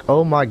 they'd be like,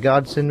 "Oh my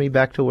God, send me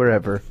back to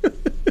wherever."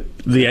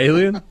 The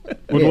alien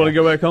would want to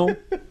go back home.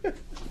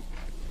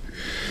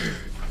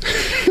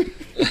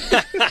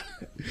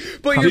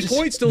 But your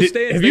point still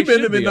stands. Have you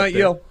been to Midnight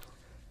Yell?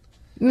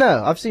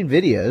 No, I've seen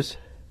videos.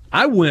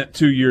 I went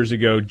 2 years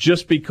ago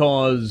just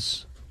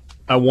because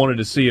I wanted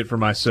to see it for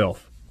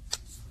myself.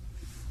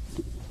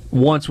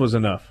 Once was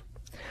enough.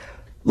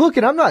 Look,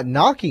 and I'm not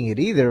knocking it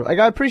either. Like,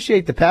 I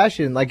appreciate the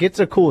passion. Like, it's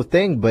a cool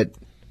thing, but,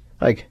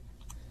 like,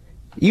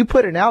 you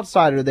put an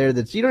outsider there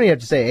that's, you don't even have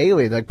to say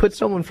alien. Like, put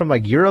someone from,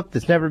 like, Europe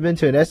that's never been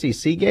to an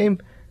SEC game.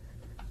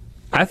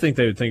 I think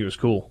they would think it was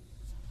cool.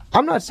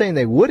 I'm not saying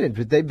they wouldn't,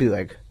 but they'd be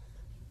like,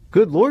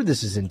 good Lord,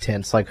 this is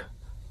intense. Like,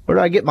 where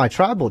do I get my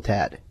tribal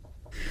tat?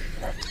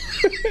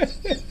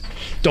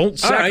 Don't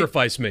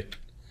sacrifice me.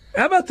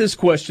 How about this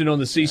question on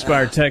the C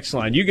Spire text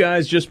line? You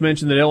guys just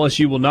mentioned that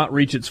LSU will not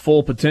reach its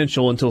full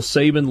potential until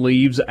Saban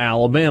leaves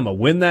Alabama.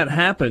 When that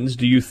happens,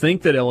 do you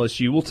think that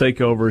LSU will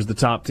take over as the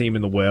top team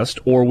in the West,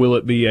 or will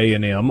it be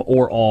A&M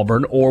or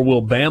Auburn, or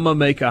will Bama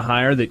make a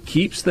hire that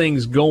keeps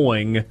things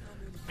going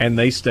and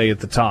they stay at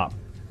the top?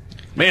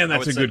 Man,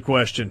 that's a good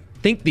question.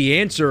 I think the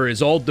answer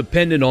is all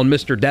dependent on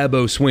Mr.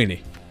 Dabo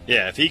Swinney.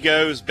 Yeah, if he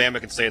goes,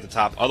 Bama can stay at the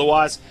top.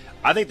 Otherwise,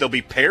 I think there'll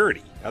be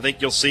parity. I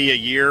think you'll see a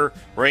year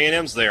where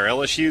A&M's there,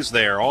 LSU's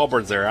there,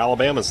 Auburn's there,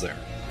 Alabama's there.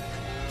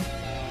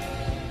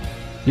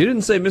 You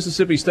didn't say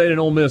Mississippi State and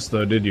Ole Miss,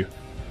 though, did you?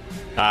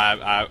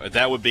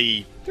 That would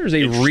be. There's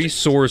a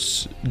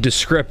resource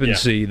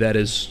discrepancy that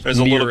is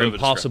near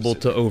impossible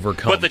to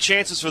overcome. But the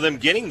chances for them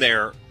getting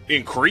there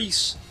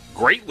increase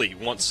greatly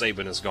once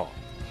Saban is gone.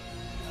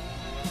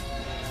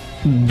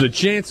 The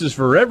chances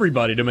for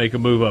everybody to make a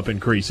move up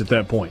increase at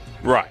that point.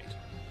 Right.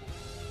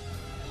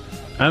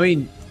 I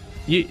mean,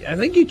 I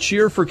think you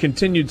cheer for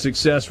continued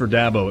success for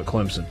Dabo at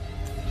Clemson.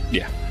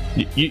 Yeah.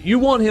 You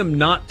want him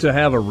not to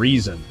have a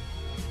reason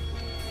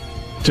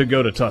to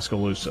go to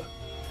Tuscaloosa.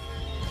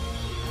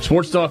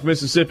 Sports Talk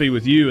Mississippi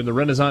with you in the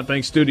Renaissance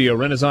Bank studio.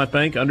 Renaissance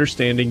Bank,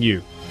 understanding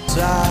you.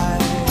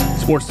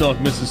 Sports Talk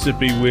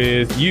Mississippi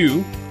with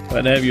you.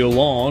 Glad to have you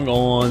along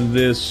on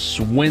this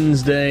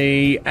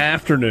Wednesday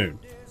afternoon.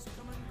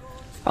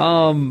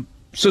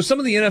 So some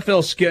of the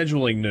NFL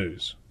scheduling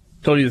news.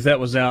 Told you that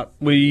was out.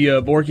 We,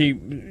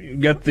 Borky,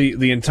 got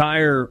the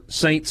entire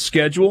Saints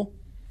schedule.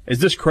 Is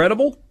this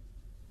credible?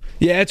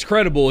 Yeah, it's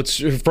credible. It's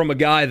from a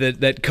guy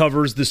that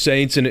covers the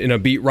Saints in a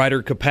beat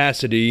writer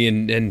capacity,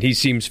 and he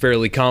seems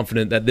fairly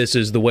confident that this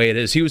is the way it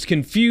is. He was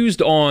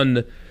confused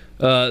on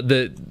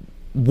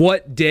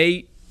what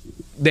date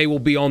they will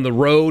be on the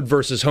road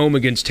versus home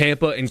against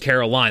Tampa and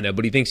Carolina,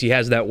 but he thinks he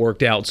has that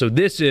worked out. So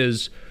this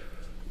is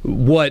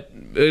what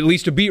at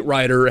least a beat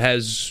writer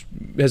has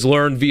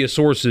learned via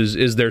sources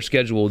is their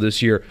schedule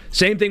this year.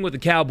 Same thing with the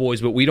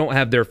Cowboys, but we don't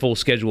have their full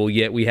schedule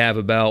yet. We have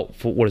about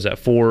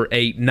 4,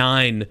 8,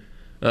 9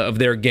 of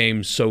their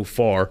games so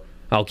far.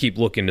 I'll keep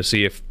looking to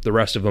see if the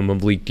rest of them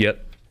have leaked yet.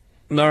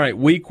 All right,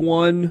 week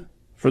 1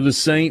 for the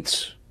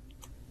Saints.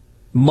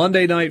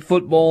 Monday Night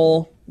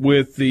Football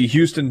with the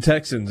Houston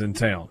Texans in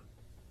town.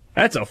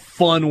 That's a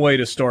fun way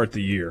to start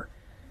the year.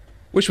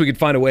 Wish we could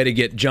find a way to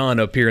get John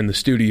up here in the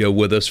studio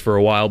with us for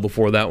a while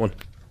before that one.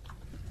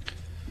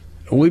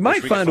 We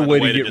might find a way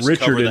to get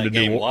Richard into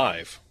game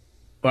live.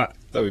 That'd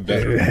be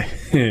better.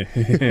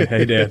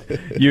 Hey, Dad,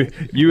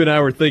 you and I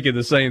were thinking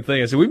the same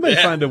thing. I said we may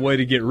find a way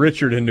to get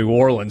Richard in New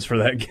Orleans for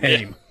that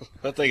game.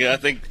 Yeah. I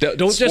think. Don't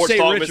just say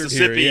Talk Richard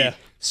Mississippi here.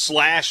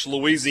 Yeah. /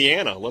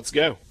 Louisiana. Let's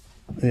go.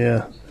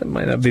 Yeah, that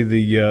might not be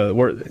the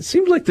word. It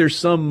seems like there's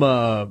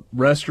some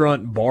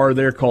restaurant bar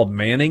there called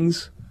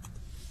Manning's.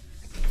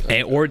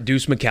 Or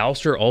Deuce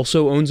McAllister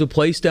also owns a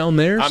place down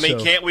there. I mean,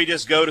 can't we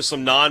just go to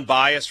some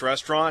non-biased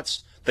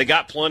restaurants? They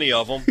got plenty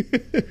of them.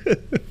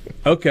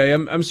 Okay,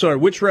 I'm sorry.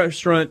 Which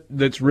restaurant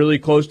that's really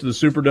close to the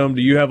Superdome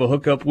do you have a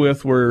hookup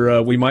with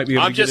where we might be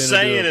able to get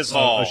into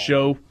a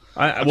show?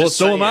 Well,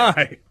 so am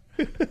I.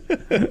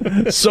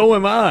 So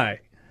am I.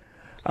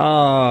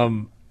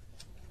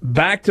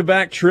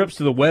 Back-to-back trips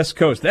to the West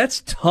Coast.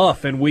 That's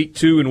tough in week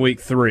 2 and week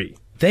 3.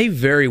 They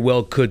very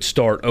well could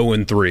start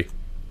 0-3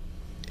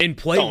 and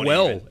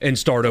play and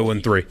start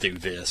 0-3. Do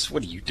this.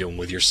 What are you doing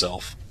with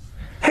yourself?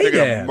 Hey, They're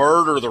going to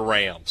murder the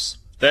Rams.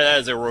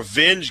 That is a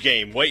revenge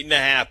game waiting to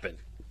happen.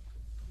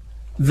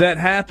 That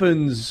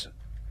happens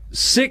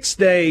 6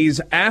 days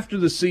after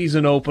the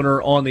season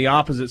opener on the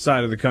opposite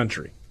side of the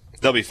country.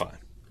 They'll be fine.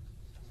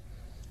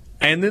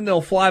 And then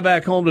they'll fly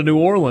back home to New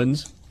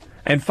Orleans.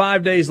 And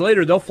 5 days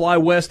later, they'll fly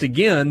west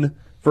again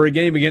for a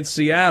game against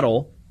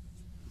Seattle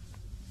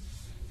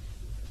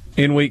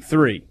in week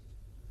 3.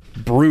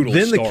 Brutal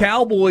Then start. the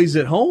Cowboys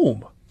at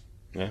home.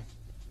 Yeah.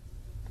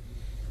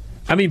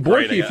 I mean,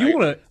 Great. Borky, if you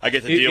want to... I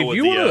get to deal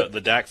with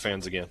the Dak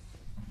fans again.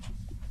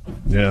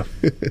 Yeah.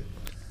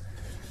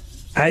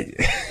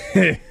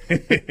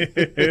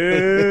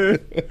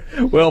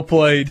 Well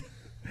played.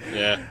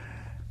 Yeah.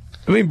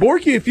 I mean,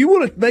 Borky, if you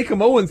want to make them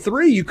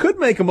 0-3, you could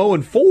make them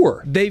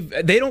 0-4.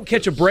 They don't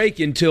catch a break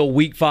until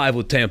week 5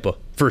 with Tampa,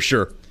 for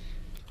sure.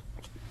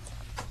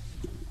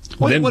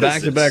 Then What is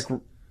back-to-back... this?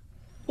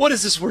 What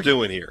is this we're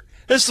doing here?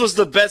 This was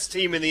the best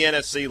team in the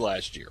NFC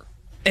last year.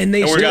 And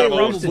they And we're still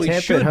gonna lose To probably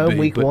Tampa should at home be,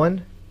 week but-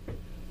 1.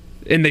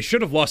 And they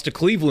should have lost to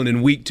Cleveland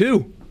in week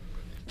 2.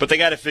 But they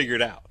got to figure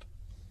it out.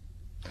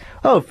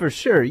 Oh, for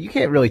sure. You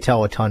can't really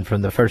tell a ton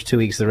from the first 2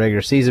 weeks of the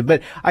regular season.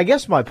 But I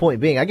guess my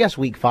point being, I guess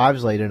week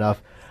 5's late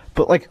enough.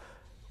 But, like,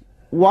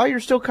 while you're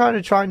still kind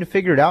of trying to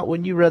figure it out,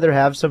 wouldn't you rather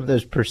have some of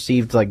those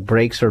perceived, like,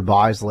 breaks or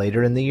buys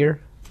later in the year?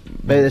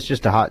 Maybe that's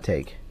just a hot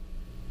take.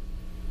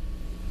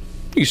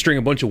 You string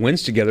a bunch of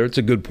wins together, it's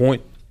a good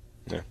point.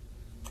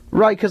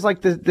 Right, because,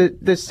 like,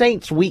 the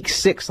Saints week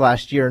 6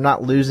 last year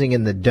not losing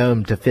in the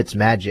Dome to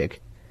Fitzmagic.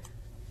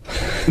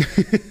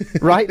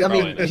 Right? I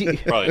mean,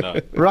 Probably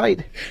not.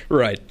 right?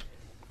 Right.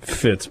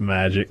 Fitz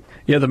magic.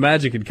 Yeah, the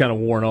magic had kind of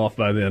worn off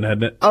by then,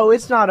 hadn't it? Oh,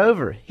 it's not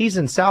over. He's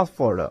in South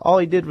Florida. All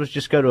he did was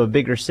just go to a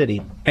bigger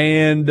city.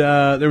 And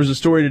there was a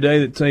story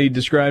today that he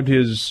described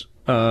his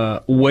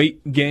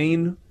weight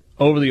gain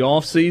over the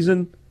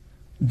offseason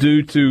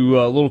due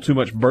to a little too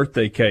much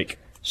birthday cake.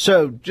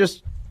 So,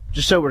 just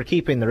so we're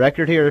keeping the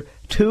record here,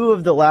 2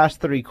 of the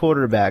last 3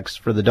 quarterbacks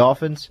for the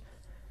Dolphins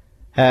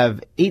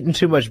have eaten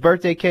too much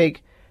birthday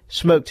cake,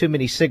 smoked too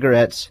many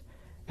cigarettes,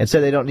 and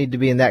said they don't need to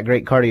be in that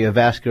great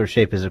cardiovascular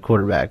shape as a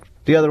quarterback.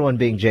 The other one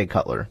being Jay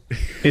Cutler.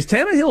 Is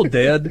Tannehill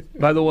dead,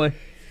 by the way?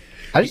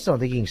 I just don't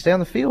think he can stay on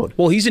the field.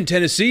 Well, he's in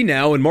Tennessee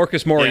now, and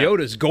Marcus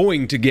Mariota is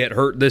going to get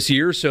hurt this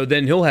year, so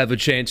then he'll have a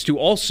chance to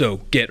also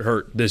get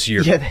hurt this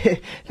year. Yeah,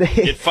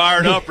 Get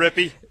fired up,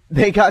 Rippy.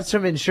 they got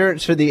some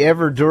insurance for the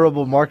ever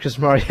durable Marcus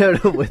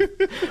Mariota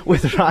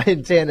with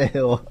Ryan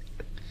Tannehill.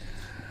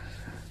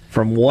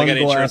 From I one got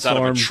insurance glass out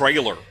of arm a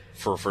trailer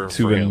for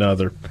to him.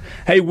 another.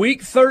 Hey,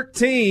 week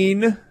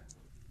 13,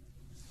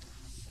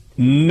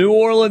 New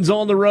Orleans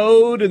on the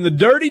road and the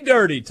Dirty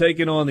Dirty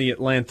taking on the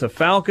Atlanta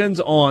Falcons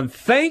on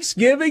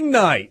Thanksgiving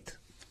night.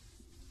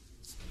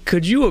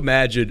 Could you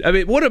imagine? I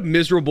mean, what a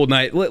miserable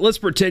night. Let's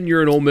pretend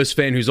you're an Ole Miss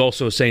fan who's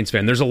also a Saints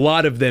fan. There's a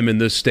lot of them in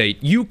this state.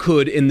 You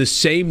could, in the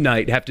same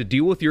night, have to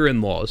deal with your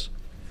in-laws,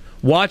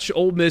 watch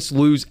Ole Miss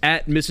lose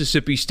at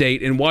Mississippi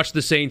State, and watch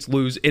the Saints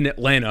lose in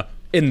Atlanta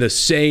in the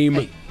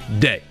same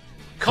day.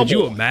 Come Could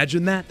you on.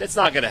 imagine that? That's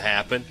not going to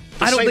happen.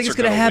 The I don't think Saints it's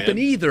are going to gonna happen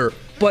win. either.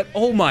 But,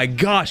 oh my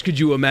gosh, could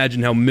you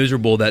imagine how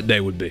miserable that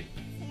day would be?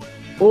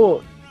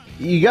 Well,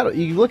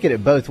 you look at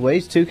it both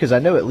ways too, because I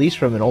know at least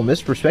from an Ole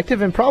Miss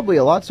perspective, and probably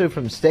a lot so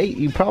from State,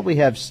 you probably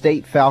have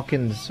State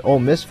Falcons, Ole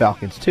Miss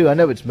Falcons too. I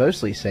know it's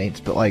mostly Saints,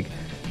 but like,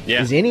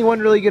 Yeah. is anyone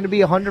really going to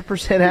be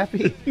 100%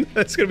 happy?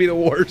 That's going to be the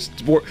worst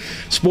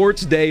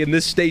sports day in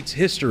this state's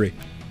history.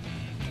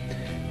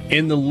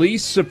 In the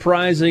least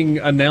surprising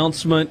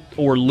announcement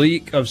or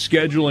leak of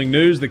scheduling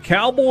news, the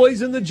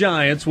Cowboys and the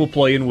Giants will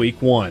play in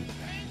week 1.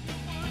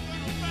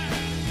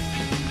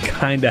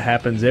 Kind of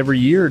happens every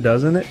year,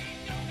 doesn't it?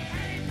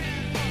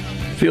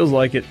 Feels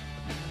like it.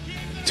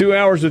 2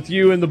 hours with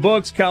you in the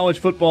books. College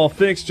Football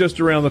Fix just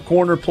around the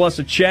corner, plus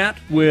a chat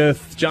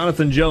with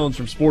Jonathan Jones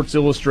from Sports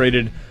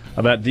Illustrated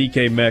about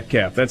DK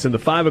Metcalf. That's in the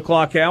 5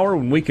 o'clock hour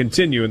when we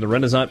continue in the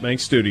Renaissance Bank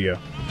studio.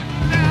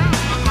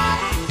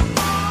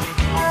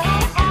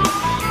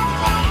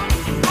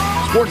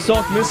 Sports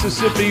Talk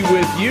Mississippi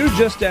with you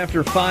just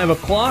after 5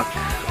 o'clock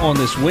on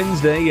this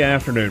Wednesday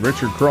afternoon.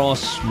 Richard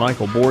Cross,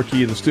 Michael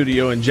Borky in the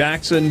studio in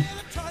Jackson.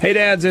 Hey,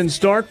 Dad's in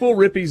Starkville,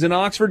 Rippy's in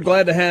Oxford.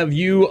 Glad to have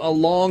you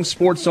along.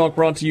 Sports Talk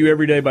brought to you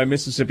every day by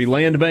Mississippi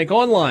Land Bank.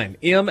 Online,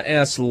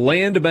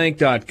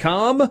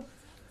 mslandbank.com.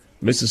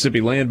 Mississippi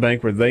Land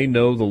Bank, where they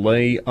know the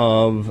lay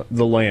of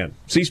the land.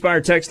 C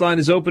Spire text line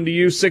is open to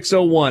you,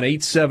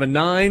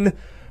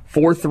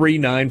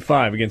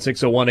 601-879-4395. Again,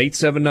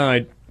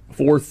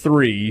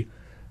 601-879-4395.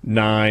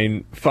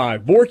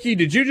 Borky,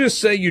 did you just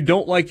say you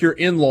don't like your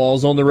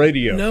in-laws on the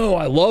radio? No,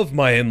 I love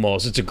my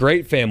in-laws. It's a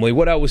great family.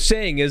 What I was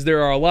saying is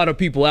there are a lot of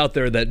people out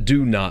there that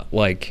do not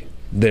like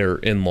their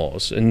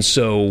in-laws. And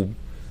so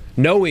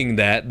knowing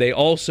that, they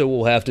also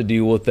will have to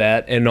deal with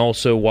that and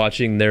also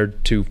watching their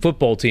 2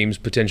 football teams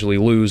potentially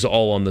lose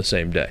all on the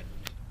same day.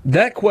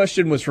 That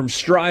question was from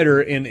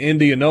Strider in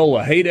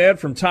Indianola. Hey, Dad,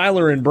 from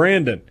Tyler and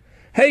Brandon.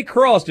 Hey,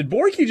 Cross, did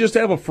Borky just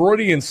have a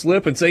Freudian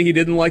slip and say he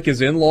didn't like his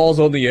in-laws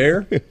on the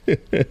air?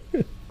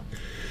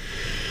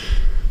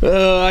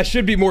 I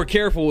should be more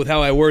careful with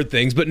how I word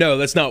things, but no,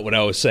 that's not what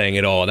I was saying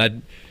at all.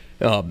 And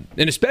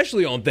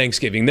especially on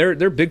Thanksgiving,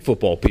 they're big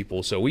football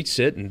people, so we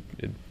sit and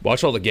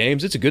watch all the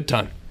games. It's a good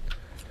time.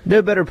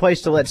 No better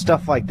place to let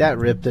stuff like that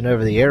rip than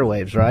over the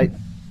airwaves, right?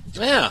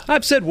 Yeah.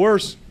 I've said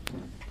worse.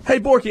 Hey,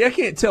 Borky, I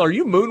can't tell. Are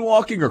you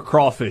moonwalking or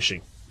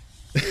crawfishing?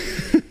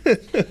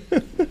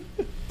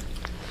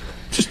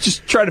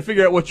 Just try to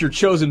figure out what your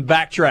chosen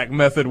backtrack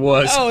method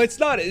was. Oh, it's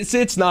not.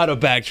 It's not a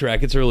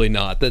backtrack. It's really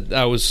not. That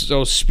I was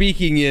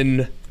speaking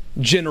in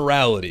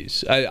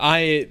generalities. I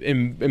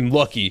am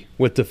lucky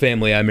with the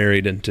family I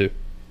married into.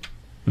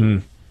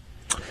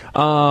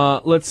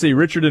 Let's see.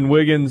 Richard and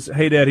Wiggins.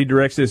 Hey, Dad, he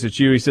directs this at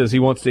you. He says he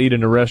wants to eat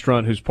in a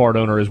restaurant whose part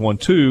owner has won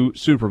 2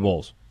 Super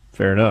Bowls.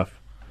 Fair enough.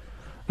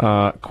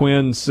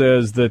 Quinn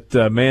says that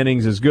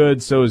Manning's is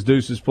good. So is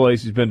Deuce's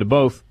place. He's been to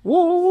both.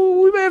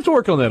 Well, we may have to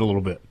work on that a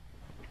little bit.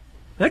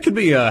 That could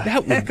be a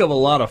heck of a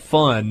lot of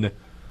fun.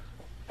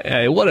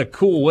 What a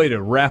cool way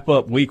to wrap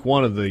up week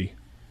 1 of the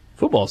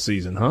football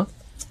season, huh?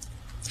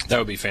 That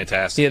would be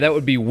fantastic. Yeah, that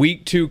would be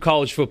week 2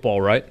 college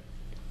football, right?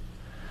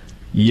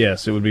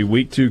 Yes, it would be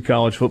week 2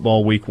 college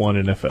football, week 1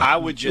 NFL. I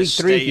would just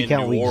Week 3 if stay you in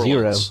count New week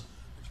Orleans. 0.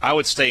 I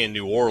would stay in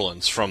New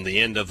Orleans from the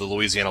end of the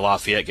Louisiana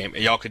Lafayette game.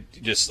 Y'all could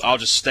I'll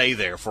just stay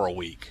there for a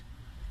week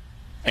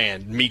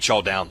and meet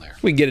y'all down there.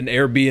 We can get an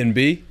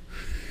Airbnb.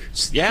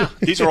 Yeah,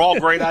 these are all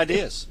great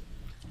ideas.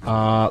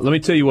 Let me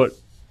tell you what.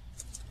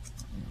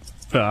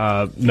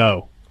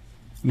 No,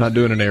 not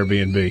doing an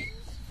Airbnb.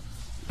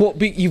 Well,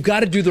 you've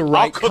got to do the I'll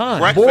right cook kind.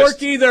 breakfast.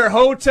 Borky, there are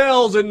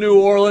hotels in New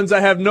Orleans. I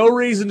have no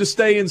reason to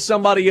stay in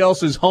somebody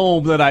else's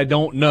home that I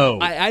don't know.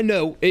 I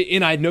know,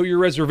 and I know your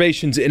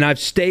reservations, and I've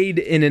stayed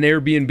in an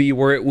Airbnb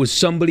where it was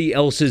somebody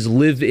else's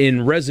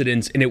live-in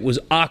residence, and it was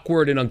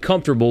awkward and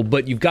uncomfortable,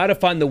 but you've got to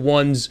find the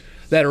ones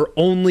that are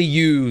only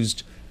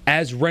used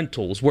as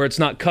rentals, where it's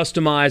not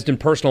customized and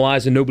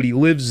personalized and nobody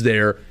lives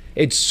there.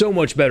 It's so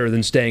much better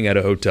than staying at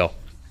a hotel.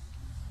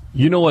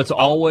 You know what's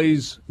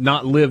always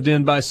not lived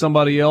in by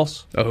somebody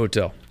else? A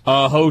hotel.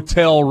 A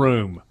hotel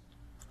room.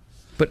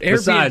 But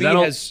Airbnb Besides,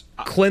 has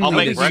I'll make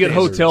cleanliness. You get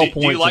breakfast. hotel Do you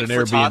points like at an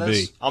Airbnb.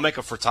 frittatas? I'll make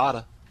a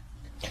frittata.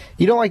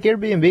 You don't like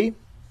Airbnb?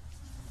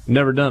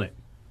 Never done it.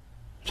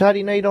 So how do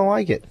you know you don't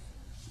like it?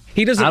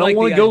 He doesn't I don't like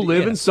want the to go idea.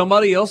 live in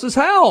somebody else's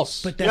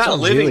house. But You're that's not not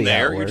living Really there.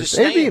 how it You're works. just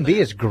staying Airbnb there.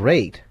 is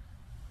great.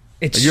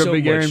 It's You're so a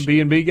big much,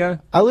 Airbnb guy?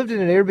 I lived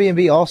in an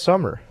Airbnb all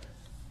summer.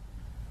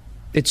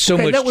 it's so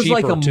Okay, much that was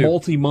cheaper, like a too.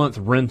 multi-month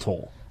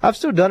rental. I've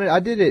still done it.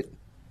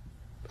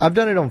 I've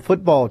done it on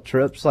football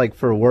trips, like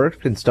for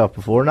work and stuff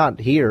before. Not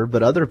here,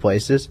 but other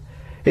places.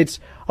 It's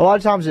a lot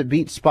of times it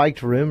beats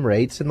spiked room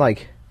rates, and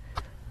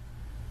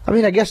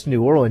I guess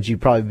New Orleans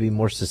you'd probably be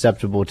more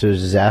susceptible to a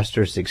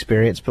disastrous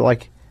experience,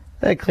 but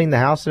they clean the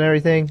house and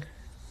everything.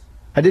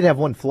 I did have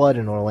one flood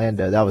in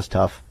Orlando. That was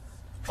tough.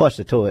 Flushed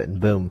the toilet and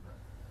boom.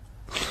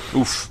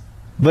 Oof.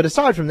 But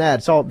aside from that,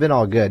 it's all been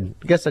all good.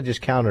 I guess I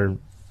just countered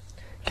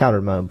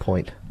my own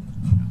point.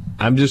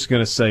 I'm just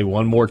going to say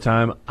one more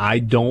time, I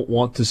don't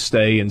want to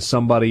stay in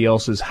somebody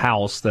else's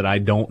house that I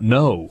don't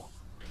know.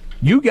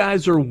 You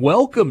guys are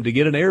welcome to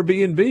get an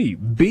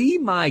Airbnb. Be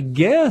my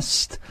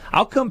guest.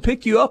 I'll come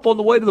pick you up on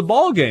the way to the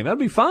ball game. That'd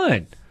be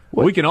fine.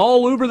 We can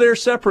all Uber there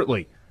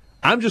separately.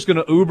 I'm just going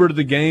to Uber to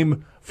the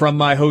game from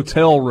my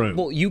hotel room.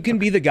 Well, you can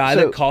be the guy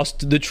that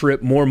cost the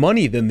trip more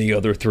money than the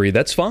other 3.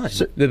 That's fine.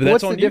 That's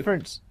What's on the you.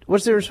 difference?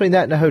 What's the difference between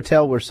that and a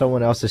hotel where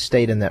someone else has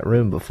stayed in that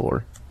room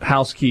before?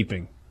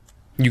 Housekeeping.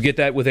 You get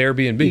that with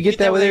Airbnb. You get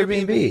that with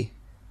Airbnb.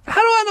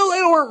 How do I know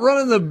they weren't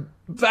running the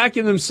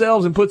vacuum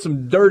themselves and put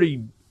some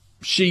dirty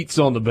sheets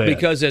on the bed?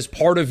 Because as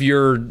part of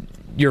your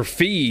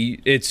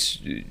fee, it's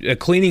a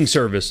cleaning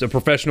service, a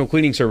professional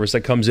cleaning service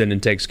that comes in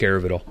and takes care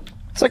of it all.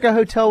 It's like a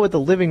hotel with a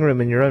living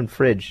room and your own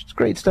fridge. It's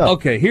great stuff.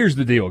 Okay, here's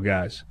the deal,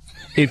 guys.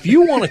 If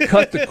you want to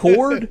cut the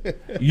cord,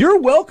 you're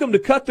welcome to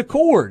cut the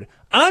cord.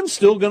 I'm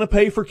still going to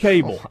pay for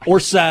cable or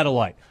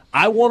satellite.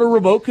 I want a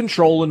remote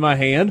control in my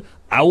hand.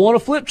 I want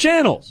to flip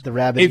channels. The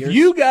rabbit If ears.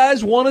 you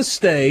guys want to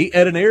stay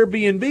at an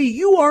Airbnb,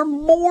 you are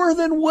more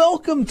than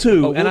welcome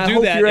to. Oh, and we'll I do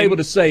hope that, you're and- able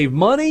to save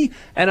money,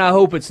 and I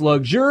hope it's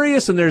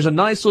luxurious, and there's a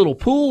nice little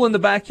pool in the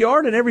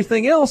backyard and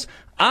everything else.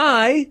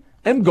 I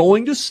am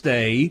going to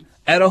stay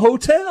at a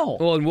hotel.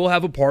 Well, and we'll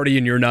have a party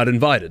and you're not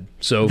invited.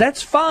 So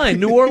That's fine.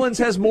 New Orleans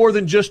has more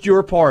than just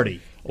your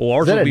party. well,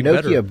 ours Is that will a be Nokia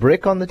better.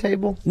 brick on the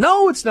table?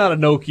 No, it's not a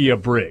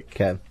Nokia brick.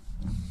 Okay.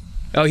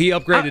 Oh, he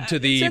upgraded to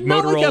the it's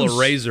not like Motorola I'm-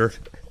 Razr.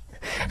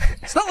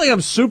 It's not like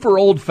I'm super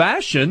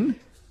old-fashioned.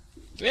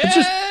 I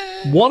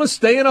just want to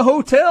stay in a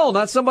hotel,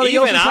 not somebody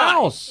Even else's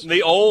house.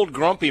 the old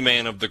grumpy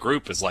man of the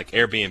group is like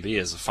Airbnb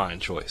is a fine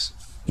choice.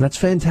 That's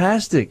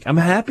fantastic. I'm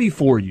happy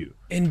for you.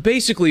 And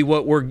basically,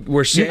 what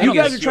we're saying, You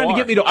guys yes, are trying you to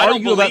get are. me to I don't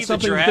argue about believe that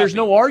something you're that there's happy.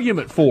 no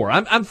argument for.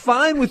 I'm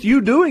fine with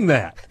you doing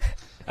that.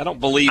 I don't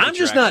believe that I'm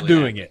you're just not actually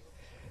doing happy. it.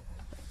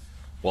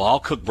 Well, I'll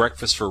cook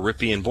breakfast for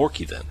Rippy and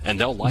Borky then, and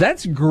they'll like it.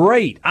 That's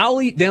great. I'll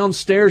eat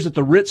downstairs at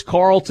the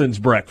Ritz-Carlton's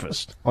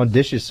breakfast. On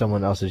dishes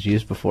someone else has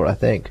used before, I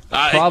think.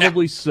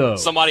 Probably so.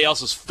 Somebody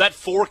else's. That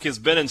fork has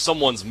been in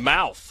someone's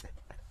mouth.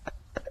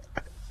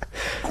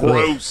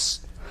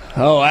 Gross.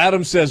 Oh,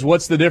 Adam says,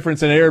 what's the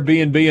difference in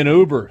Airbnb and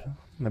Uber?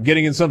 I'm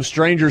getting in some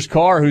stranger's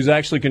car who's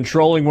actually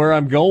controlling where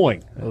I'm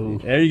going.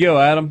 There you go,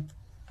 Adam.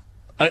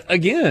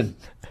 Again.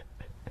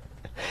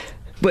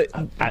 but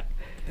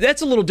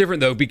That's a little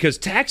different, though, because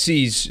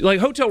taxis, like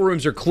hotel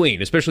rooms are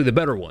clean, especially the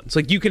better ones.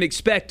 Like, you can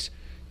expect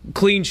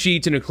clean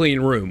sheets in a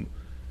clean room.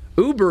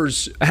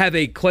 Ubers have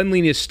a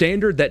cleanliness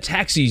standard that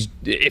taxis,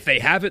 if they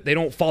have it, they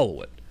don't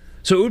follow it.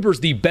 So Uber's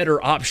the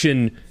better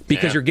option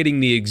because you're getting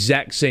the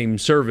exact same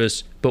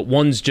service, but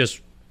one's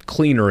just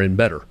cleaner and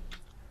better.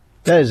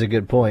 That is a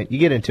good point. You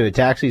get into a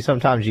taxi,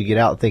 sometimes you get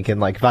out thinking,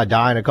 like, if I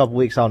die in a couple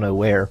weeks, I'll know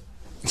where.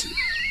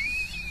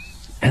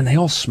 And they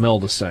all smell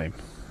the same.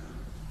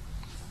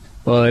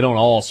 Well, they don't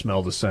all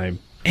smell the same.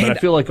 But I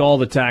feel like all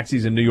the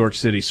taxis in New York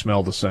City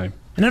smell the same.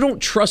 And I don't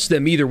trust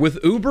them either. With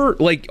Uber,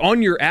 like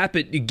on your app,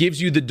 it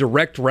gives you the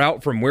direct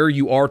route from where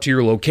you are to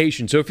your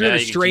location. So if you're in a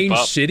strange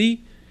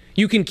city,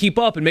 you can keep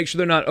up and make sure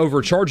they're not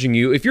overcharging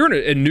you. If you're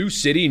in a new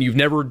city and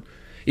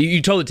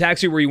you tell the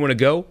taxi where you want to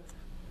go,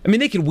 I mean,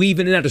 they can weave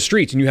in and out of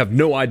streets and you have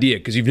no idea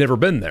because you've never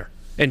been there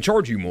and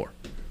charge you more.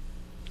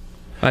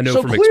 I know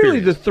from experience. So clearly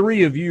the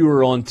three of you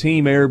are on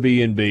Team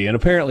Airbnb, and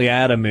apparently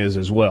Adam is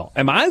as well.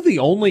 Am I the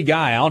only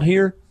guy out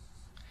here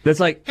that's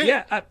like,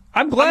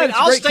 I'm glad it's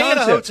a great concept. I'll stay at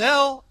a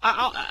hotel.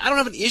 I don't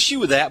have an issue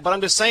with that, but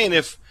I'm just saying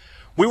if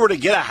we were to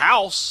get a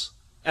house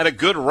at a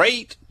good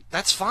rate,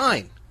 that's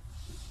fine.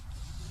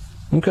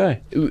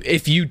 Okay.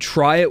 If you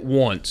try it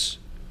once,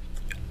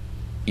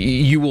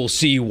 you will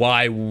see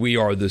why we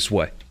are this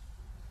way.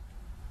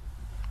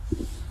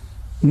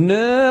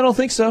 No, I don't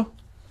think so.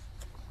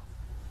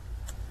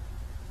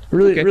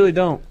 Really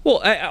don't.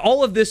 Well,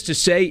 all of this to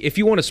say, if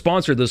you want to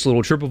sponsor this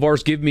little trip of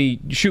ours, shoot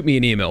me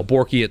an email,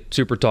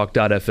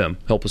 borky@supertalk.fm.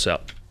 Help us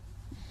out.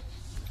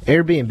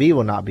 Airbnb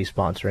will not be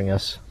sponsoring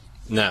us.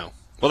 No.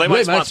 Well, they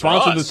might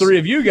sponsor the three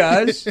of you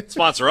guys.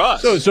 Sponsor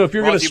us. So if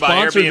you're going to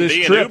sponsor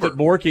this trip that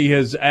Borky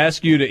has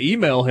asked you to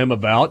email him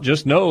about,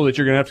 just know that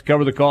you're going to have to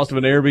cover the cost of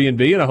an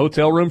Airbnb and a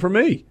hotel room for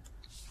me.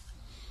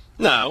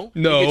 No.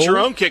 You get your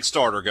own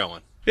Kickstarter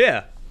going.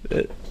 Yeah.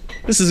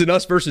 This is an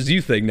us versus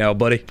you thing now,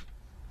 buddy.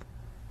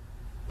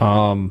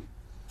 I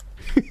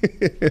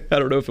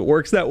don't know if it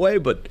works that way,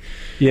 but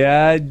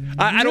yeah,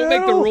 I don't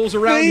make the rules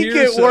around here.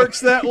 I think it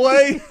works that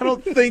way. I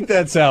don't think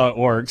that's how it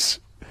works.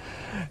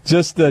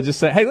 Just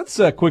say, hey,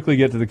 let's quickly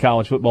get to the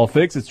college football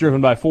fix. It's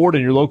driven by Ford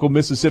and your local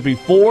Mississippi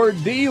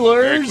Ford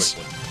dealers.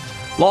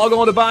 Log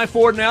on to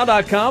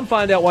buyfordnow.com.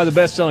 Find out why the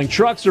best-selling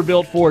trucks are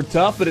built Ford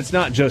tough, but it's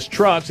not just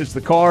trucks. It's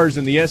the cars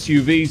and the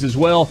SUVs as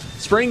well.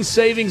 Spring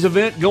savings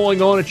event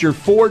going on at your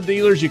Ford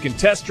dealers. You can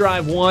test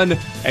drive one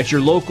at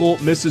your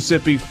local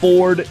Mississippi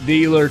Ford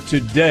dealer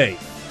today.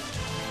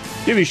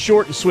 Give you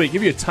short and sweet.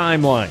 Give you a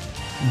timeline.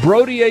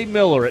 Brody A.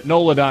 Miller at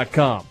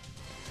NOLA.com.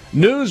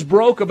 News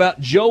broke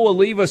about Joe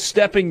Alleva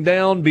stepping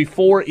down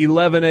before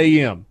 11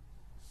 a.m.,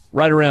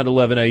 right around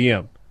 11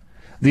 a.m.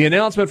 The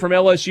announcement from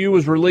LSU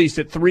was released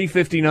at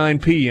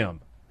 3:59 p.m.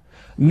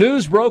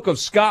 News broke of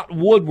Scott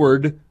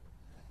Woodward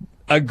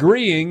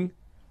agreeing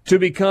to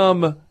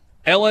become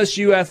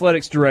LSU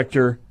athletics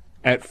director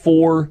at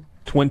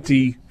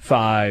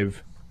 4:25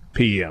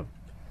 p.m.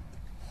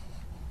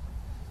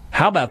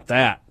 How about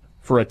that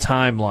for a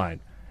timeline?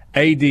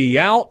 AD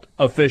out,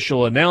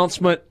 official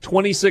announcement.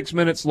 26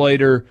 minutes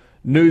later,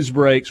 news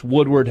breaks.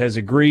 Woodward has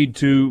agreed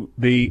to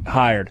be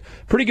hired.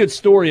 Pretty good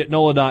story at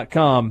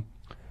NOLA.com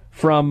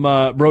from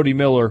Brody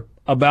Miller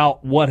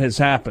about what has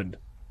happened.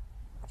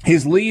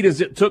 His lead is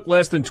it took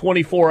less than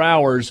 24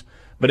 hours,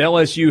 but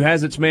LSU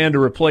has its man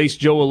to replace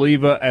Joe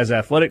Alleva as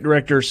athletic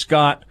director,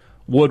 Scott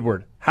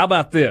Woodward. How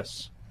about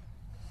this?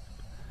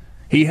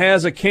 He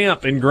has a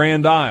camp in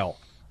Grand Isle,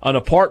 an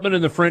apartment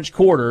in the French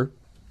Quarter,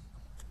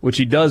 which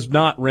he does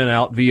not rent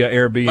out via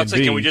Airbnb. Let's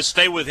say, can we just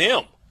stay with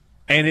him?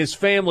 And his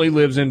family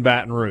lives in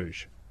Baton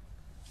Rouge.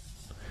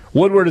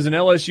 Woodward is an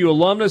LSU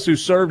alumnus who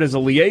served as a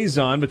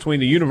liaison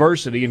between the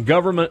university and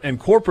government and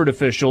corporate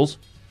officials,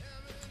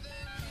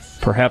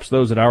 perhaps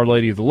those at Our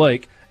Lady of the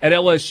Lake, at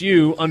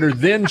LSU under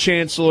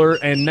then-Chancellor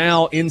and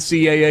now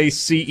NCAA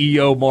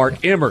CEO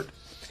Mark Emmert.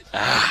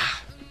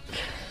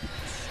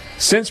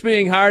 Since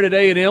being hired at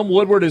A&M,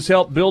 Woodward has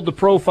helped build the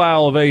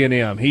profile of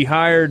A&M. He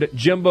hired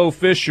Jimbo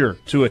Fisher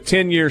to a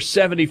 10-year,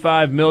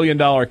 $75 million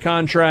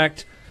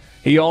contract.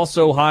 He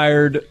also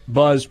hired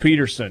Buzz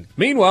Peterson.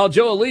 Meanwhile,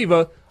 Joe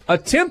Alleva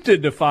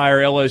attempted to fire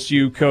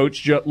LSU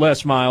coach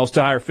Les Miles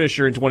to hire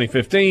Fisher in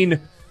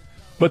 2015,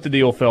 but the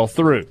deal fell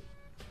through.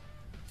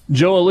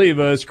 Joe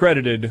Alleva is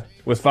credited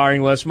with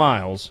firing Les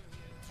Miles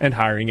and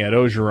hiring Ed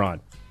Ogeron.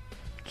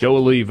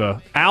 Joe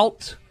Alleva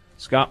out,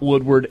 Scott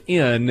Woodward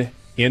in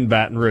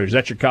Baton Rouge.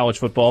 That's your college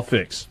football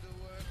fix.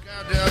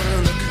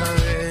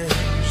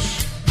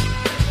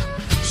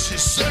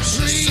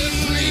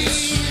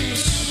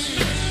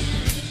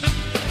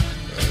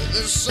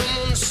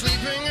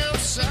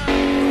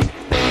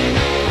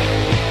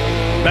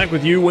 Back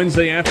with you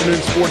Wednesday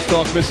afternoon, Sports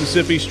Talk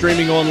Mississippi,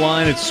 streaming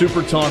online at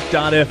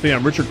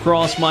supertalk.fm. Richard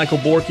Cross, Michael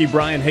Borky,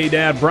 Brian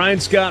Haydad, Brian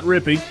Scott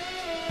Rippey,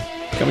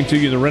 coming to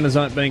you in the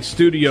Renaissance Bank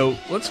studio.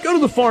 Let's go to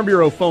the Farm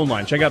Bureau phone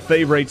line. Check out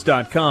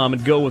favorites.com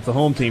and go with the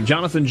home team.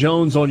 Jonathan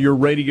Jones on your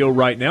radio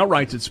right now,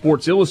 writes at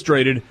Sports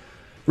Illustrated.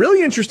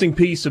 Really interesting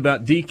piece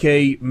about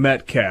DK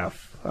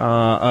Metcalf.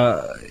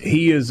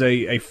 He is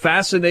a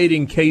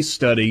fascinating case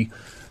study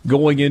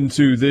going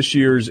into this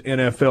year's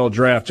NFL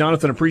draft.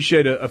 Jonathan,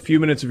 appreciate a few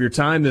minutes of your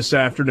time this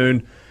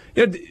afternoon.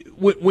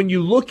 When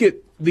you look at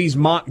these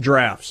mock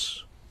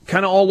drafts,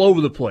 kind of all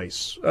over the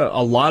place,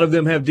 a lot of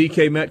them have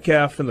DK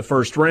Metcalf in the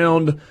first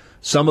round.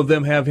 Some of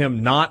them have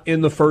him not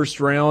in the first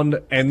round.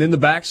 And then the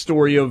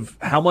backstory of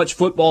how much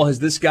football has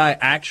this guy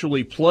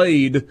actually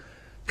played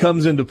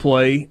comes into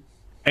play.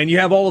 And you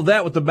have all of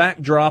that with the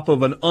backdrop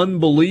of an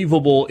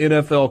unbelievable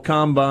NFL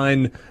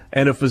combine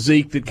and a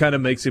physique that kind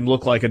of makes him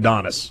look like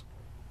Adonis.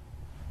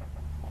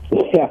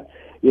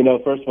 Yeah,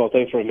 first of all,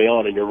 thanks for having me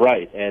on, and you're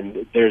right.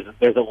 And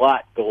there's a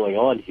lot going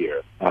on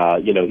here.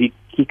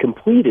 He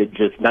completed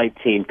just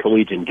 19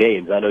 collegiate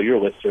games. I know your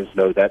listeners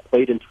know that.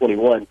 Played in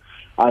 21.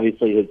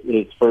 Obviously,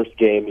 his first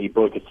game, he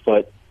broke his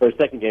foot, or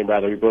second game,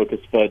 rather, he broke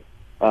his foot.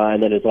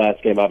 And then his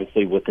last game,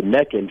 obviously, with the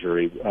neck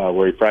injury,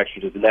 where he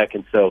fractured his neck.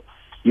 And so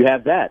you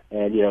have that.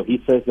 And,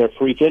 he says they're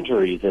freak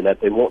injuries and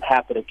that they won't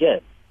happen again.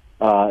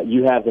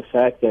 You have the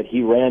fact that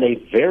he ran a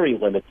very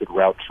limited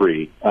route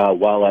tree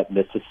while at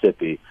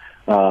Mississippi.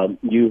 But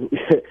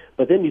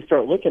then you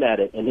start looking at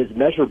it, and his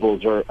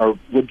measurables are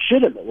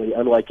legitimately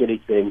unlike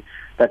anything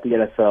that the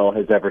NFL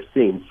has ever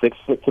seen.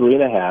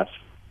 6'3.5",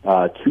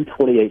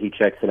 228 he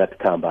checks in at the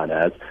combine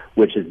as,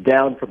 which is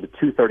down from the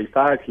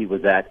 235 he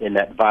was at in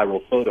that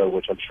viral photo,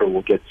 which I'm sure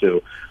we'll get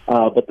to.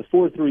 But the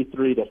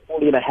 4.33, the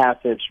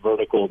 40.5-inch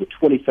vertical, the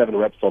 27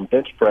 reps on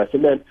bench press,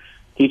 and then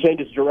he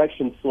changes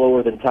direction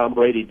slower than Tom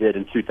Brady did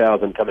in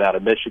 2000 coming out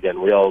of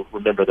Michigan. We all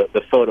remember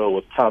the photo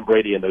of Tom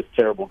Brady in those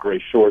terrible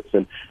gray shorts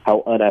and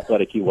how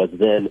unathletic he was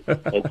then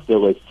and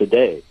still is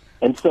today.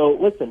 And so,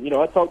 listen,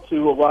 I talked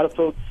to a lot of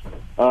folks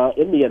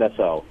in the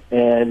NFL,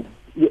 and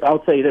I'll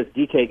tell you this,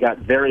 DK got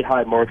very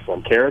high marks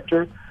on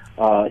character.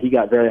 He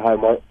got very high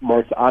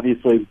marks,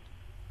 obviously,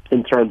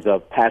 in terms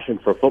of passion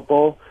for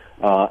football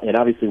and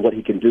obviously what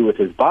he can do with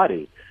his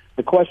body.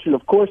 The question,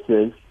 of course,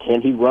 is,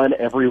 can he run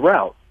every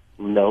route?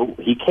 No,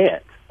 he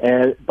can't.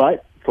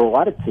 But for a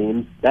lot of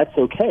teams, that's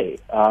okay.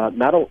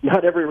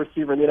 Not every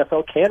receiver in the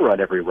NFL can run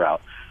every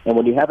route. And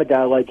when you have a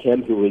guy like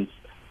him who is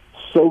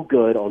so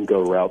good on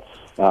go routes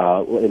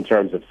in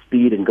terms of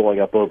speed and going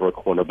up over a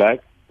cornerback,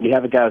 you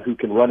have a guy who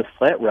can run a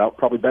slant route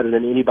probably better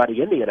than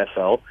anybody in the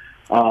NFL.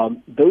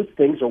 Those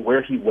things are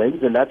where he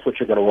wins, and that's what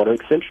you're going to want to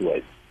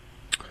accentuate.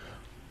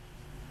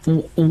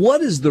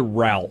 What is the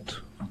route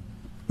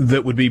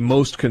that would be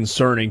most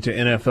concerning to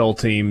NFL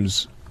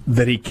teams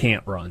that he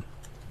can't run?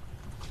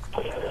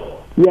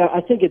 Yeah,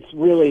 I think it's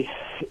really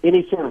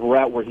any sort of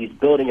route where he's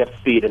building up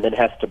speed and then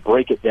has to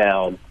break it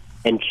down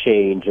and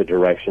change a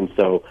direction.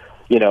 So,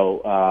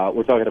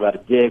 we're talking about a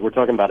dig, we're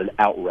talking about an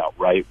out route,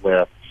 right,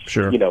 where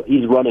sure,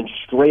 he's running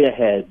straight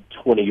ahead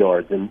 20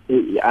 yards. And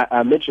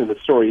I mentioned the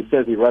story. He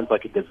says he runs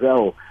like a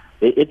gazelle.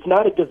 It's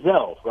not a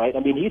gazelle, right? I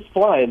mean, he's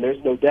flying,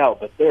 there's no doubt,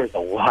 but there's a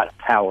lot of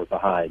power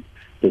behind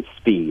his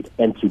speed.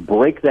 And to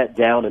break that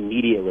down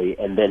immediately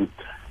and then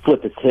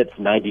flip his hips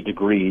 90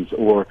 degrees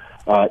or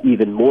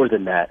even more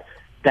than that,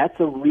 that's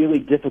a really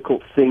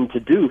difficult thing to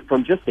do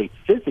from just a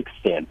physics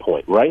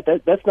standpoint, right?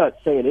 That's not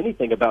saying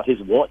anything about his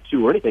want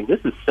to or anything. This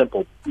is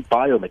simple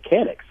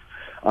biomechanics.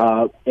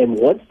 And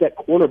once that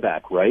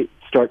cornerback, right,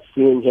 starts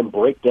seeing him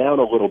break down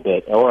a little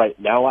bit, all right,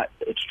 now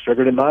it's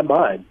triggered in my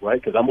mind, right,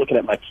 because I'm looking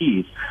at my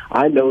keys.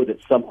 I know that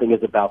something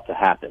is about to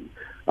happen.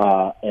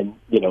 And,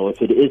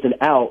 if it isn't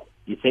out,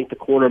 you think the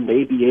corner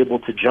may be able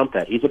to jump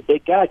that. He's a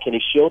big guy. Can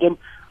he shield him?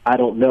 I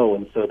don't know.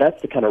 And so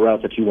that's the kind of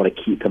route that you want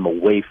to keep him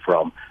away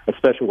from,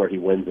 especially where he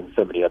wins in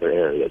so many other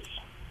areas.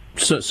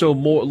 So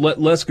more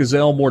less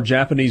gazelle, more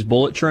Japanese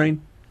bullet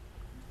train?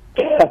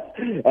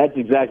 That's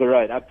exactly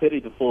right. I pity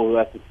the fool who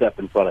has to step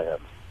in front of him.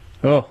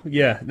 Oh,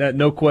 yeah,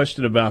 no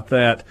question about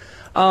that.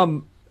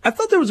 I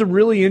thought there was a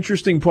really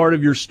interesting part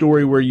of your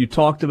story where you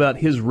talked about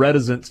his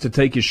reticence to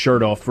take his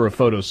shirt off for a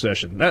photo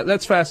session.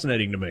 That's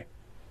fascinating to me.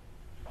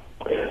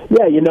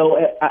 Yeah,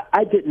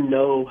 I didn't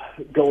know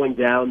going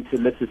down to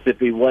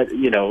Mississippi what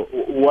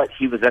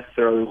he was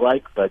necessarily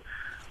like, but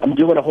I'm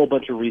doing a whole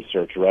bunch of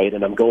research, right?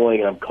 And I'm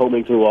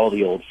combing through all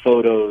the old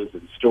photos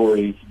and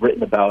stories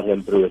written about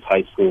him through his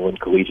high school and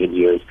collegiate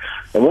years.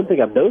 And one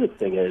thing I'm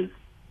noticing is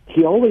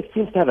he always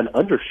seems to have an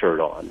undershirt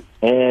on.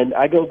 And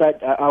I go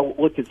back, I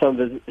looked at some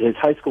of his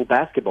high school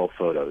basketball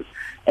photos,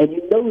 and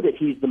you know that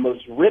he's the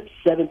most ripped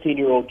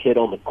 17-year-old kid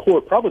on the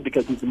court, probably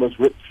because he's the most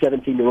ripped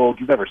 17-year-old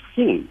you've ever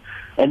seen.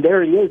 And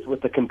there he is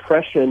with the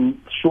compression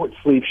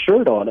short-sleeve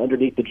shirt on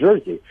underneath the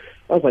jersey.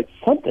 I was like,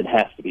 something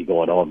has to be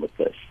going on with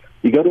this.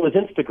 You go to his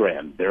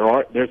Instagram,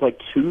 there's like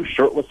 2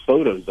 shirtless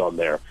photos on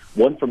there,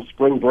 one from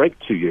spring break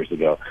 2 years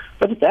ago.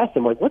 So I just asked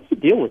him, like, what's the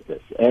deal with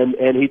this? And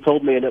he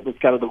told me, and it was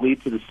kind of the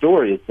lead to the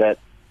story, is that,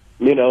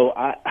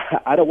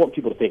 I don't want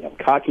people to think I'm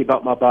cocky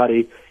about my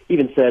body. He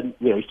even said,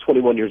 he's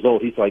 21 years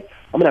old. He's like,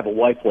 I'm going to have a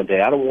wife one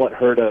day. I don't want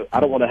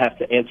to have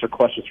to answer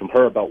questions from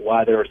her about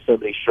why there are so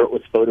many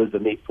shirtless photos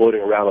of me floating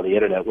around on the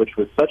internet, which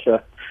was such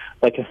a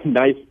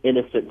nice,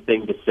 innocent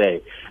thing to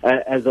say.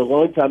 As a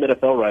longtime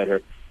NFL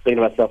writer,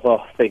 thinking to myself,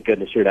 oh, thank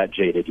goodness you're not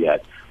jaded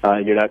yet.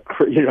 You're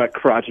not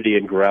crotchety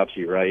and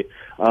grouchy, right?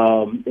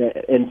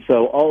 And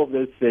so all of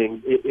those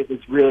things, it was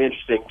really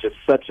interesting, just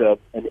such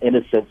an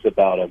innocence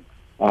about him.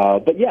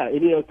 But yeah,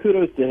 and,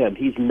 kudos to him.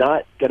 He's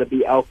not going to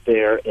be out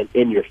there and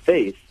in your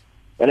face.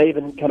 And I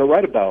even kind of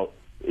write about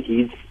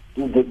he's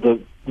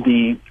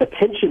the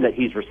attention that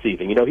he's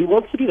receiving. He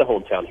wants to be the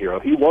hometown hero.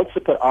 He wants to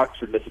put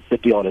Oxford,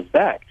 Mississippi on his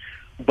back.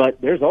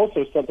 But there's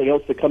also something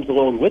else that comes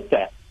along with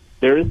that.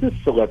 There is this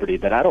celebrity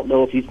that I don't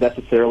know if he's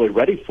necessarily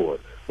ready for.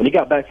 When he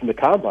got back from the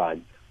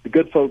Combine, the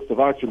good folks of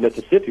Oxford,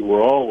 Mississippi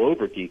were all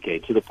over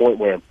DK to the point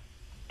where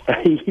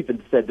he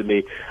even said to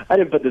me, I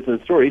didn't put this in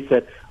the story, he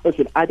said,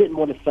 listen, I didn't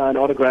want to sign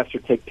autographs or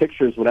take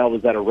pictures when I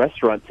was at a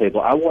restaurant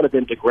table. I wanted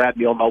them to grab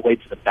me on my way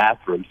to the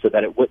bathroom so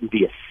that it wouldn't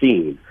be a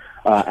scene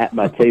at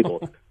my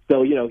table.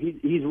 So,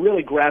 he's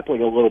really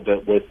grappling a little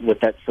bit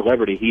with that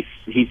celebrity.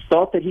 He's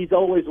thought that he's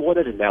always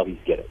wanted, and now he's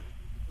getting it.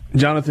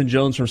 Jonathan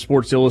Jones from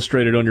Sports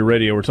Illustrated on your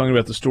radio. We're talking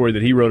about the story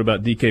that he wrote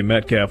about DK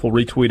Metcalf. We'll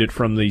retweet it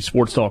from the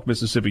Sports Talk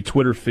Mississippi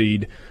Twitter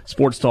feed,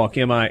 Sports Talk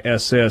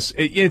MISS.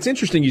 It's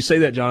interesting you say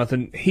that,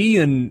 Jonathan. He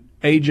and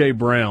A.J.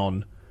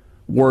 Brown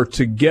were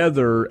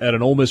together at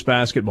an Ole Miss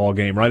basketball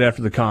game right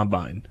after the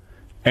Combine,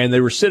 and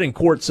they were sitting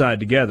courtside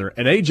together.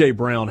 And A.J.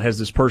 Brown has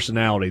this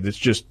personality that's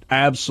just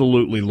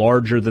absolutely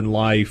larger than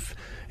life.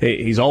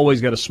 He's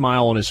always got a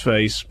smile on his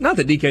face. Not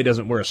that DK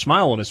doesn't wear a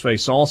smile on his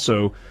face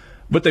also,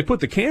 but they put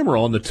the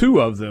camera on the two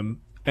of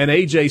them, and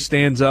AJ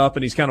stands up,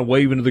 and he's kind of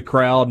waving to the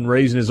crowd and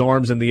raising his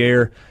arms in the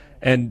air,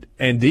 and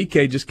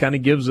DK just kind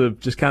of gives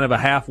a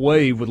half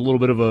wave with a little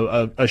bit of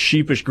a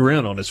sheepish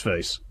grin on his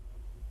face.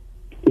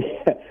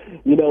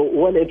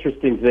 One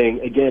interesting thing,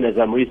 again, as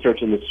I'm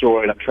researching the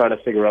story and I'm trying to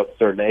figure out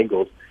certain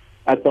angles,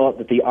 I thought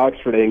that the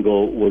Oxford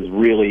angle was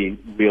really,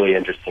 really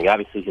interesting.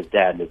 Obviously, his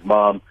dad and his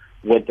mom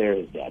went there.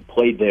 His dad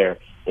played there.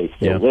 They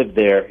still live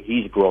there.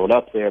 He's grown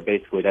up there.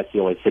 Basically, that's the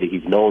only city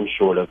he's known,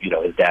 short of,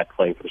 his dad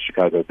playing for the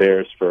Chicago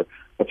Bears for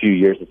a few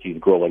years as he's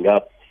growing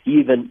up.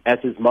 Even as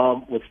his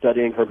mom was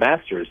studying her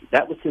master's,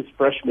 that was his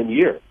freshman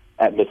year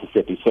at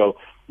Mississippi. So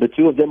the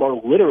two of them are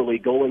literally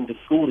going to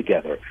school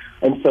together.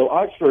 And so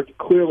Oxford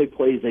clearly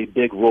plays a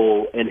big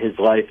role in his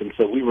life. And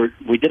so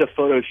we did a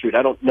photo shoot.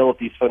 I don't know if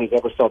these photos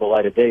ever saw the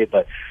light of day,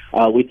 but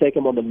we take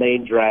him on the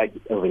main drag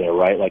over there,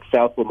 right? Like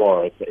South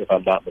Lamar, if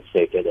I'm not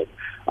mistaken.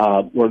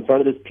 And we're in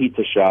front of this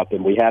pizza shop,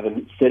 and we have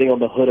him sitting on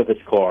the hood of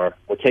his car.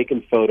 We're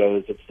taking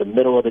photos. It's the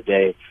middle of the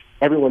day.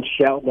 Everyone's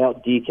shouting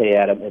out DK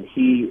at him, and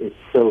he is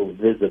so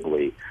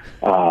visibly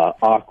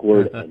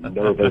awkward and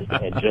nervous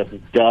and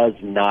just does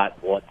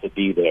not want to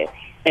be there.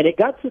 And it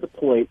got to the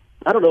point,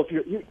 I don't know if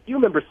you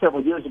remember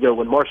several years ago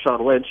when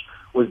Marshawn Lynch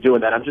was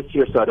doing that. I'm just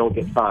here so I don't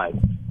get fined.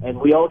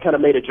 And we all kind of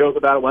made a joke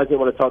about it. Why doesn't he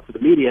want to talk to the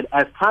media? And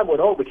as time went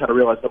on, we kind of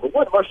realized, number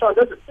one, Marshawn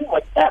doesn't seem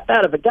like that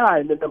bad of a guy.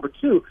 And then number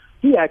two,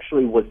 he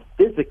actually was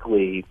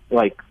physically,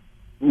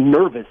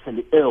 nervous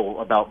and ill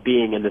about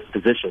being in this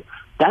position.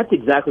 That's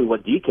exactly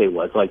what DK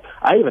was.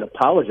 I even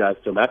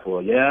apologized to him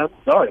afterward. Yeah, I'm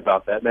sorry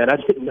about that, man. I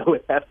didn't know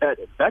it had that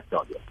effect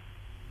on you.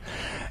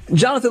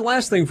 Jonathan,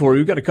 last thing for you.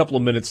 We've got a couple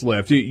of minutes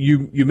left.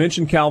 You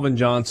mentioned Calvin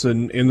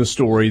Johnson in the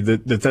story,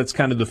 that's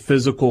kind of the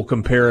physical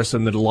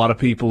comparison that a lot of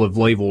people have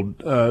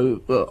labeled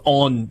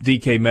on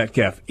DK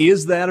Metcalf.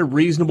 Is that a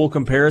reasonable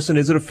comparison?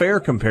 Is it a fair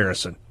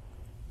comparison?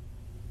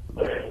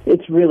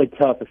 It's really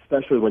tough,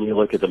 especially when you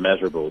look at the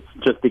measurables,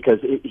 just because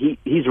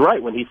he's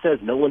right when he says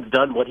no one's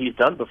done what he's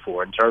done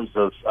before in terms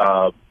of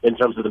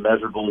the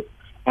measurables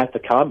at the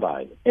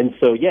Combine. And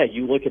so, yeah,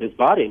 you look at his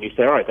body and you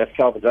say, all right, that's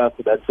Calvin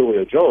Johnson, that's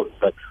Julio Jones.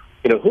 But,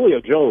 Julio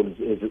Jones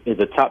is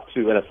a top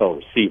 2 NFL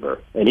receiver,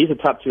 and he's a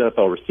top 2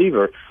 NFL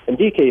receiver. And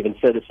DK even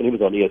said this when he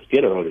was on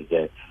ESPN earlier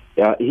today.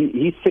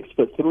 He's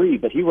 6'3",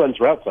 but he runs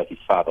routes like he's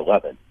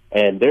 5'11".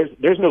 And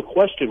there's no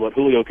question what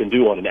Julio can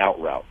do on an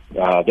out route.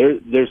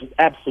 There's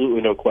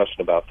absolutely no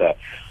question about that.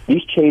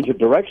 These change of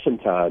direction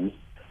times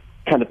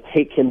kind of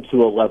take him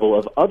to a level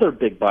of other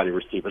big body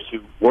receivers who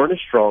weren't as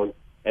strong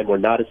and were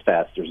not as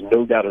fast. There's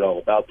no doubt at all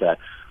about that.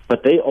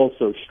 But they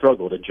also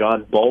struggled.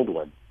 John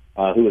Baldwin,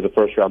 who was a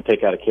first-round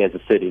pick out of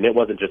Kansas City, and it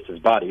wasn't just his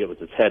body, it was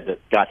his head that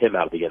got him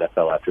out of the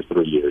NFL after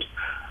 3 years.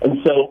 And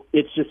so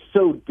it's just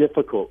so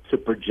difficult to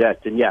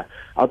project. And, yeah,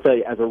 I'll tell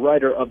you, as a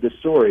writer of this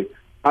story,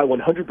 I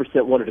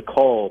 100% wanted to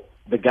call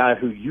the guy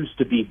who used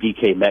to be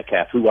DK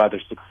Metcalf, who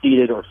either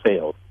succeeded or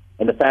failed.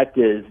 And the fact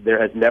is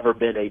there has never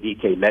been a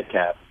DK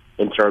Metcalf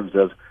in terms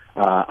of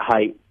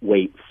height,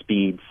 weight,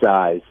 speed,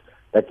 size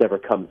that's ever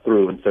come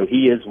through. And so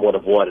he is one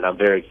of one, and I'm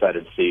very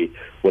excited to see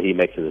what he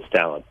makes of his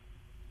talent.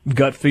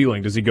 Gut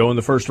feeling, does he go in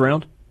the first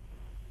round?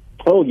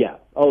 Oh, yeah.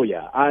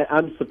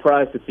 I'm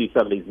surprised to see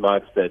some of these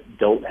mocks that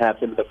don't have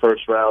him in the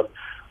first round.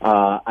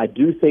 I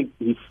do think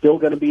he's still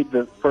going to be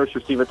the first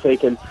receiver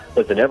taken.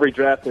 Listen, every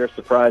draft there are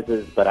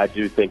surprises, but I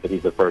do think that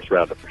he's a first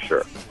rounder for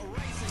sure.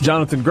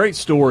 Jonathan, great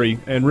story,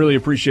 and really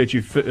appreciate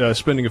you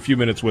spending a few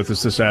minutes with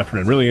us this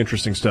afternoon. Really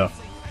interesting stuff.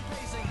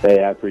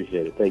 Hey, I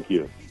appreciate it. Thank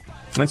you.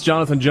 That's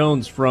Jonathan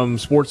Jones from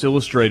Sports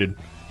Illustrated.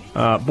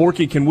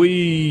 Borky, can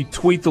we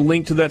tweet the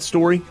link to that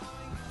story?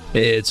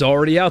 It's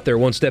already out there,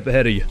 one step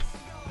ahead of you.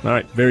 All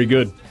right, very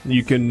good.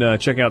 You can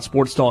check out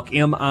Sports Talk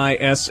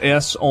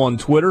MISS on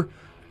Twitter.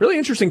 Really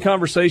interesting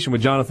conversation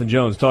with Jonathan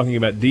Jones talking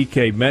about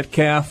DK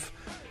Metcalf.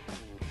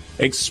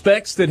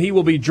 Expects that he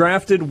will be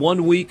drafted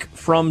 1 week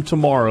from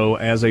tomorrow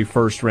as a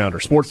first-rounder.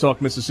 Sports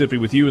Talk Mississippi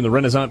with you in the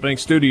Renaissance Bank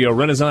studio.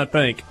 Renaissance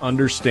Bank,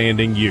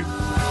 understanding you.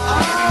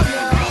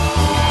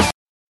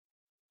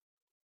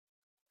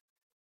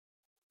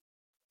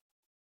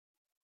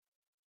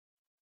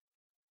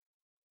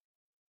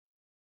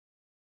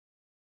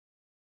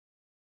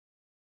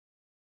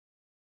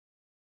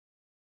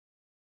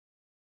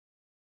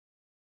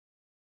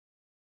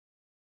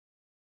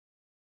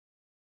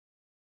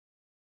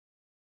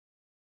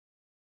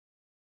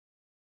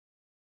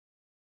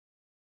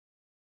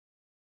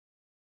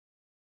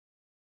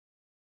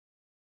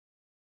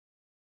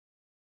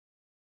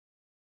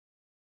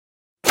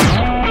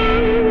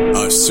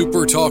 A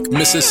SuperTalk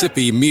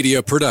Mississippi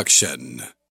media production.